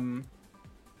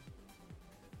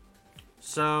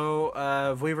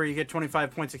 So, Weaver, you get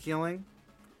 25 points of healing.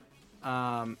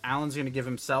 Alan's going to give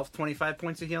himself 25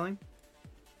 points of healing.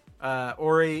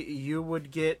 Ori, you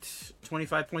would get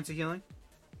 25 points of healing.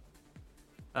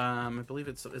 I believe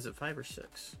is it 5 or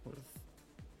 6?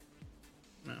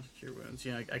 No, Cure Wounds.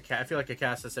 Yeah, I feel like I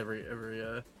cast this every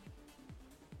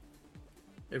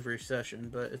session,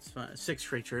 but it's fine. 6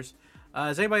 creatures.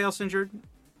 Is anybody else injured?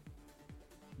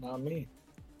 Not me.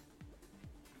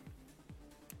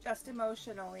 Just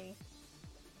emotionally.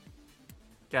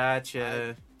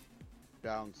 Gotcha.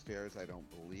 Downstairs, I don't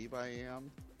believe I am.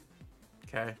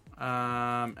 Okay.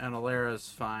 And Alera's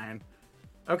fine.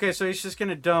 Okay, so he's just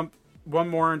gonna dump one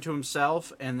more into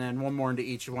himself, and then one more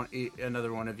into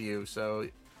another one of you. So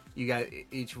you got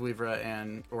each Weaver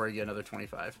and Ori get another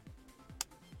 25.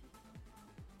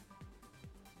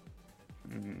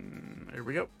 There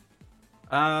we go.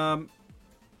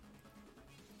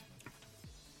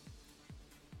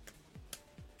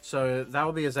 So that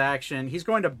will be his action. He's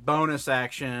going to bonus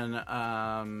action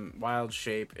Wild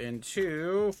Shape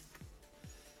into...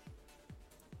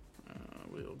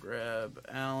 we'll grab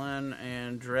Alan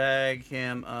and drag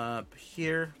him up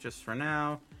here just for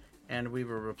now. And we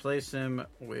will replace him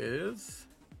with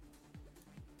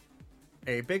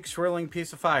a big swirling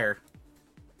piece of fire.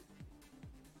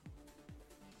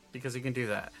 Because he can do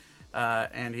that.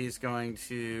 And he's going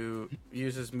to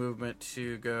use his movement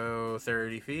to go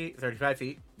 35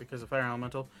 feet because of fire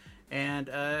elemental, and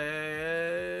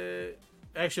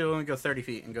actually we'll only go 30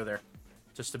 feet and go there,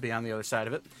 just to be on the other side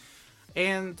of it.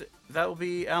 And that will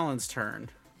be Alan's turn.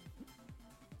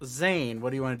 Zane,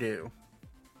 what do you want to do?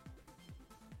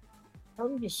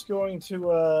 I'm just going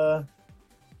to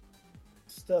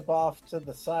step off to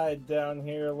the side down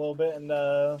here a little bit and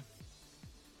blap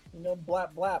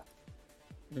blap.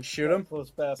 You shoot him?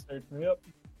 Close bastard. Yep.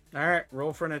 All right,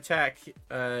 roll for an attack.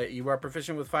 You are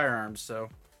proficient with firearms, so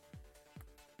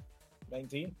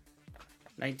 19.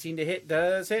 19 to hit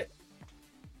does hit.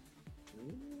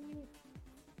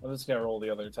 I'm just gonna roll the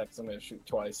other attacks. I'm gonna shoot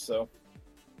twice, so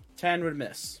 10 would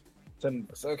miss. 10.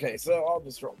 Okay, so I'll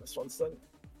just roll this one then.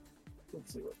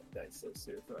 Let's see what the dice says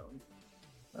here.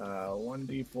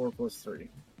 1d4 plus 3.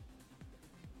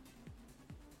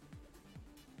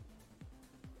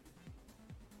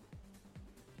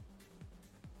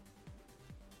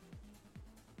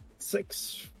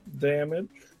 6 damage.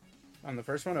 On the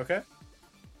first one, okay.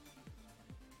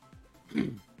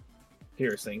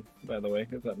 Piercing, by the way,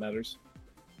 if that matters.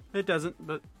 It doesn't,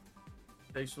 but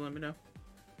thanks for letting me know.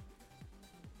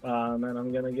 And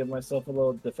I'm gonna give myself a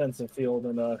little defensive field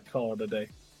and call it a day.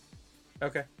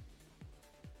 Okay.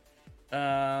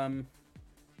 All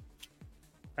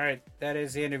right, that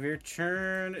is the end of your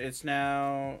turn. It's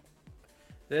now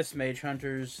this mage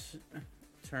hunter's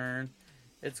turn.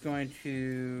 It's going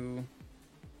to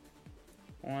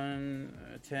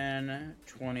 1, 10,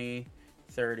 20,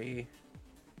 30.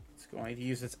 It's going to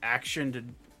use its action to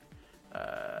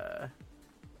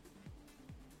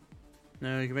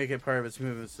no, you can make it part of its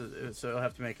movement, so it'll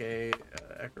have to make a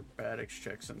acrobatics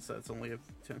check since that's only a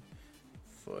 10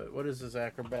 foot. What is his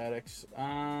acrobatics?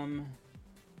 So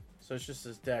it's just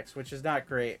his dex, which is not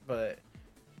great, but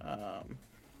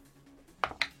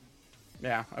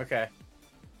yeah, okay.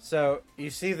 So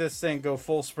you see this thing go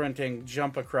full sprinting,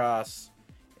 jump across,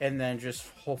 and then just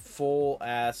full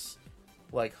ass,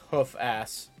 like hoof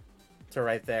ass to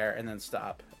right there, and then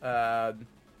stop.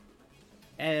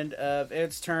 End of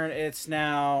its turn. It's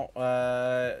now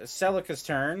Celica's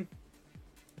turn,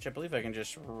 which I believe I can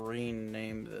just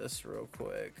rename this real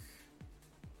quick.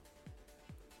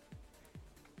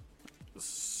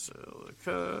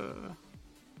 Celica.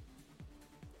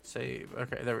 Save.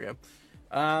 Okay, there we go.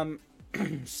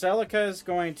 Celica is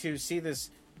going to see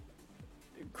this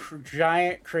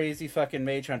giant, crazy fucking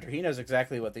mage hunter. He knows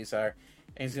exactly what these are.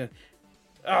 And he's going to...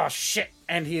 Oh, shit!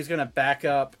 And he's going to back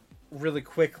up really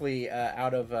quickly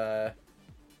out of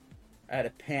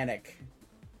panic.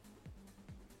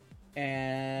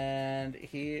 And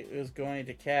he is going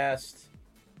to cast...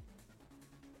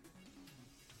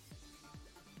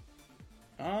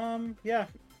 yeah.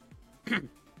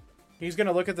 He's going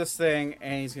to look at this thing,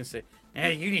 and he's going to say,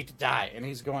 hey, you need to die. And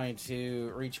he's going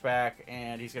to reach back,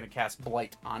 and he's going to cast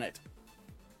Blight on it.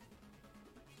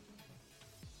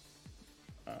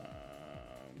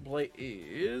 Blight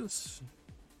is...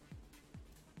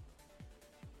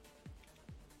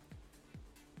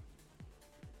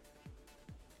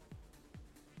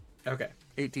 Okay,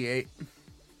 88.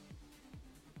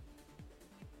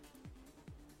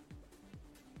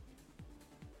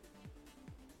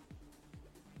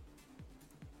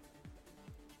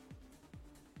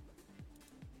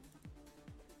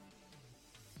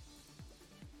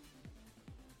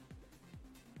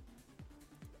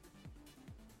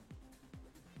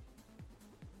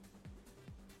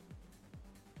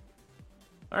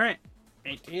 All right,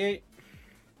 88.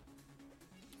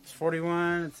 It's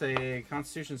 41. It's a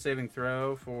Constitution saving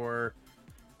throw for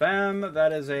them.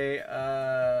 That is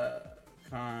a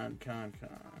con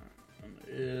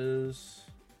is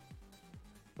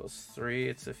 +3.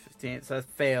 It's a 15. So that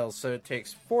fails. So it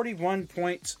takes 41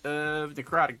 points of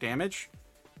necrotic damage,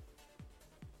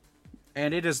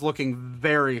 and it is looking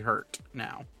very hurt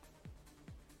now.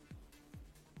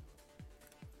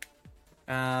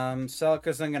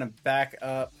 Celica's then going to back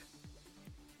up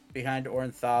behind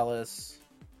Ornthalis.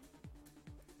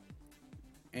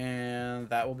 And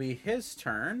that will be his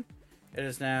turn. It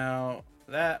is now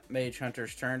that mage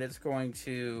hunter's turn. It's going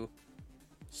to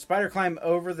spider climb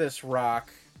over this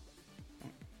rock,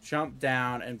 jump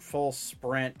down, and full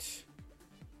sprint,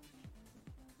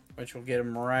 which will get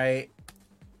him right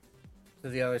to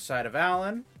the other side of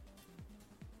Alan.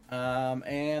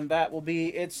 And that will be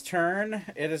its turn.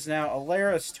 It is now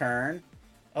Alara's turn.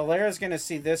 Alara's going to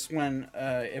see this one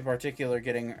in particular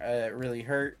getting really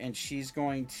hurt, and she's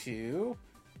going to...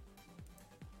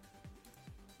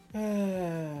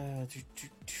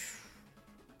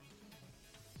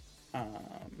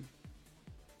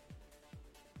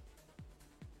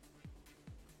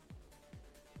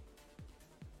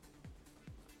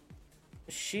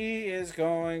 she is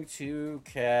going to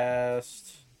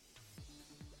cast.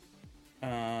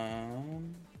 Yeah,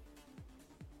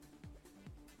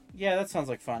 that sounds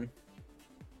like fun.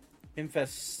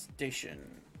 Infestation.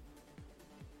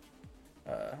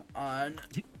 On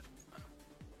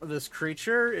this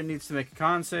creature, it needs to make a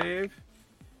con save.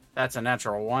 That's a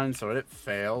natural 1, so it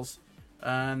fails.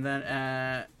 And then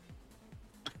at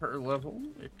her level,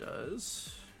 it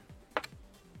does.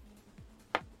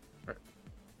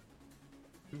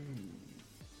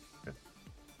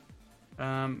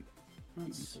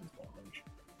 That's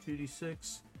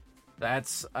 2d6.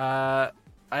 That's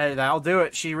that'll do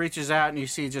it. She reaches out and you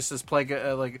see just this plague,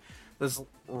 like this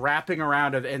wrapping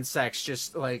around of insects,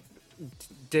 just like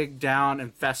dig down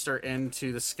and fester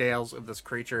into the scales of this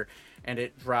creature, and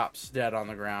it drops dead on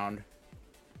the ground,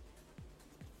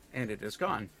 and it is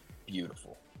gone.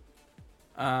 Beautiful.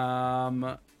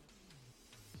 Alera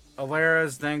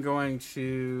is then going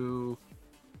to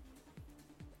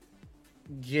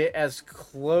get as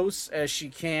close as she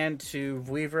can to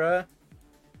Vuivra,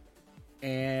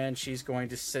 and she's going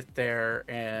to sit there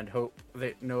and hope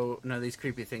that none of these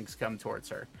creepy things come towards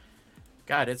her.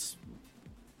 God, it's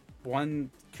one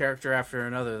character after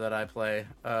another that I play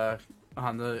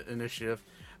on the initiative.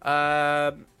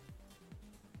 Ornithalis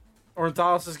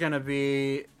is going to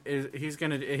be... He's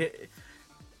going to...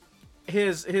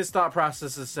 His thought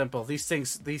process is simple. These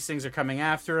things are coming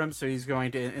after him, so he's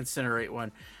going to incinerate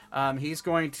one. He's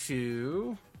going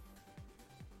to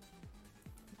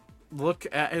look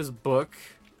at his book.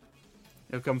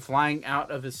 It'll come flying out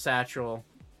of his satchel,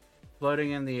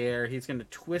 floating in the air. He's going to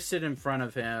twist it in front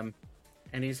of him,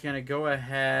 and he's going to go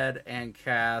ahead and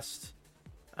cast...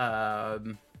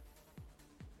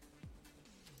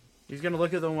 he's going to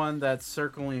look at the one that's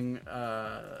circling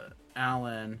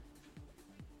Alan,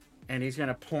 and he's going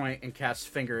to point and cast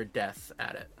Finger of Death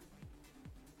at it.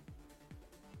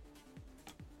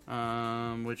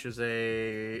 Which is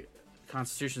a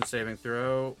Constitution saving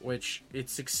throw, which it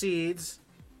succeeds,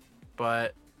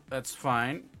 but that's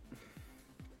fine.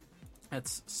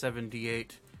 That's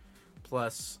 78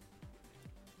 plus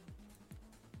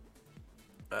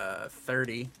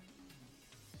 30.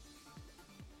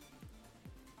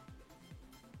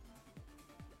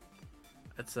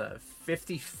 That's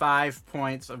 55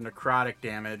 points of necrotic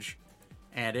damage,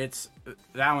 and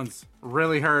that one's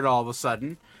really hurt all of a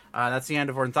sudden. That's the end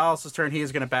of Ornithalis' turn. He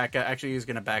is going to back up. Actually, he's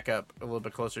going to back up a little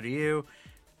bit closer to you.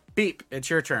 Beep, it's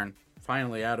your turn.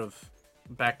 Finally, out of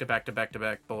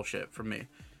back-to-back bullshit from me.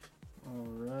 All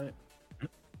right.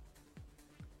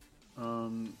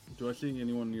 Do I see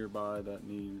anyone nearby that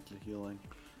needs healing?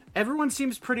 Everyone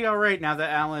seems pretty alright now that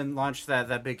Alan launched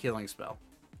that big healing spell.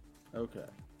 Okay.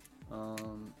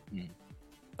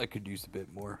 I could use a bit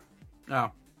more.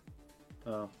 Oh.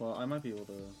 Well, I might be able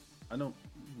to... I don't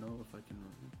know if I can...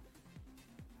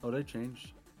 Oh, they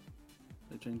changed.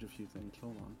 They changed a few things.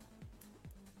 Hold on.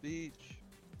 Beach.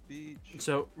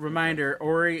 So, reminder,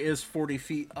 Ori is 40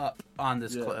 feet up on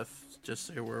this Yeah. cliff. Just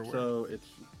so we're aware. So it's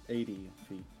 80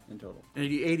 feet in total.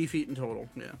 80 feet in total,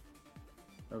 yeah.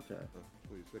 Okay.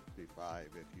 Please 65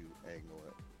 if you angle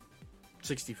it.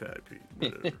 65 feet.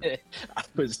 Whatever. I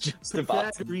was just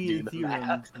about to do Pythagorean the theorem,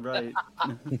 math. right?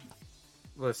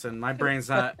 Listen, my brain's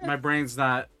not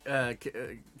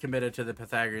committed to the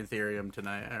Pythagorean theorem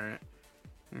tonight. All right.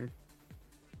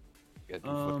 Gotta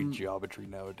do fucking geometry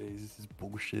nowadays. This is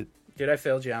bullshit. Dude, I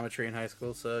failed geometry in high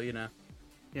school, so you know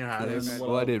how it is. Then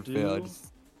Well, I I'll didn't fail. I do-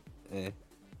 just,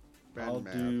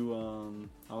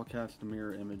 I'll cast a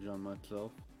mirror image on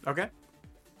myself. Okay.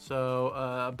 So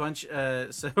a bunch.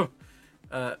 Is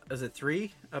it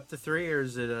 3 up to 3, or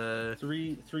is it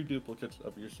Three duplicates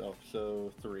of yourself,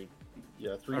 so 3.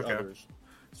 Yeah, 3 Okay. others.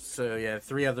 So yeah,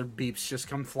 3 other beeps just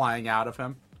come flying out of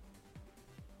him.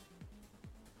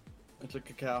 It's a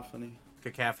cacophony.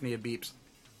 Cacophony of beeps.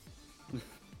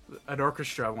 An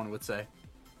orchestra, one would say.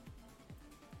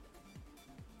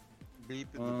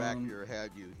 Beep in the back of your head,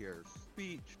 you hear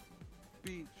speech.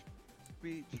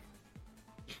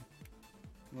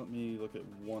 Let me look at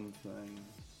one thing.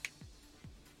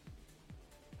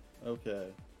 Okay.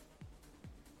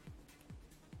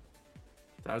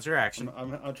 That was your action.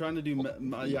 I'm trying to do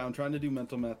I'm trying to do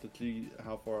mental math to see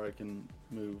how far I can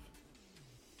move.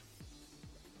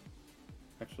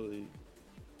 Actually,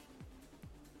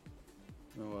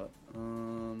 you know what?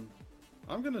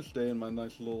 I'm gonna stay in my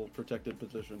nice little protected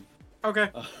position.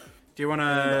 Okay. Do you want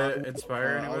to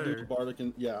inspire I'll anybody? do bardic.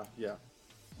 Yeah.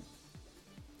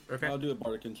 Okay. I'll do a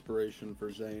bardic inspiration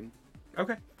for Zane.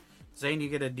 Okay. Zane, you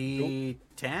get a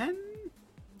D10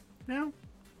 now?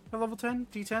 A level 10?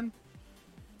 D10?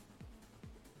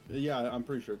 Yeah, I'm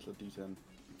pretty sure it's a D10.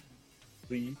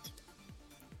 Sweet.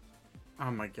 Oh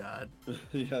my god.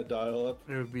 Yeah, dial up.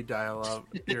 It would be dial up.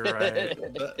 You're right.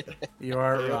 You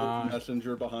are wrong.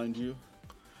 Messenger behind you.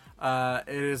 It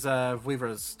is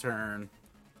Weaver's turn.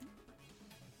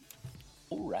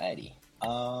 Alrighty.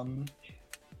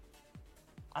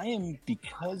 I am,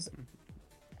 because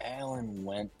Alan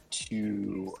went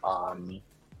to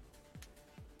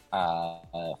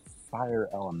fire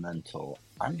elemental.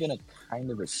 I'm gonna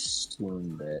kind of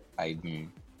assume that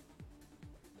I'm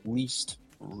at least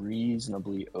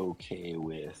reasonably okay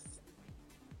with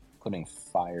putting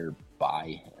fire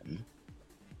by him.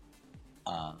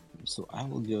 So I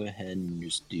will go ahead and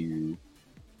just do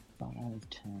 5,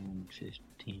 10,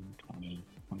 15, 20,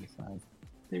 25,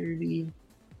 30,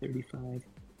 35,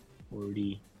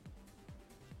 40,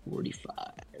 45.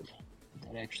 Is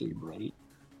that actually right?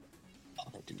 Oh,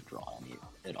 that didn't draw any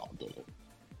at all, did it?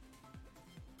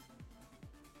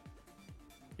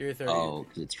 You're 30. Oh,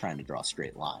 because it's trying to draw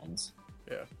straight lines.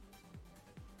 Yeah.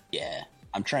 Yeah,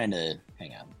 I'm trying to...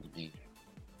 Hang on, let me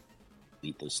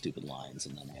delete those stupid lines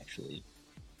and then actually...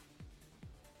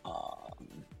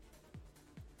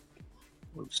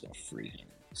 we're just going to freehand.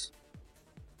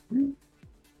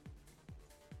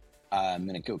 I'm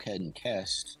going to go ahead and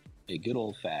cast a good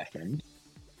old-fashioned...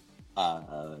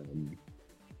 oh,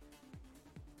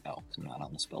 it's not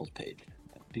on the spells page.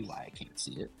 That would be why I can't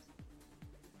see it.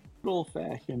 Good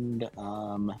old-fashioned,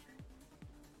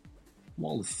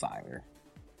 wall of fire.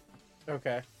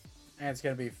 Okay. And it's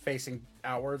going to be facing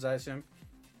outwards, I assume?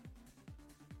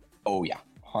 Oh, yeah.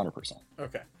 100%.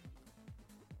 Okay.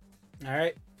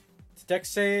 Alright. It's dex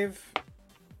save.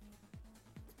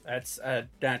 That's a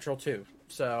natural 2.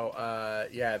 So,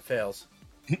 yeah, it fails.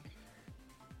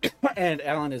 And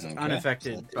Alan is Okay,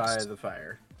 unaffected so by it's- the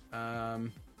fire.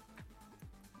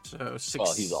 So 6.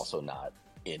 Well, he's also not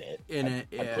in it. In I it,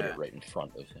 put yeah. it right in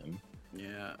front of him.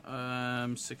 Yeah,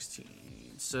 16.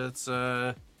 So it's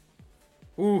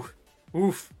oof.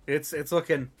 It's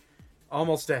looking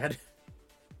almost dead.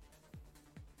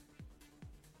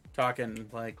 Talking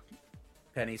like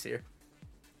pennies here.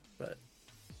 But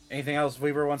anything else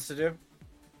Weaver wants to do?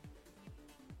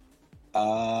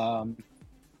 I'm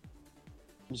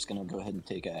just gonna go ahead and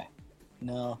take a...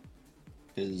 No,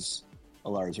 because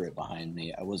Alar's right behind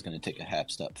me. I was gonna take a half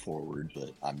step forward,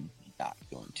 but I'm not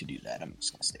going to do that. I'm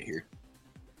just gonna stay here.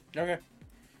 Okay.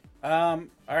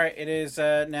 Alright, it is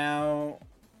now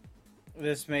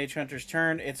this Mage Hunter's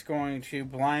turn. It's going to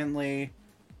blindly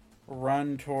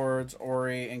run towards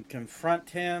Ori and confront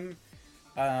him.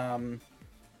 And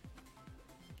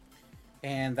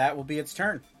that will be its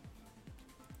turn.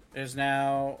 It is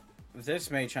now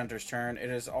this Mage Hunter's turn. It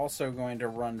is also going to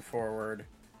run forward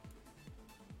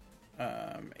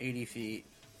 80 feet.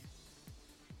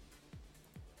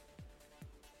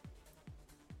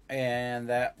 And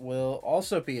that will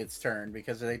also be its turn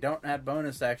because they don't have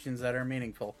bonus actions that are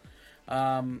meaningful.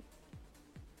 Ori.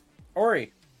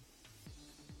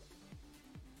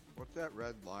 What's that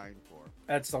red line for?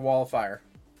 That's the wall of fire.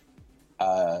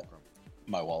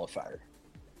 My wall of fire.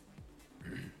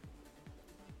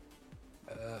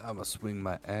 I'm gonna swing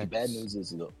my The axe. bad news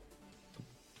is the...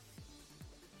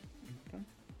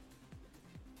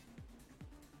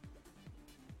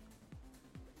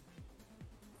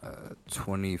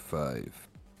 25.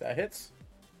 That hits.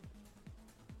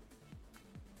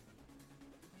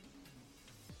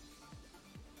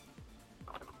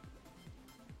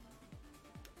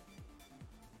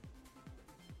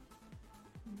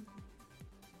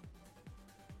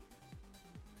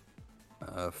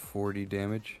 Uh, 40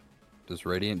 damage. Does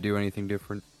Radiant do anything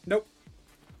different? Nope.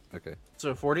 Okay.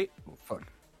 So 40. Oh, fuck.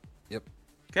 Yep.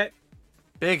 Okay.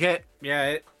 Big hit. Yeah,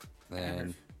 it.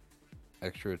 And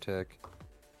extra attack.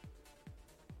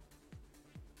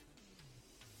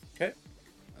 Okay.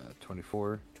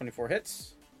 24. 24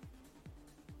 hits.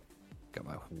 Got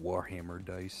my Warhammer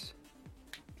dice.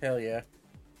 Hell yeah.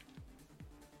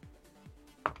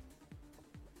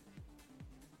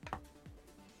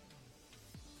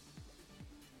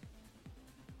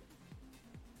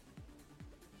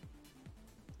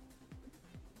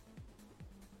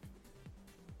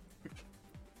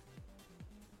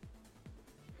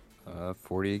 Uh,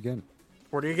 40 again.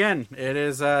 40 again. It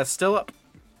is still up.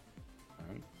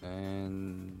 Alright.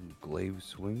 And glaive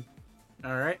swing.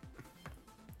 All right.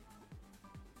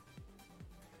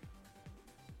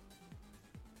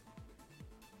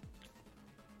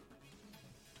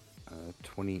 Uh,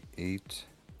 28.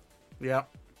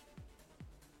 Yep.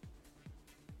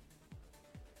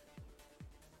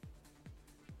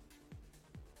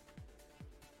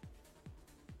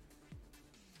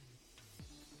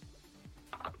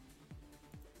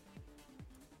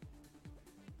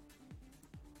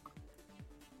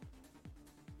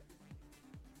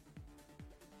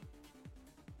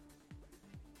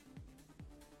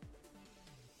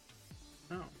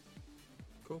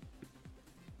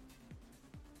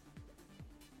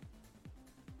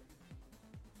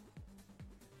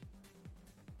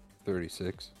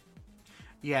 36.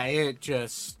 Yeah, it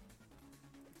just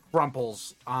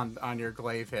crumples on your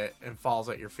glaive hit and falls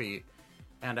at your feet,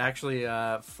 and actually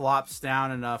flops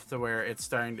down enough to where it's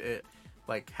starting to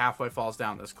like halfway falls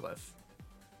down this cliff,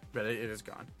 but it is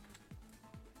gone.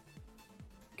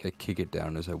 I kick it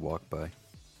down as I walk by.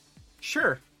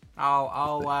 Sure,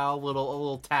 I'll allow a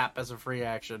little tap as a free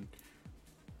action.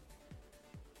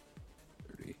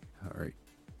 30. All right,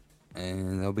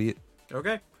 and that'll be it.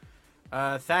 Okay.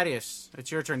 Thaddeus,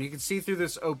 it's your turn. You can see through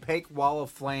this opaque wall of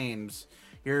flames.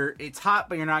 It's hot,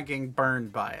 but you're not getting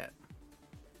burned by it.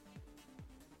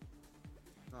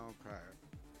 Okay.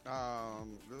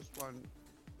 This one.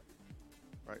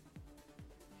 Right.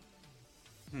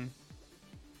 Why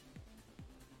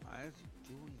is it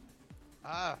doing?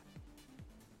 Ah.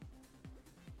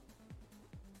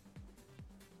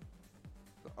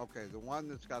 Okay, the one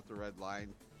that's got the red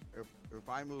line. If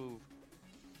I move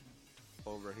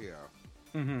over here,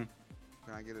 Mm-hmm.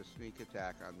 can I get a sneak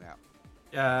attack on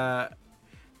that?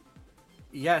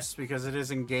 Yes, because it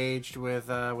is engaged with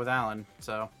Alan.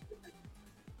 So,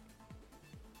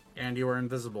 and you are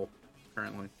invisible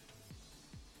currently.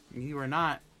 You are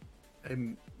not.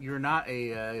 You're not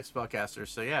a spellcaster.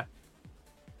 So yeah,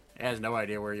 it has no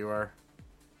idea where you are.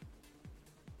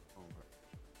 Okay.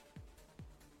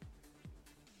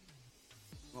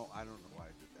 Well, I don't know why I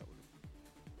did that with it.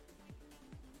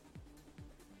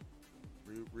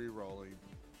 Re-rolling.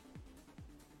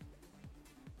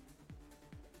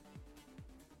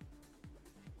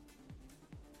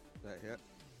 That hit?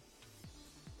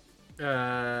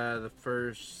 The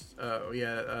first,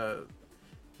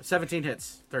 17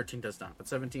 hits. 13 does not, but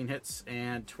 17 hits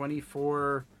and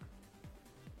 24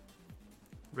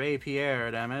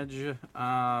 rapier damage.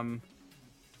 No,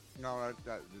 that's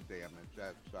the damage.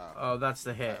 That's Oh, that's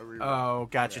the hit. reroll. Oh,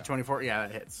 gotcha. Yeah. 24. Yeah,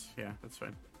 it hits. Yeah, that's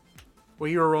fine. Well,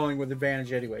 you were rolling with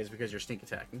advantage anyways because you're sneak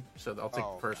attacking. So I'll take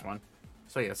the first one.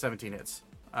 So yeah, 17 hits.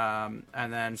 And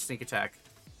then sneak attack.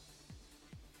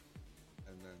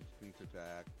 and then sneak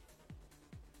attack.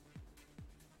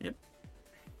 Yep.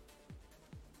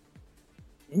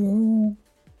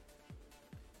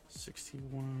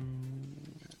 61.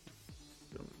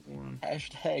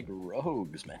 Hashtag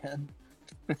rogues, man.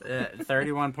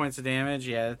 31 points of damage.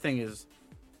 Yeah, the thing is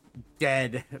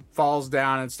dead. It falls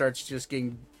down and starts just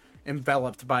getting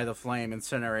enveloped by the flame,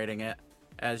 incinerating it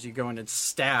as you go in and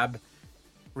stab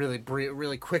really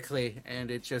quickly,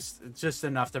 and it's just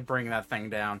enough to bring that thing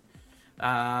down.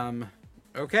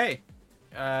 Okay.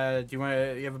 Do you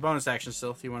have a bonus action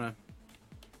still? Do you want to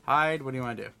hide? What do you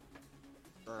want to do?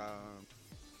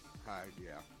 Hide,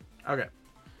 yeah. Okay.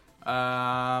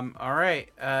 All right.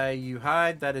 You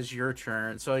hide. That is your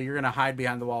turn. So you're gonna hide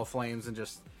behind the wall of flames and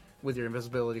just with your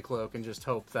invisibility cloak and just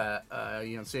hope that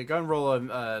you don't see it. Go and roll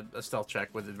a stealth check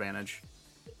with advantage.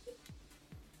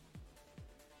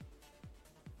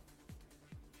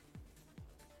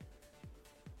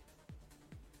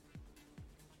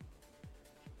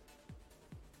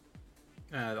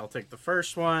 I'll take the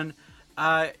first one.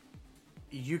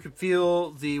 You can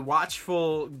feel the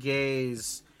watchful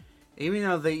gaze. Even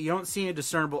though you don't see any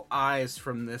discernible eyes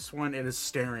from this one, it is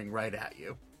staring right at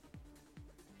you.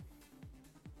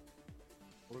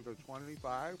 Was it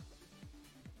 25?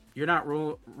 You're not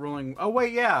rolling... Oh,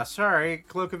 wait, yeah, sorry.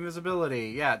 Cloak of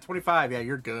Invisibility. Yeah, 25. Yeah,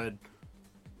 you're good.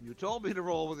 You told me to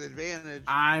roll with advantage.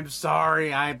 I'm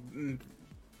sorry. I'm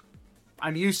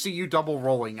used to you double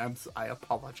rolling. I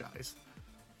apologize.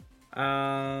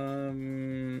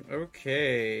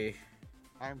 Okay.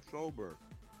 I'm sober.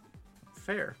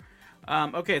 Fair.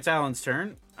 Okay, it's Alan's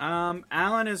turn.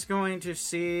 Alan is going to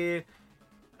see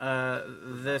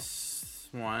this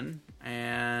one,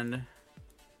 and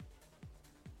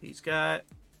he's got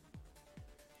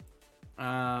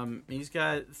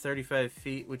 35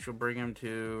 feet, which will bring him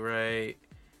to right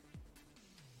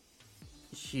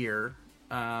here.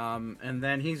 And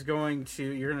then he's going to,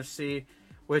 you're going to see,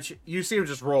 which you see him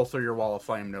just roll through your wall of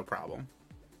flame, no problem.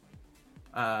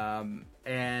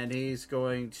 And he's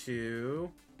going to,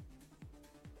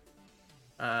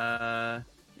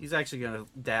 he's actually going to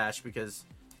dash because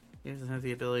he doesn't have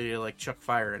the ability to like chuck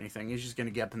fire or anything. He's just going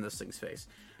to get up in this thing's face.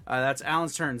 That's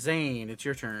Alan's turn. Zane, it's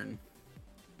your turn.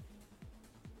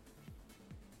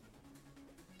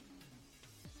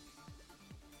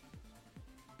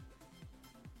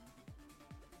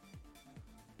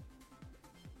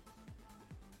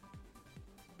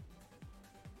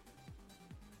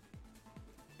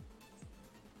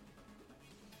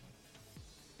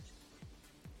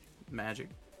 Magic.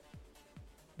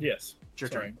 Yes. It's your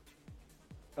turn.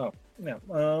 Oh,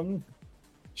 no.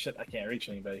 Shit, I can't reach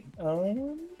anybody.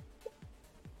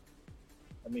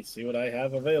 Let me see what I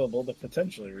have available to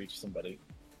potentially reach somebody.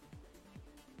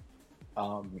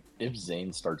 If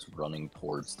Zane starts running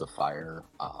towards the fire,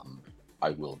 I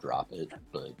will drop it,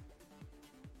 but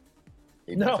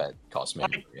even if that costs me a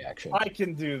reaction. I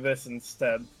can do this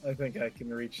instead. I think I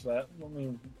can reach that.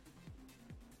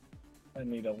 I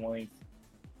need a length.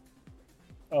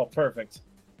 Oh, perfect.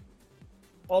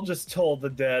 I'll just toll the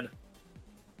dead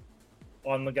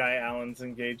on the guy Alan's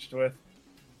engaged with.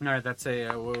 All right, that's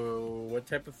a what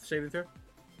type of saving throw?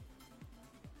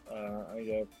 I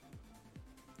go.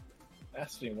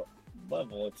 Ask me what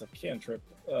level. It's a cantrip.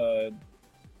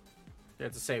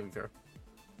 It's a saving throw.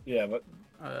 Yeah, but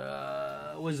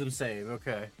Wisdom save.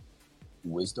 Okay.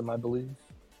 Wisdom, I believe.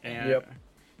 And Yep.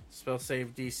 Spell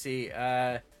save DC.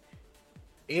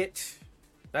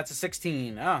 That's a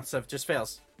 16. Oh, so it just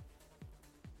fails.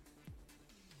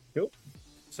 Cool.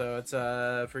 So it's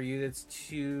for you it's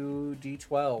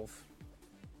 2d12.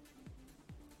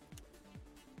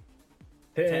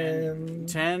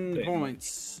 10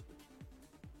 points.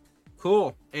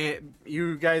 Cool.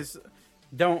 You guys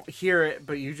don't hear it,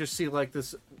 but you just see like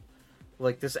this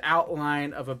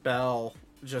outline of a bell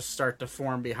just start to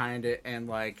form behind it and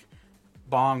like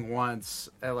bong once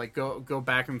and like go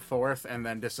back and forth and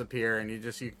then disappear, and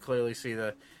you clearly see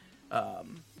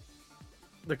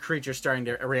the creature starting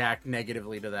to react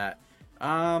negatively to that.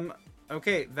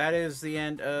 Okay, that is the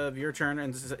end of your turn,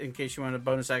 and in case you want a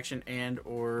bonus action and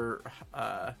or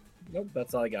Nope,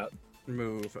 that's all I got.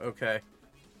 move. Okay.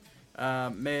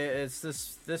 It's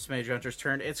this Mage Hunter's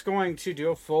turn. It's going to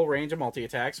do a full range of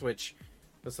multi-attacks, which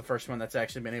was the first one that's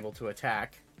actually been able to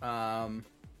attack.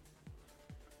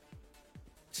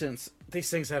 Since these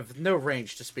things have no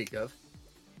range to speak of.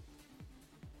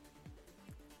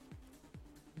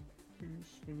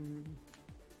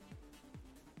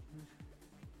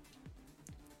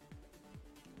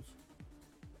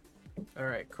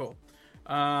 Alright, cool.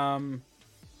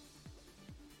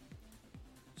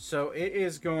 So it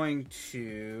is going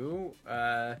to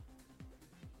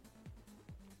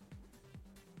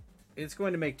it's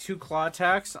going to make 2 claw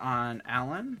attacks on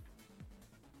Alan.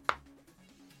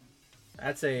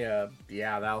 That's a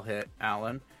yeah, that'll hit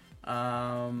Alan.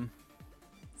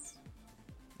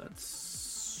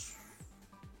 That's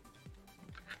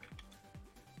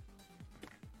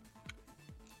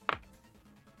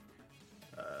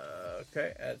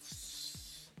okay.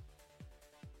 That's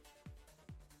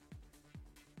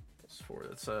 4.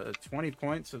 That's 20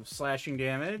 points of slashing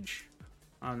damage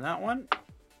on that one.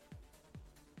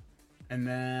 And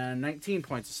then 19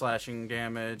 points of slashing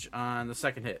damage on the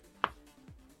second hit.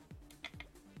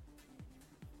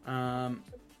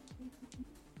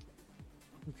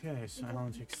 Okay, so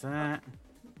Alan takes that.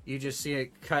 You just see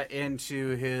it cut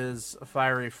into his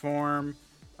fiery form.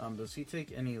 Does he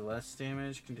take any less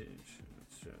damage?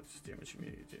 Damage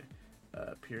immunity.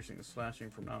 Piercing and slashing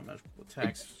from non-magical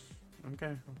attacks.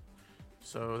 Okay.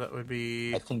 So that would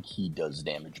be... I think he does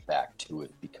damage back to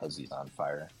it because he's on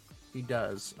fire. He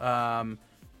does. So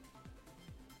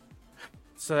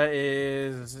that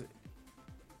is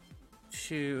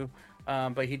 2...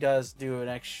 but he does do an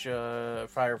extra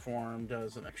fire form,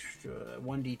 does an extra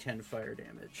 1d10 fire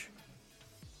damage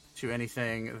to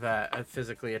anything that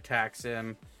physically attacks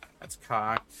him. That's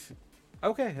cocked.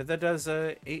 Okay, that does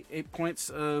 8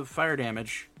 points of fire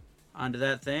damage onto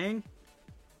that thing.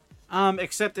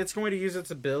 Except it's going to use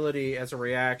its ability as a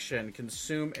reaction,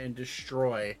 consume and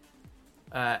destroy.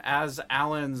 As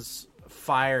Alan's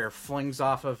fire flings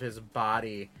off of his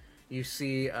body, you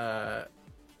see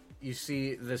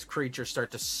this creature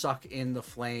start to suck in the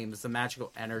flames, the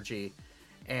magical energy,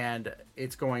 and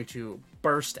it's going to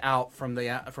burst out from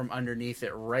underneath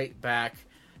it right back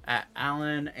at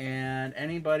Alan, and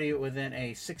anybody within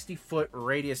a 60-foot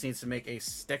radius needs to make a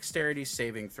dexterity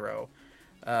saving throw.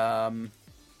 So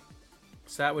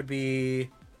that would be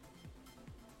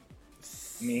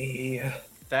Me.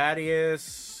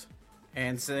 Thaddeus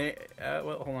and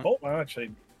well, hold on. Oh,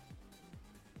 actually,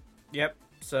 Yep. I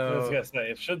was So gonna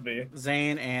say it should be.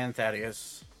 Zane and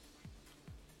Thaddeus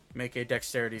make a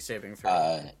dexterity saving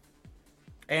throw.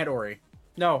 And Ori.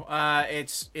 No,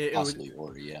 it would, Possibly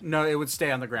Ori, yeah. no, it would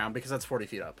stay on the ground because that's 40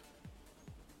 feet up.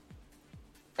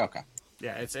 Okay.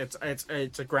 Yeah, it's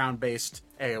a ground based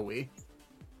AoE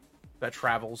that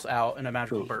travels out in a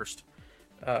magical Cool. burst.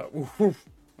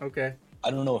 Okay. I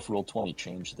don't know if Roll20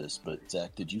 changed this, but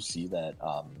Zach, did you see that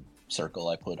circle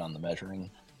I put on the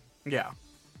measuring? Yeah.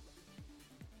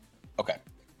 Okay.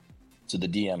 So the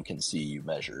DM can see you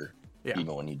measure, Yeah.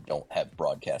 even when you don't have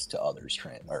broadcast to others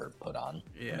or put on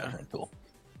the Yeah. measuring tool.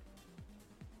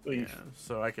 Yeah.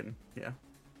 So I can. Yeah.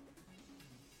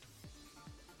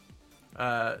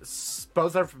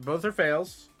 Both are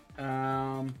fails.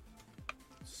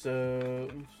 So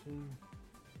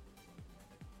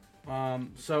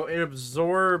it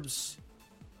absorbs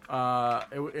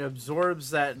it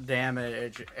absorbs that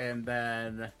damage, and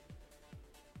then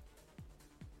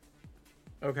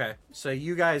okay, so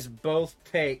you guys both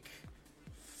take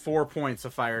 4 points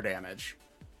of fire damage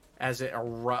as it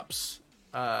erupts.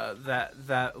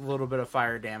 That little bit of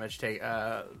fire damage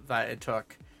that it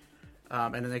took,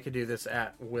 and then they could do this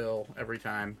at will every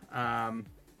time.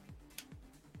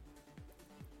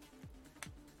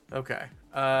 Okay.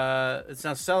 It's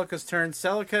now Celica's turn.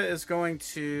 Celica is going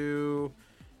to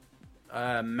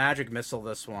magic missile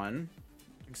this one.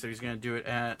 So he's going to do it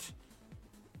at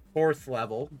 4th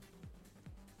level.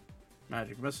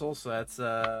 Magic missile, so that's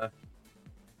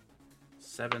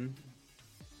 7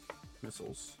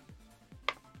 missiles.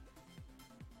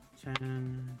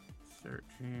 10,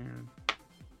 13,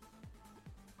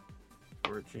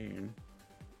 14,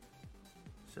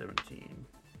 17,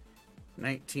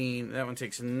 19. That one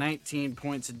takes 19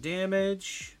 points of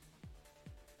damage.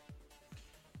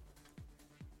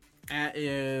 That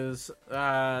is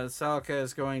Celica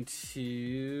is going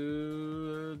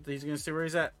to... He's going to see where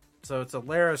he's at. So it's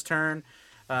Alara's turn.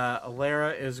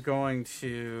 Alara is going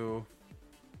to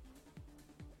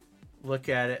look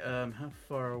at it. How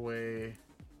far away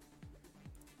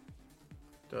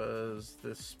does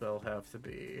this spell have to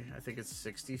be? I think it's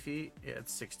 60 feet. Yeah,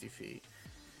 it's 60 feet.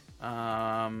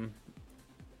 Oh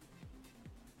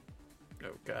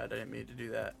god, I didn't mean to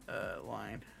do that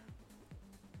line.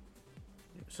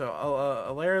 So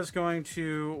Alara's going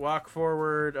to walk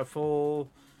forward a full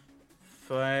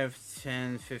 5,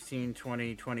 10, 15,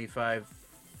 20, 25,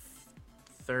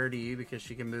 30, because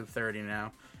she can move 30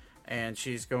 now. And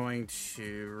she's going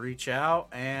to reach out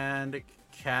and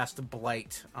cast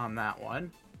Blight on that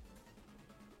one.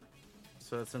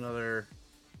 So that's another...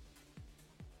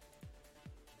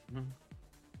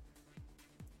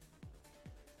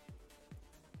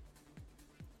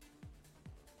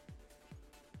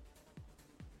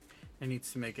 It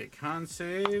needs to make a con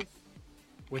save,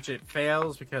 which it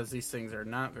fails because these things are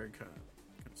not very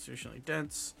constitutionally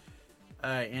dense.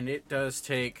 And it does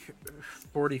take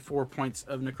 44 points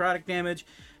of necrotic damage.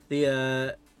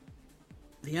 The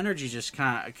energy just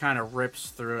kind of rips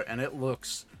through it, and it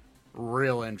looks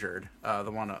real injured.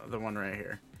 The one right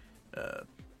here.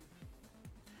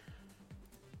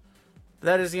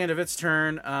 That is the end of its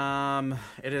turn.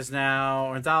 It is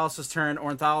now Ornthalos' turn.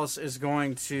 Ornthalos is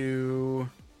going to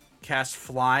cast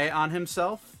Fly on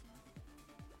himself.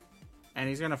 And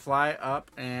he's going to fly up,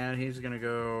 and he's going to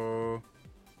go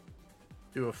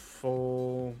do a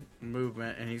full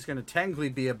movement. And he's going to technically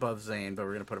be above Zane, but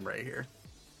we're going to put him right here.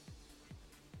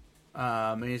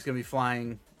 And he's going to be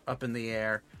flying up in the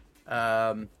air.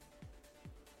 And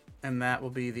that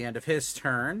will be the end of his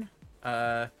turn.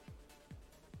 It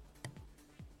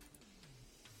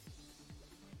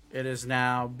is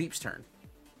now Beep's turn.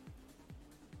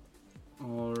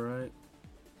 All right.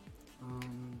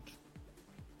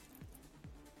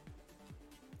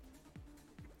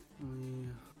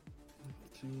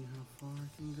 Let's see how far I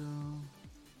can go.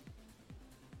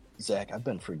 Zach, I've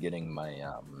been forgetting my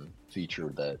feature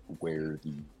that where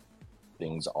the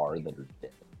things are that are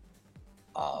dead.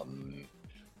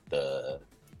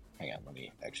 Hang on, let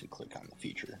me actually click on the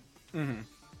feature. Mm-hmm.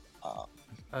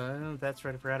 That's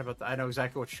right. I forgot about that. I know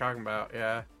exactly what you're talking about.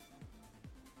 Yeah.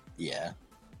 Yeah.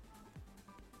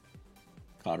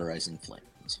 Cauterizing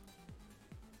flames.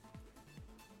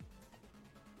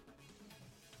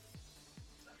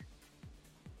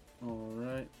 All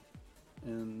right.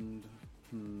 And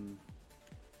how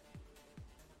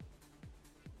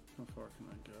far can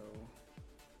I go?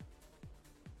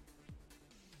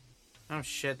 Oh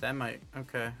shit, that might...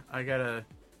 Okay, I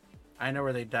know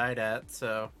where they died at,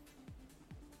 so...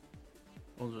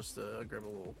 We'll just grab a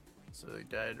little... So they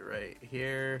died right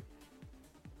here.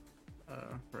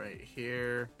 Right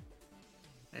here.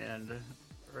 And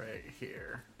right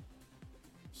here.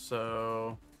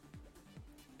 So...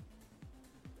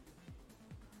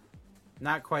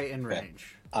 Not quite in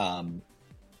range.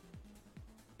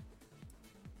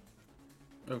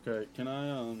 Okay, can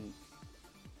I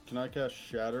cast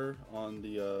Shatter on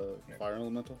the fire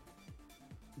elemental?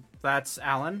 That's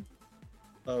Alan.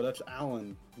 Oh, that's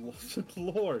Alan.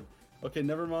 Lord. Okay,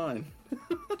 never mind.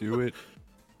 Do it.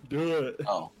 Do it.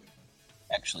 Oh,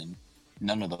 actually,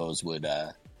 none of those would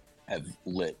have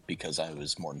lit because I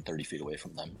was more than 30 feet away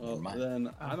from them. Well, Never mind. then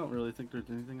I don't really think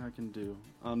there's anything I can do.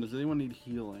 Does anyone need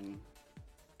healing?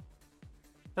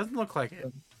 Doesn't look like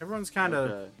it. Everyone's kind of...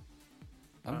 Okay.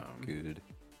 I'm good.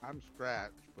 I'm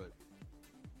scratched, but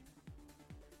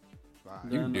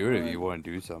fine. You can Then do it if I- you want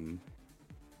to do something.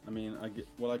 I mean,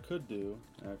 what I could do,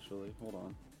 actually, hold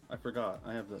on. I forgot.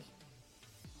 I have this.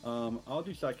 I'll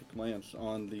do Psychic Lance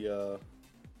on the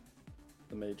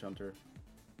Mage Hunter.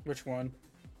 Which one?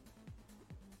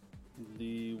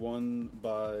 The one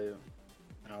by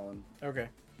Alan. Okay.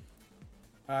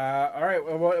 All right.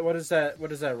 Well, what is that?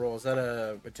 What does that roll? Is that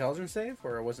a intelligence save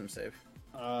or a wisdom save?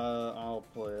 I'll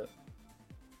play it.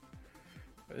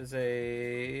 It is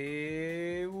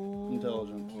a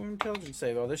Intelligence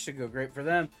save. Oh, this should go great for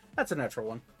them. That's a natural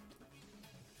one.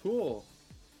 Cool.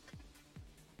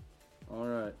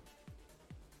 Alright.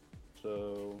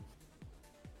 So,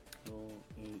 roll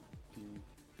 8d.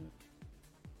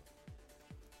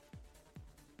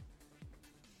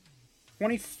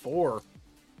 24.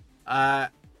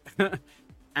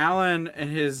 Alan in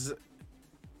his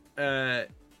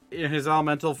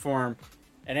elemental form,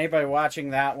 and anybody watching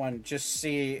that one just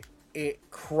see it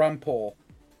crumple.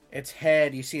 Its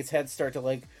head, you see its head start to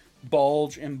like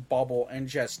bulge and bubble and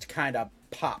just kind of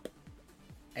pop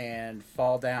and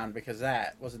fall down because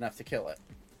that was enough to kill it.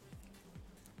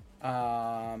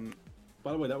 By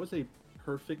the way, that was a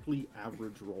perfectly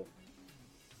average roll.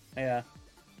 Yeah,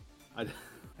 I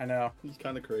know. It's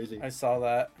kind of crazy. I saw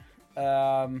that.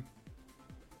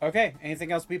 Okay,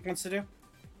 anything else Beep wants to do?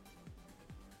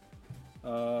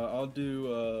 I'll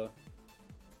do,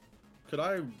 could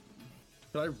I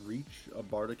reach a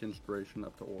bardic inspiration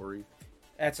up to Ori?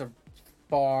 That's a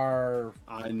bar.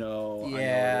 I know.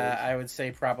 Yeah, I know I would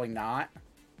say probably not.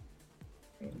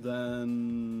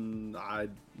 then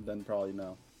probably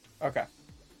no. Okay.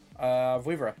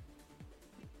 Vivra.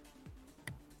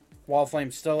 Wall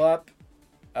flame's still up.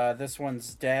 This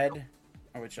one's dead,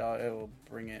 which it'll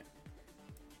bring it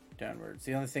downwards.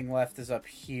 The only thing left is up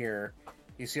here.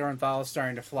 You see Ornthal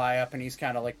starting to fly up, and he's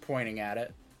kind of like pointing at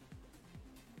it.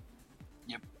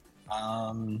 Yep.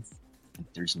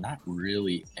 There's not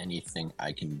really anything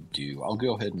I can do. I'll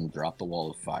go ahead and drop the wall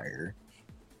of fire,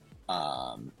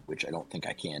 which I don't think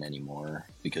I can anymore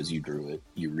because you drew it.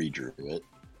 You redrew it.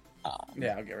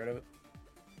 Yeah, I'll get rid of it.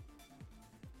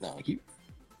 Thank you.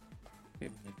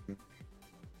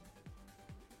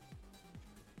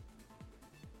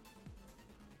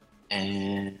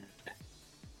 And I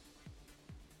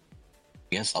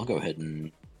guess I'll go ahead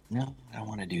and no, I don't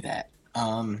want to do that.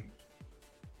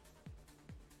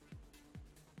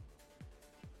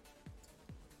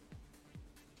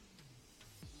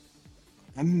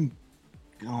 I'm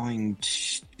going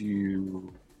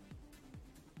to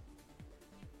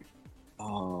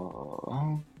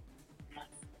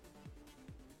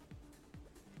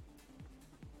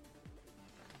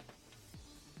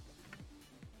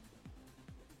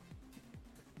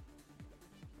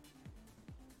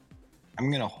I'm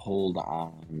gonna hold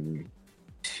on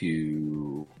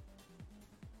to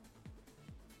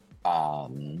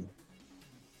I'm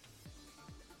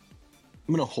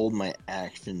gonna hold my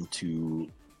action to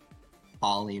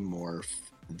polymorph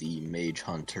the Mage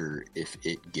Hunter if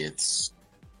it gets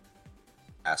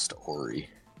past Ori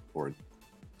or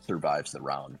survives the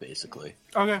round, basically.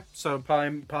 Okay, so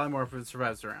polymorph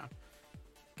survives the round.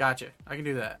 Gotcha. I can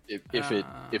do that.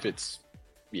 If it's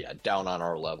down on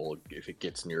our level, if it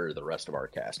gets near the rest of our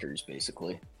casters,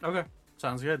 basically. Okay,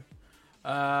 sounds good.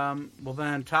 Well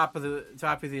then, top of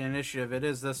the initiative, it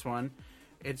is this one.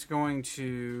 It's going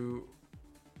to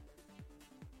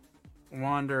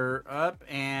wander up,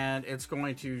 and it's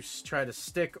going to try to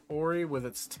stick Ori with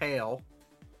its tail.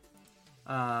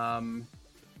 It's going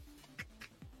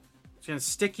to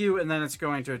stick you, and then it's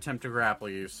going to attempt to grapple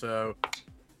you. So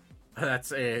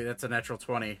that's a natural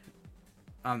 20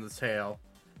 on the tail,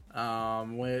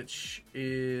 which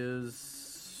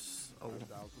is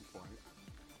 1,000 points.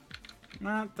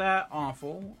 not that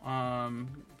awful,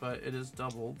 but it is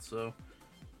doubled. So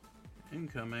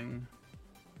incoming.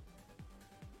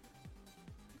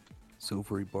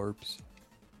 Silvery barbs.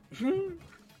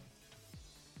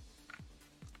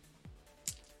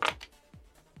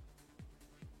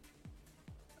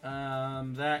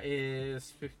 That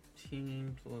is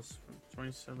 15 plus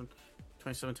 27.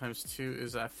 27 times 2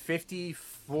 is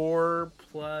 54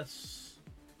 plus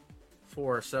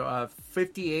 4. So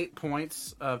 58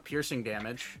 points of piercing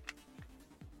damage.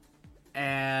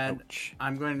 And Ouch.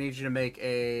 I'm going to need you to make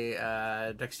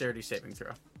a dexterity saving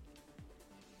throw.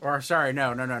 Or sorry,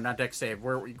 no, not dex save.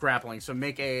 We're grappling. So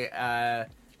make an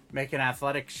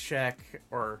athletics check,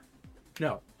 or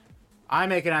no, I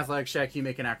make an athletics check. You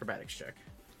make an acrobatics check,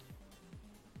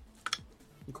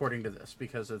 according to this,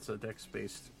 because it's a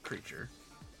dex-based creature.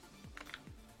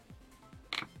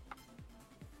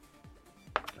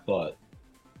 But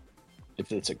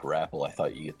if it's a grapple, I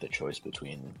thought you get the choice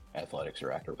between athletics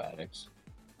or acrobatics.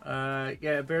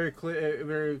 Yeah, very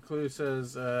clue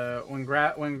says when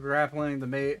grappling the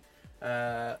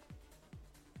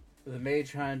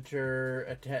mage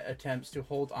hunter attempts to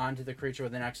hold on to the creature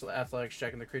with an athletics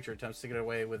check, and the creature attempts to get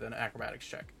away with an acrobatics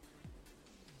check.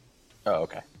 Oh,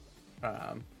 okay.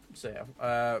 So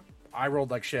yeah, I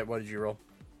rolled like shit. What did you roll?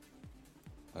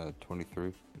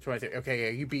 23. 23. Okay, yeah,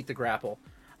 you beat the grapple.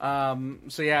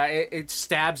 So yeah, it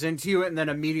stabs into you and then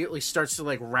immediately starts to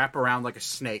like wrap around like a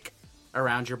snake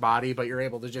around your body, but you're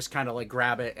able to just kind of like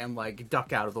grab it and like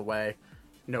duck out of the way,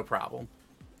 no problem.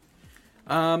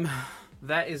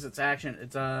 That is its action.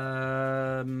 It's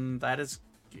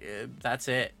that's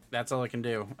it. That's all I can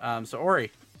do. So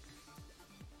Ori,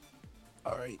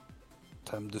 All right,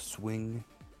 time to swing.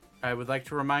 I would like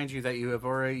to remind you that you have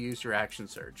already used your action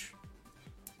surge.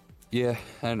 Yeah,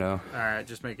 I know. All right,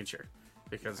 just making sure,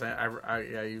 because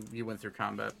you went through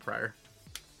combat prior.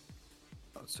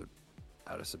 Oh, so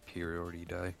out of superiority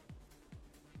die.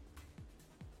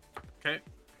 Okay.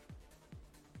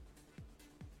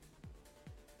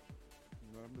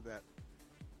 Remember that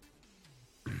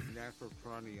natural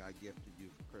 20 I gifted you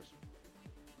for Christmas.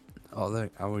 Oh,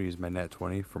 I will use my nat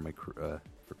 20 for my for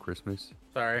Christmas.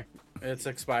 Sorry, it's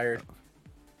expired.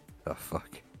 Oh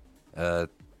fuck.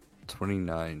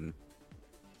 29.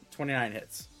 29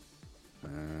 hits.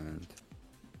 And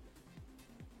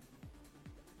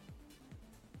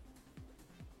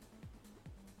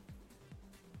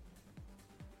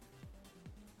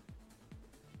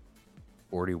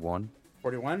 41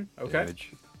 41. Okay.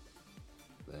 damage.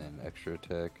 Then extra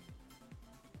attack.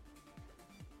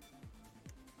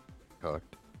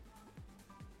 Cocked.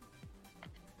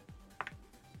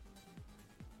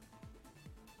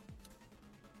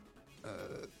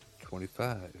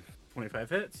 25. 25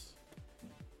 hits.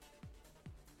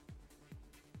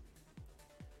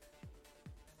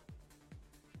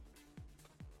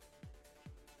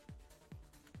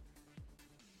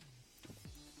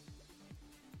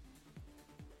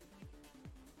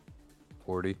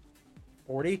 $40.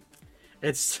 40.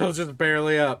 It's still just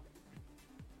barely up.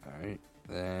 Alright.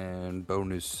 Then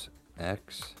bonus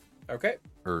X. Okay.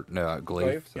 Or, no, glaive.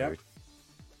 Glaive, Sorry. yep.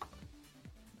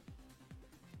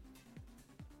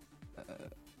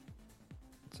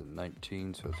 It's a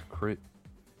 19, so it's a crit.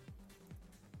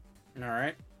 All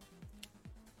right.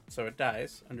 So it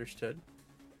dies. Understood.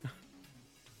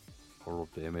 Total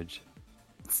damage.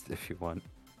 If you want.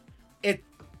 If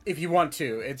you want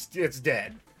to, it's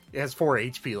dead. It has 4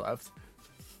 HP left.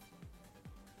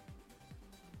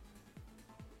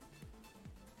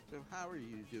 So how are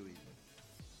you doing?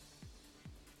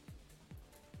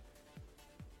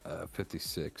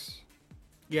 56.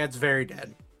 Yeah, it's very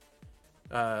dead.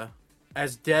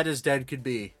 As dead could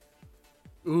be.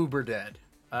 Uber dead.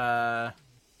 All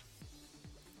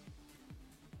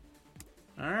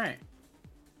right.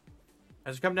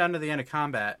 As we come down to the end of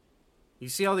combat, you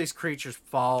see all these creatures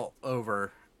fall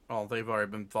over. Well, they've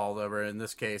already been fallen over in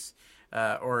this case.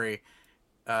 Ori,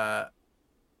 I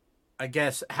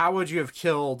guess, how would you have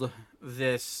killed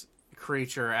this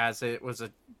creature as it was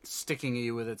sticking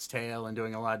you with its tail and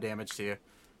doing a lot of damage to you?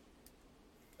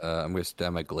 I'm going to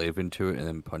stab my glaive into it and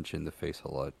then punch it in the face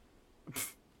a lot.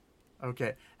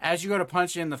 Okay. As you go to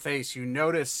punch it in the face, you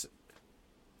notice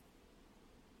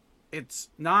it's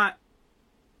not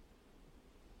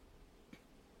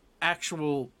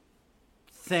actual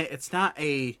thing. It's not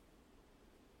a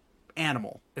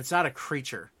animal. It's not a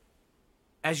creature.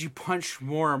 As you punch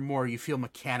more and more, you feel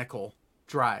mechanical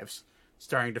drives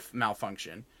starting to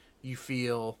malfunction. You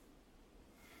feel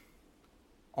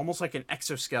almost like an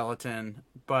exoskeleton,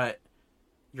 but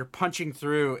you're punching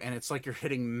through and it's like you're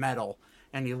hitting metal.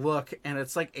 And you look and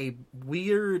it's like a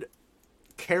weird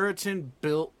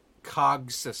keratin-built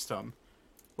cog system,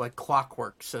 like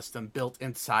clockwork system built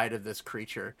inside of this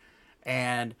creature.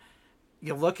 And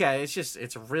you look at it,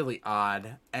 it's really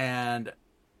odd. And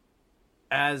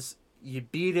as you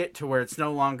beat it to where it's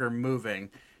no longer moving,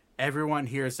 everyone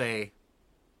hears a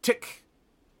tick,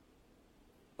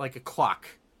 like a clock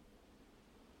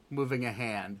moving a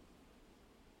hand.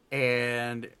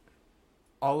 And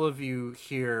all of you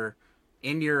hear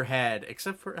in your head,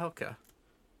 except for Elka,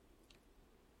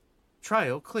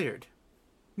 trial cleared.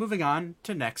 Moving on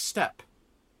to next step.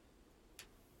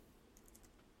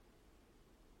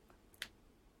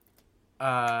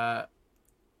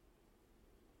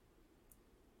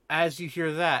 As you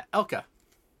hear that, Elka.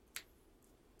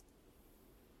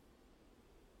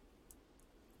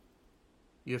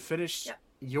 You have finished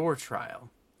your trial,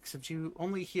 except you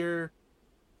only hear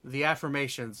the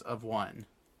affirmations of one.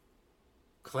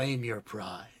 Claim your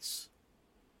prize.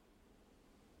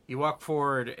 You walk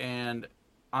forward, and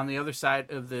on the other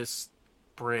side of this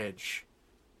bridge,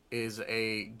 is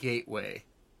a gateway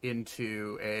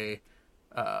into a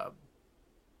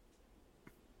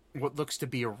what looks to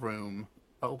be a room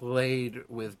laid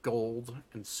with gold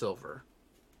and silver.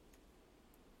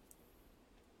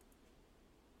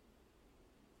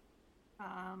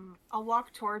 I'll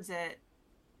walk towards it,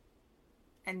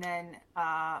 and then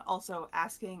also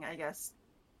asking, I guess,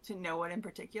 to know what in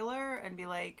particular, and be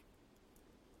like,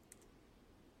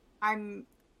 I'm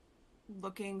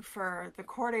looking for the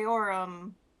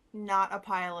Cordeorum, not a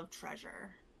pile of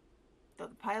treasure. Though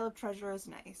the pile of treasure is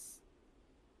nice.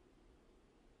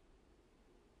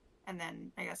 And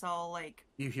then I guess I'll like...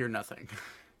 You hear nothing.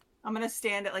 I'm gonna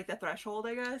stand at like the threshold,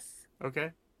 I guess.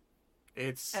 Okay.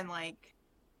 It's... And like...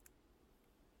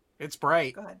 It's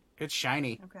bright. Go ahead. It's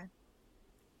shiny. Okay.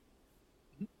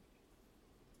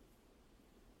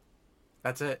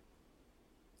 That's it.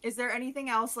 Is there anything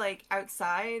else like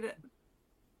outside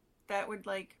that would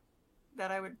like that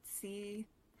I would see?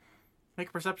 Make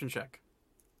a perception check.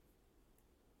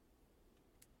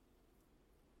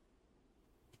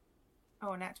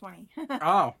 Oh, nat 20.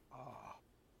 Oh.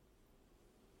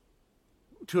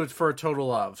 For a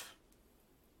total of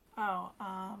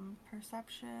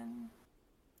Perception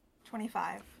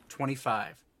 25.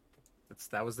 25.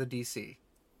 That was the DC.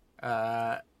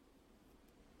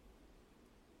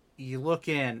 You look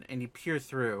in and you peer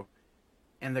through,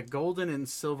 and the golden and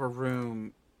silver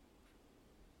room,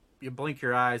 you blink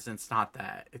your eyes and it's not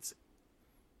that. It's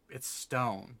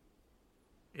stone.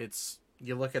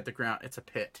 You look at the ground, it's a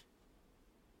pit.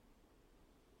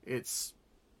 It's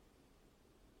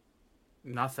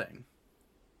nothing.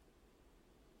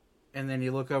 And then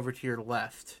you look over to your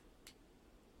left,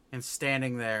 and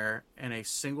standing there in a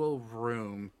single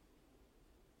room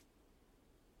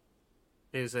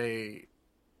is a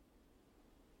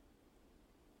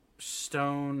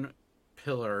stone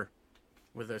pillar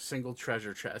with a single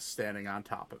treasure chest standing on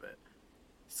top of it.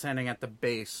 Standing at the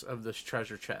base of this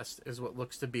treasure chest is what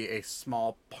looks to be a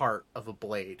small part of a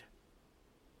blade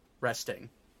resting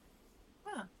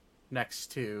next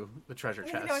to the treasure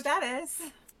chest. I don't know what that is.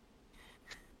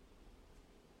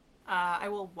 I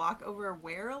will walk over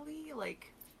warily,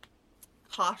 like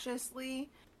cautiously,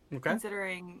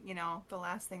 considering, the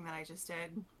last thing that I just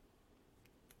did.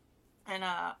 And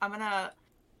I'm gonna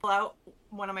pull out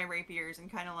one of my rapiers and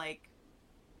kind of like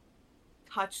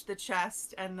touch the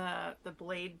chest and the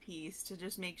blade piece to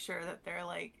just make sure that they're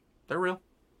real.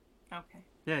 Okay.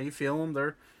 Yeah, you feel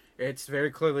them. It's very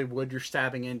clearly wood you're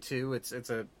stabbing into. It's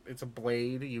a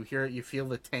blade. You hear it. You feel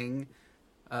the ting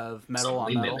of metal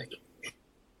on metal.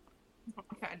 Oh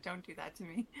God, don't do that to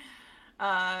me.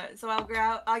 So I'll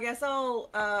grab. I guess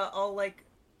I'll like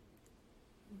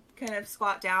kind of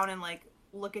squat down and like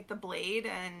look at the blade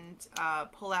and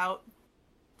pull out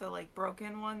the like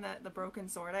broken one, the broken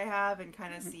sword I have, and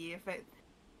kind of see if it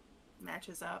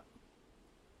matches up.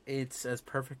 It's as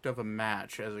perfect of a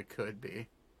match as it could be.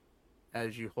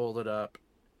 As you hold it up,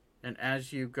 and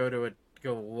as you go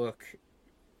look,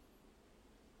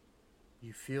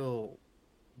 you feel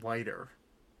lighter.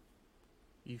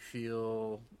 You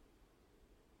feel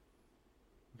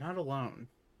not alone.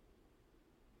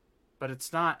 But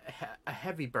it's not a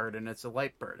heavy burden, it's a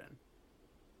light burden.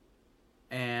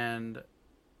 And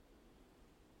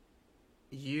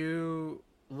you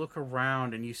look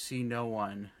around and you see no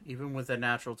one, even with a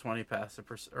natural 20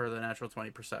 the natural 20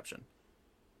 perception.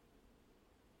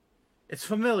 It's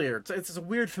familiar. It's a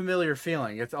weird familiar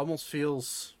feeling. It almost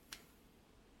feels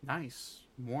nice,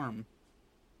 warm.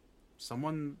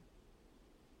 Something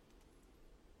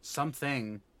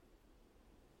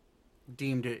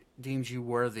deems you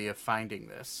worthy of finding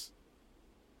this.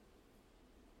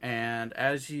 And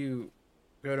as you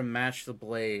go to match the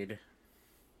blade,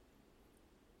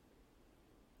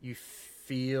 you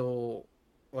feel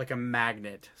like a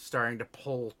magnet starting to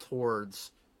pull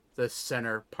towards the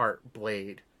center part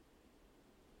blade.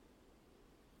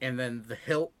 And then the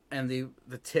hilt and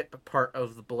the tip part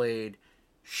of the blade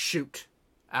shoot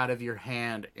out of your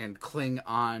hand and cling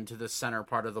on to the center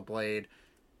part of the blade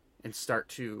and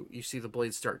you see the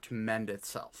blade start to mend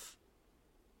itself.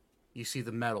 You see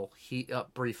the metal heat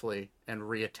up briefly and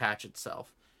reattach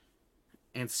itself.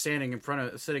 And sitting in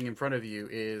front of you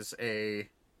is a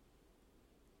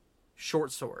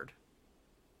short sword.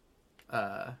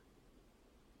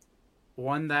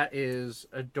 One that is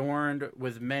adorned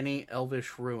with many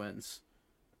elvish runes,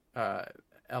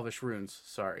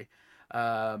 sorry.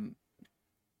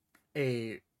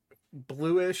 A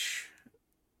bluish,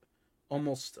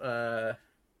 almost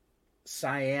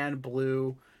cyan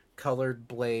blue colored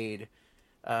blade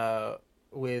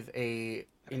with a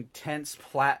intense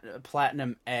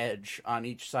platinum edge on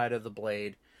each side of the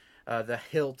blade, The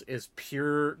hilt is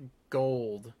pure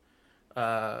gold,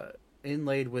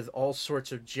 inlaid with all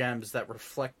sorts of gems that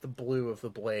reflect the blue of the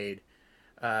blade.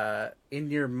 In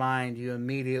your mind, you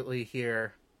immediately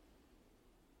hear,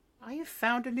 "I have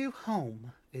found a new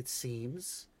home, it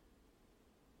seems.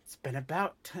 It's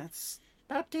about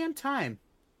damn time.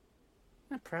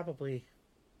 Probably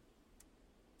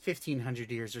 1,500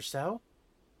 years or so."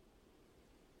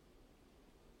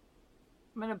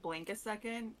 I'm gonna blink a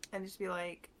second and just be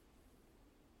like,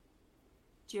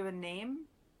 "Do you have a name?"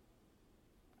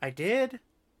 I did.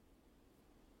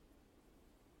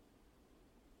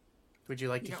 Would you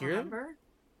like You to don't hear it? remember?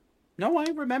 No, I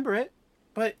remember it.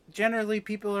 But generally,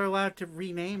 people are allowed to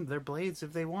rename their blades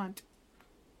if they want.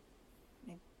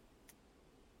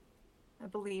 I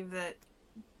believe that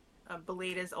a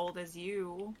blade as old as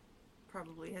you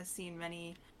probably has seen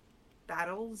many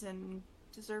battles and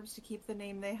deserves to keep the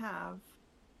name they have.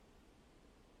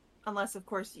 Unless, of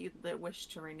course, you wish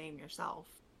to rename yourself.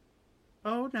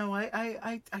 Oh, no,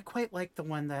 I quite like the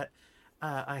one that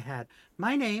I had.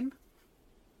 My name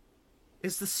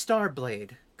is the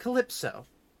Starblade, Calypso.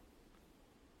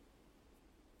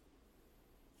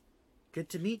 Good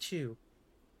to meet you,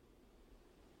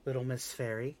 little Miss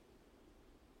Fairy.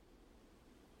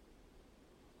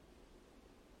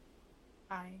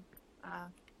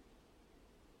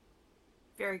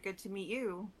 Very good to meet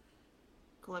you,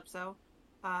 Calypso.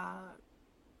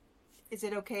 Is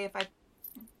it okay if I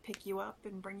pick you up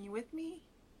and bring you with me?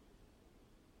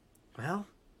 Well,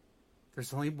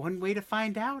 there's only one way to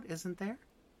find out, isn't there?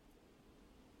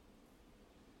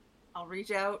 I'll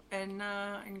reach out and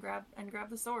grab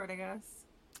the sword, I guess.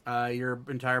 Your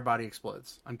entire body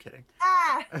explodes. I'm kidding.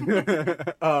 Ah!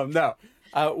 No.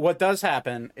 What does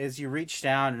happen is you reach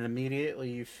down and immediately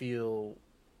you feel...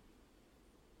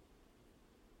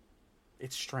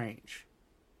 It's strange.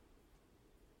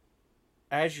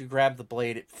 As you grab the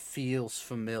blade, it feels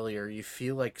familiar. You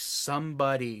feel like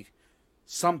something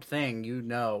you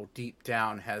know deep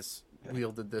down has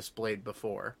wielded this blade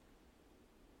before.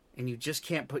 And you just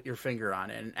can't put your finger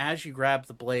on it. And as you grab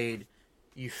the blade,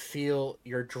 you feel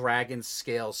your dragon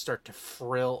scales start to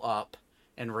frill up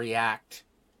and react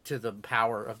to the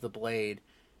power of the blade.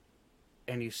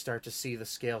 And you start to see the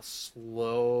scales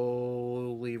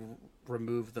slowly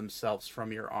remove themselves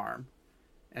from your arm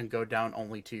and go down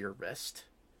only to your wrist.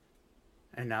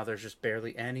 And now there's just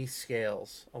barely any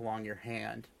scales along your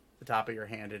hand, the top of your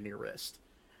hand and your wrist.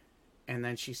 And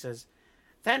then she says,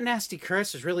 "That nasty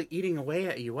curse is really eating away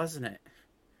at you, wasn't it?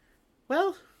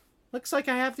 Well, looks like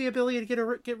I have the ability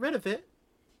to get rid of it."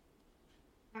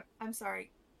 I'm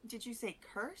sorry. Did you say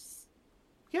curse?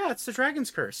 Yeah, it's the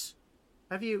dragon's curse.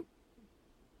 Have you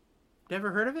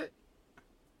never heard of it?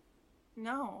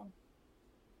 No.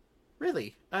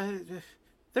 Really?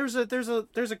 There's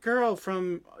a girl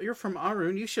from... You're from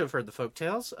Arun. You should have heard the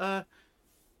folktales.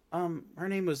 Her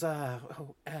name was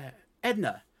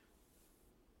Edna.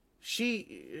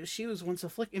 She was once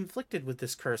inflicted with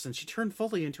this curse, and she turned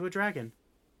fully into a dragon.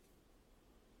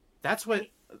 That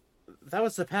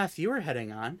was the path you were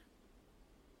heading on.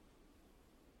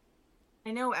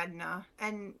 I know Edna,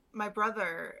 and my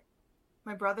brother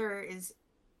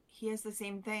he has the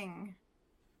same thing.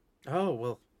 Oh,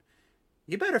 well,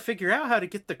 you better figure out how to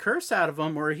get the curse out of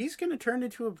him, or he's going to turn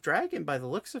into a dragon by the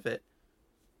looks of it.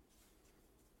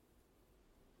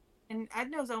 And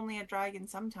Edna's only a dragon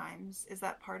sometimes. Is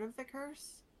that part of the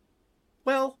curse?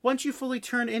 Well, once you fully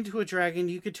turn into a dragon,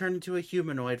 you could turn into a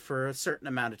humanoid for a certain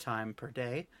amount of time per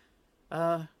day.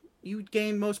 You would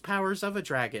gain most powers of a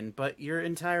dragon, but your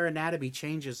entire anatomy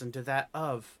changes into that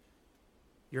of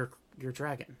your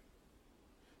dragon.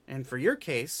 And for your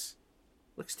case,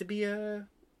 looks to be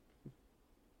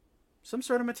some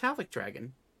sort of metallic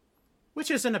dragon, which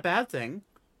isn't a bad thing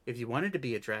if you wanted to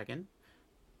be a dragon.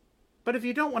 But if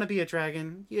you don't want to be a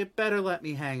dragon, you better let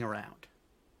me hang around.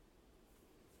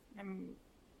 I'm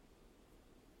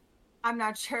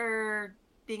not sure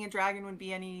being a dragon would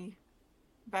be any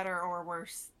better or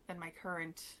worse than my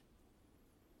current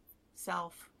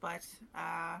self, but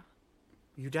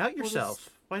You doubt yourself.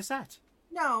 Why's that?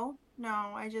 No,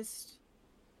 I just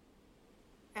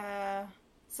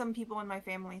some people in my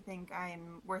family think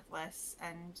I'm worthless,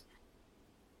 and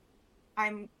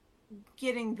I'm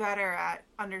getting better at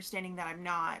understanding that I'm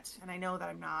not, and I know that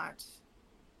I'm not.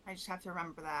 I just have to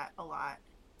remember that a lot.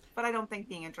 But I don't think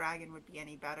being a dragon would be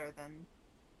any better than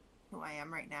who I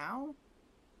am right now.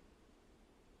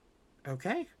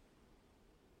 Okay.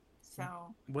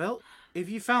 So. Well, if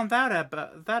you found that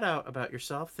out about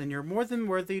yourself, then you're more than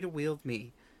worthy to wield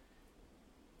me.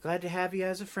 Glad to have you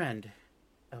as a friend,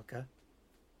 Elka.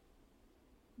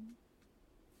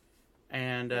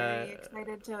 And very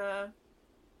excited to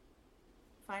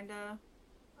find a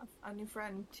new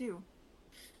friend too.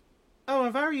 oh,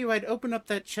 if I were you, I'd open up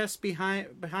that chest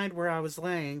behind where I was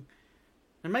laying.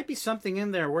 There might be something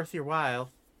in there worth your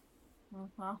while.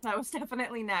 Well, that was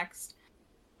definitely next.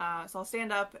 So I'll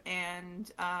stand up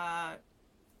and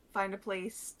find a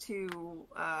place to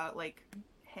like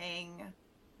hang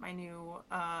my new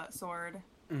sword.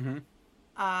 Mm-hmm.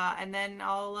 And then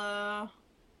I'll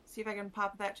see if I can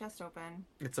pop that chest open.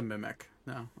 It's a mimic.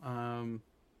 No.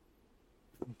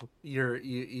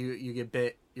 You get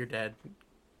bit. You're dead.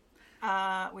 Wait.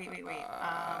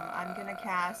 I'm gonna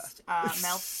cast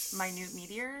melt minute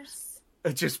meteors.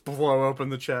 Just blow open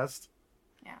the chest.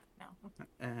 Yeah, no.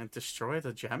 And destroy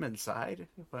the gem inside.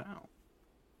 Wow.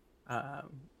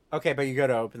 Okay, but you go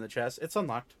to open the chest. It's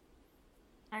unlocked.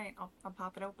 All right, I'll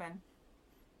pop it open.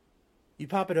 You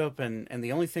pop it open, and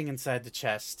the only thing inside the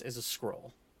chest is a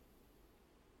scroll.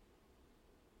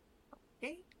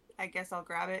 Okay, I guess I'll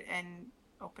grab it and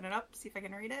open it up. See if I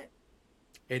can read it.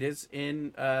 It is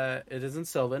in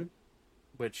Sylvan,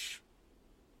 which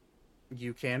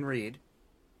you can read.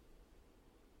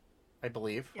 I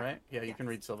believe, Yep. right? Yeah, you Yes. can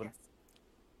read Sylvan. Yes.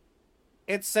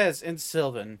 It says in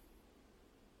Sylvan,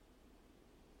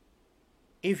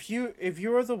 if you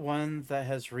are the one that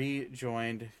has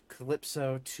rejoined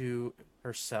Calypso to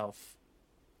herself,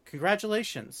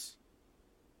 congratulations.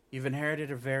 You've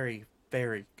inherited a very,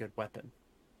 very good weapon.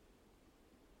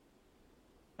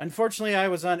 Unfortunately, I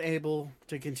was unable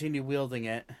to continue wielding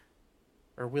it,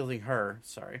 or wielding her,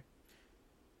 sorry.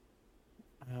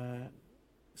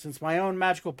 Since my own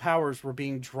magical powers were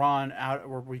being drawn out,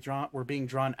 were being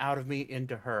drawn out of me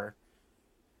into her.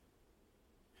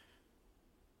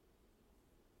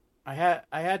 I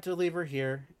had to leave her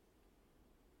here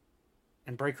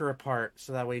and break her apart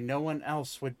so that way no one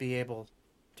else would be able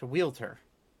to wield her,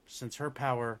 since her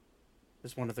power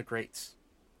is one of the greats.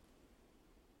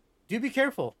 Do be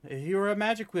careful. If you are a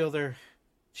magic wielder,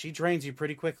 she drains you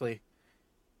pretty quickly.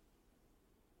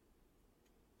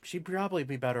 She'd probably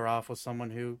be better off with someone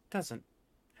who doesn't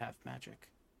have magic.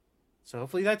 So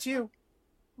hopefully that's you.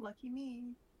 Lucky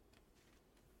me.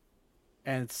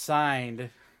 And signed,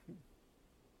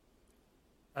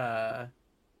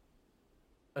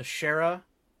 Ashera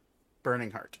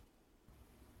Burning Heart.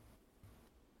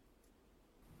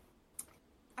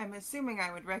 I'm assuming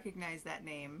I would recognize that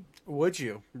name. Would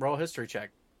you? Roll a history check.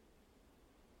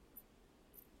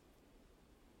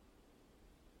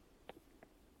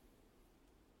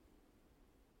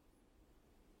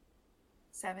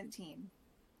 $17.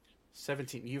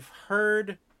 17. You've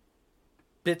heard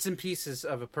bits and pieces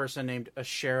of a person named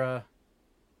Ashera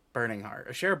Burning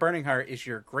Heart. Ashera Burning Heart is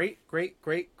your great, which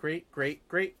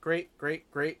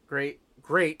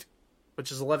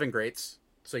is 11 greats,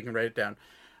 so you can write it down,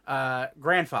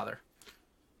 grandfather,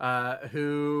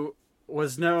 who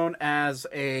was known as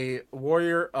a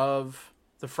warrior of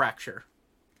the fracture,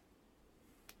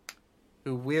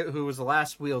 who was the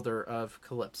last wielder of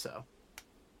Calypso.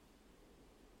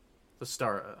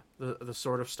 The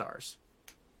Sword of Stars.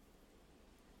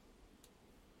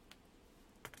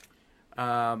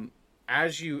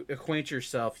 As you acquaint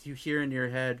yourself, you hear in your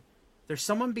head, "There's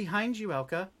someone behind you,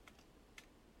 Elka."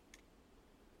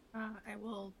 I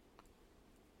will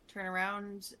turn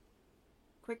around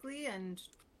quickly and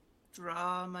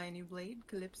draw my new blade,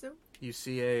 Calypso. You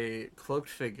see a cloaked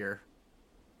figure,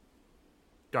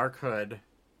 dark hood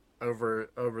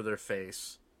over their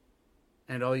face,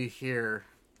 and all you hear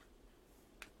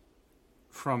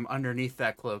from underneath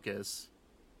that cloak is,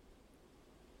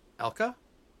 "Elka?"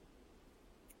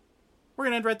 We're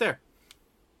gonna end right there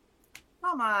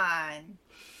Come on.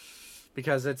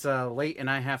 because it's late and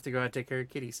I have to go out and take care of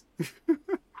kitties.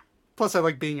 Plus, I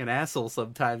like being an asshole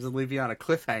sometimes and leave you on a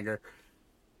cliffhanger.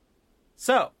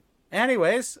 So,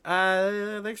 anyways,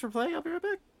 thanks for playing. I'll be right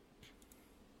back.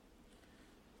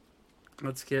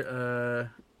 Let's get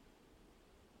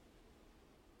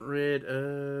rid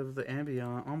of the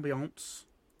ambiance.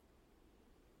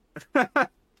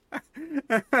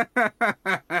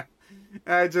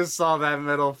 I just saw that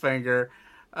middle finger.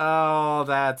 Oh,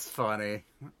 that's funny.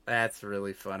 That's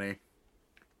really funny.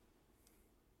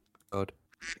 God.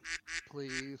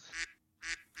 Please.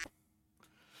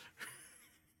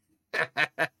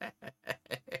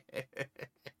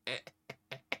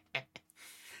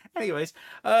 Anyways,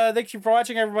 thank you for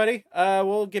watching, everybody.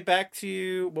 We'll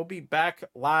be back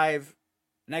live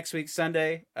next week,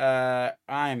 Sunday.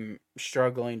 I'm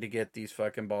struggling to get these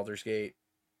fucking Baldur's Gate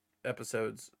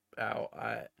episodes out.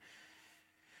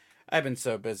 I've been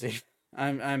so busy.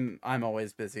 I'm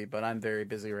always busy, but I'm very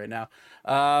busy right now.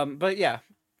 But yeah,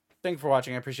 thank you for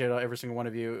watching. I appreciate every single one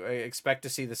of you. I expect to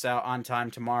see this out on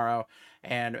time tomorrow,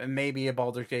 and maybe a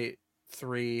Baldur's Gate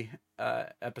 3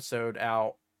 episode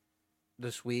out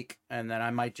this week, and then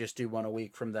I might just do one a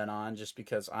week from then on, just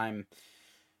because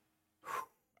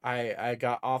I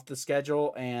got off the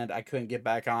schedule and I couldn't get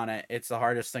back on it. It's the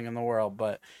hardest thing in the world,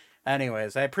 but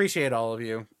anyways, I appreciate all of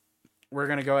you. We're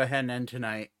gonna go ahead and end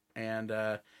tonight, and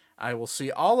I will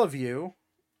see all of you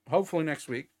hopefully next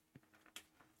week,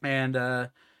 and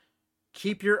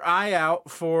keep your eye out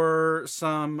for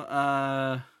some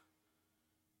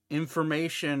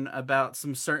information about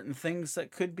some certain things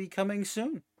that could be coming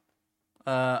soon.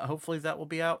 Hopefully that will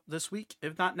be out this week,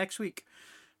 if not next week.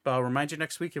 But I'll remind you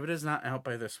next week if it is not out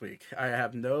by this week. I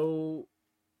have no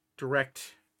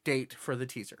direct date for the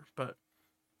teaser, but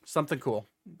something cool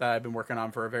that I've been working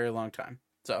on for a very long time.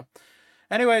 So,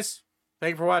 anyways,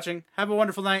 thank you for watching. Have a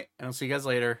wonderful night, and I'll see you guys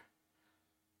later.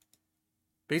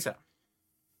 Peace out.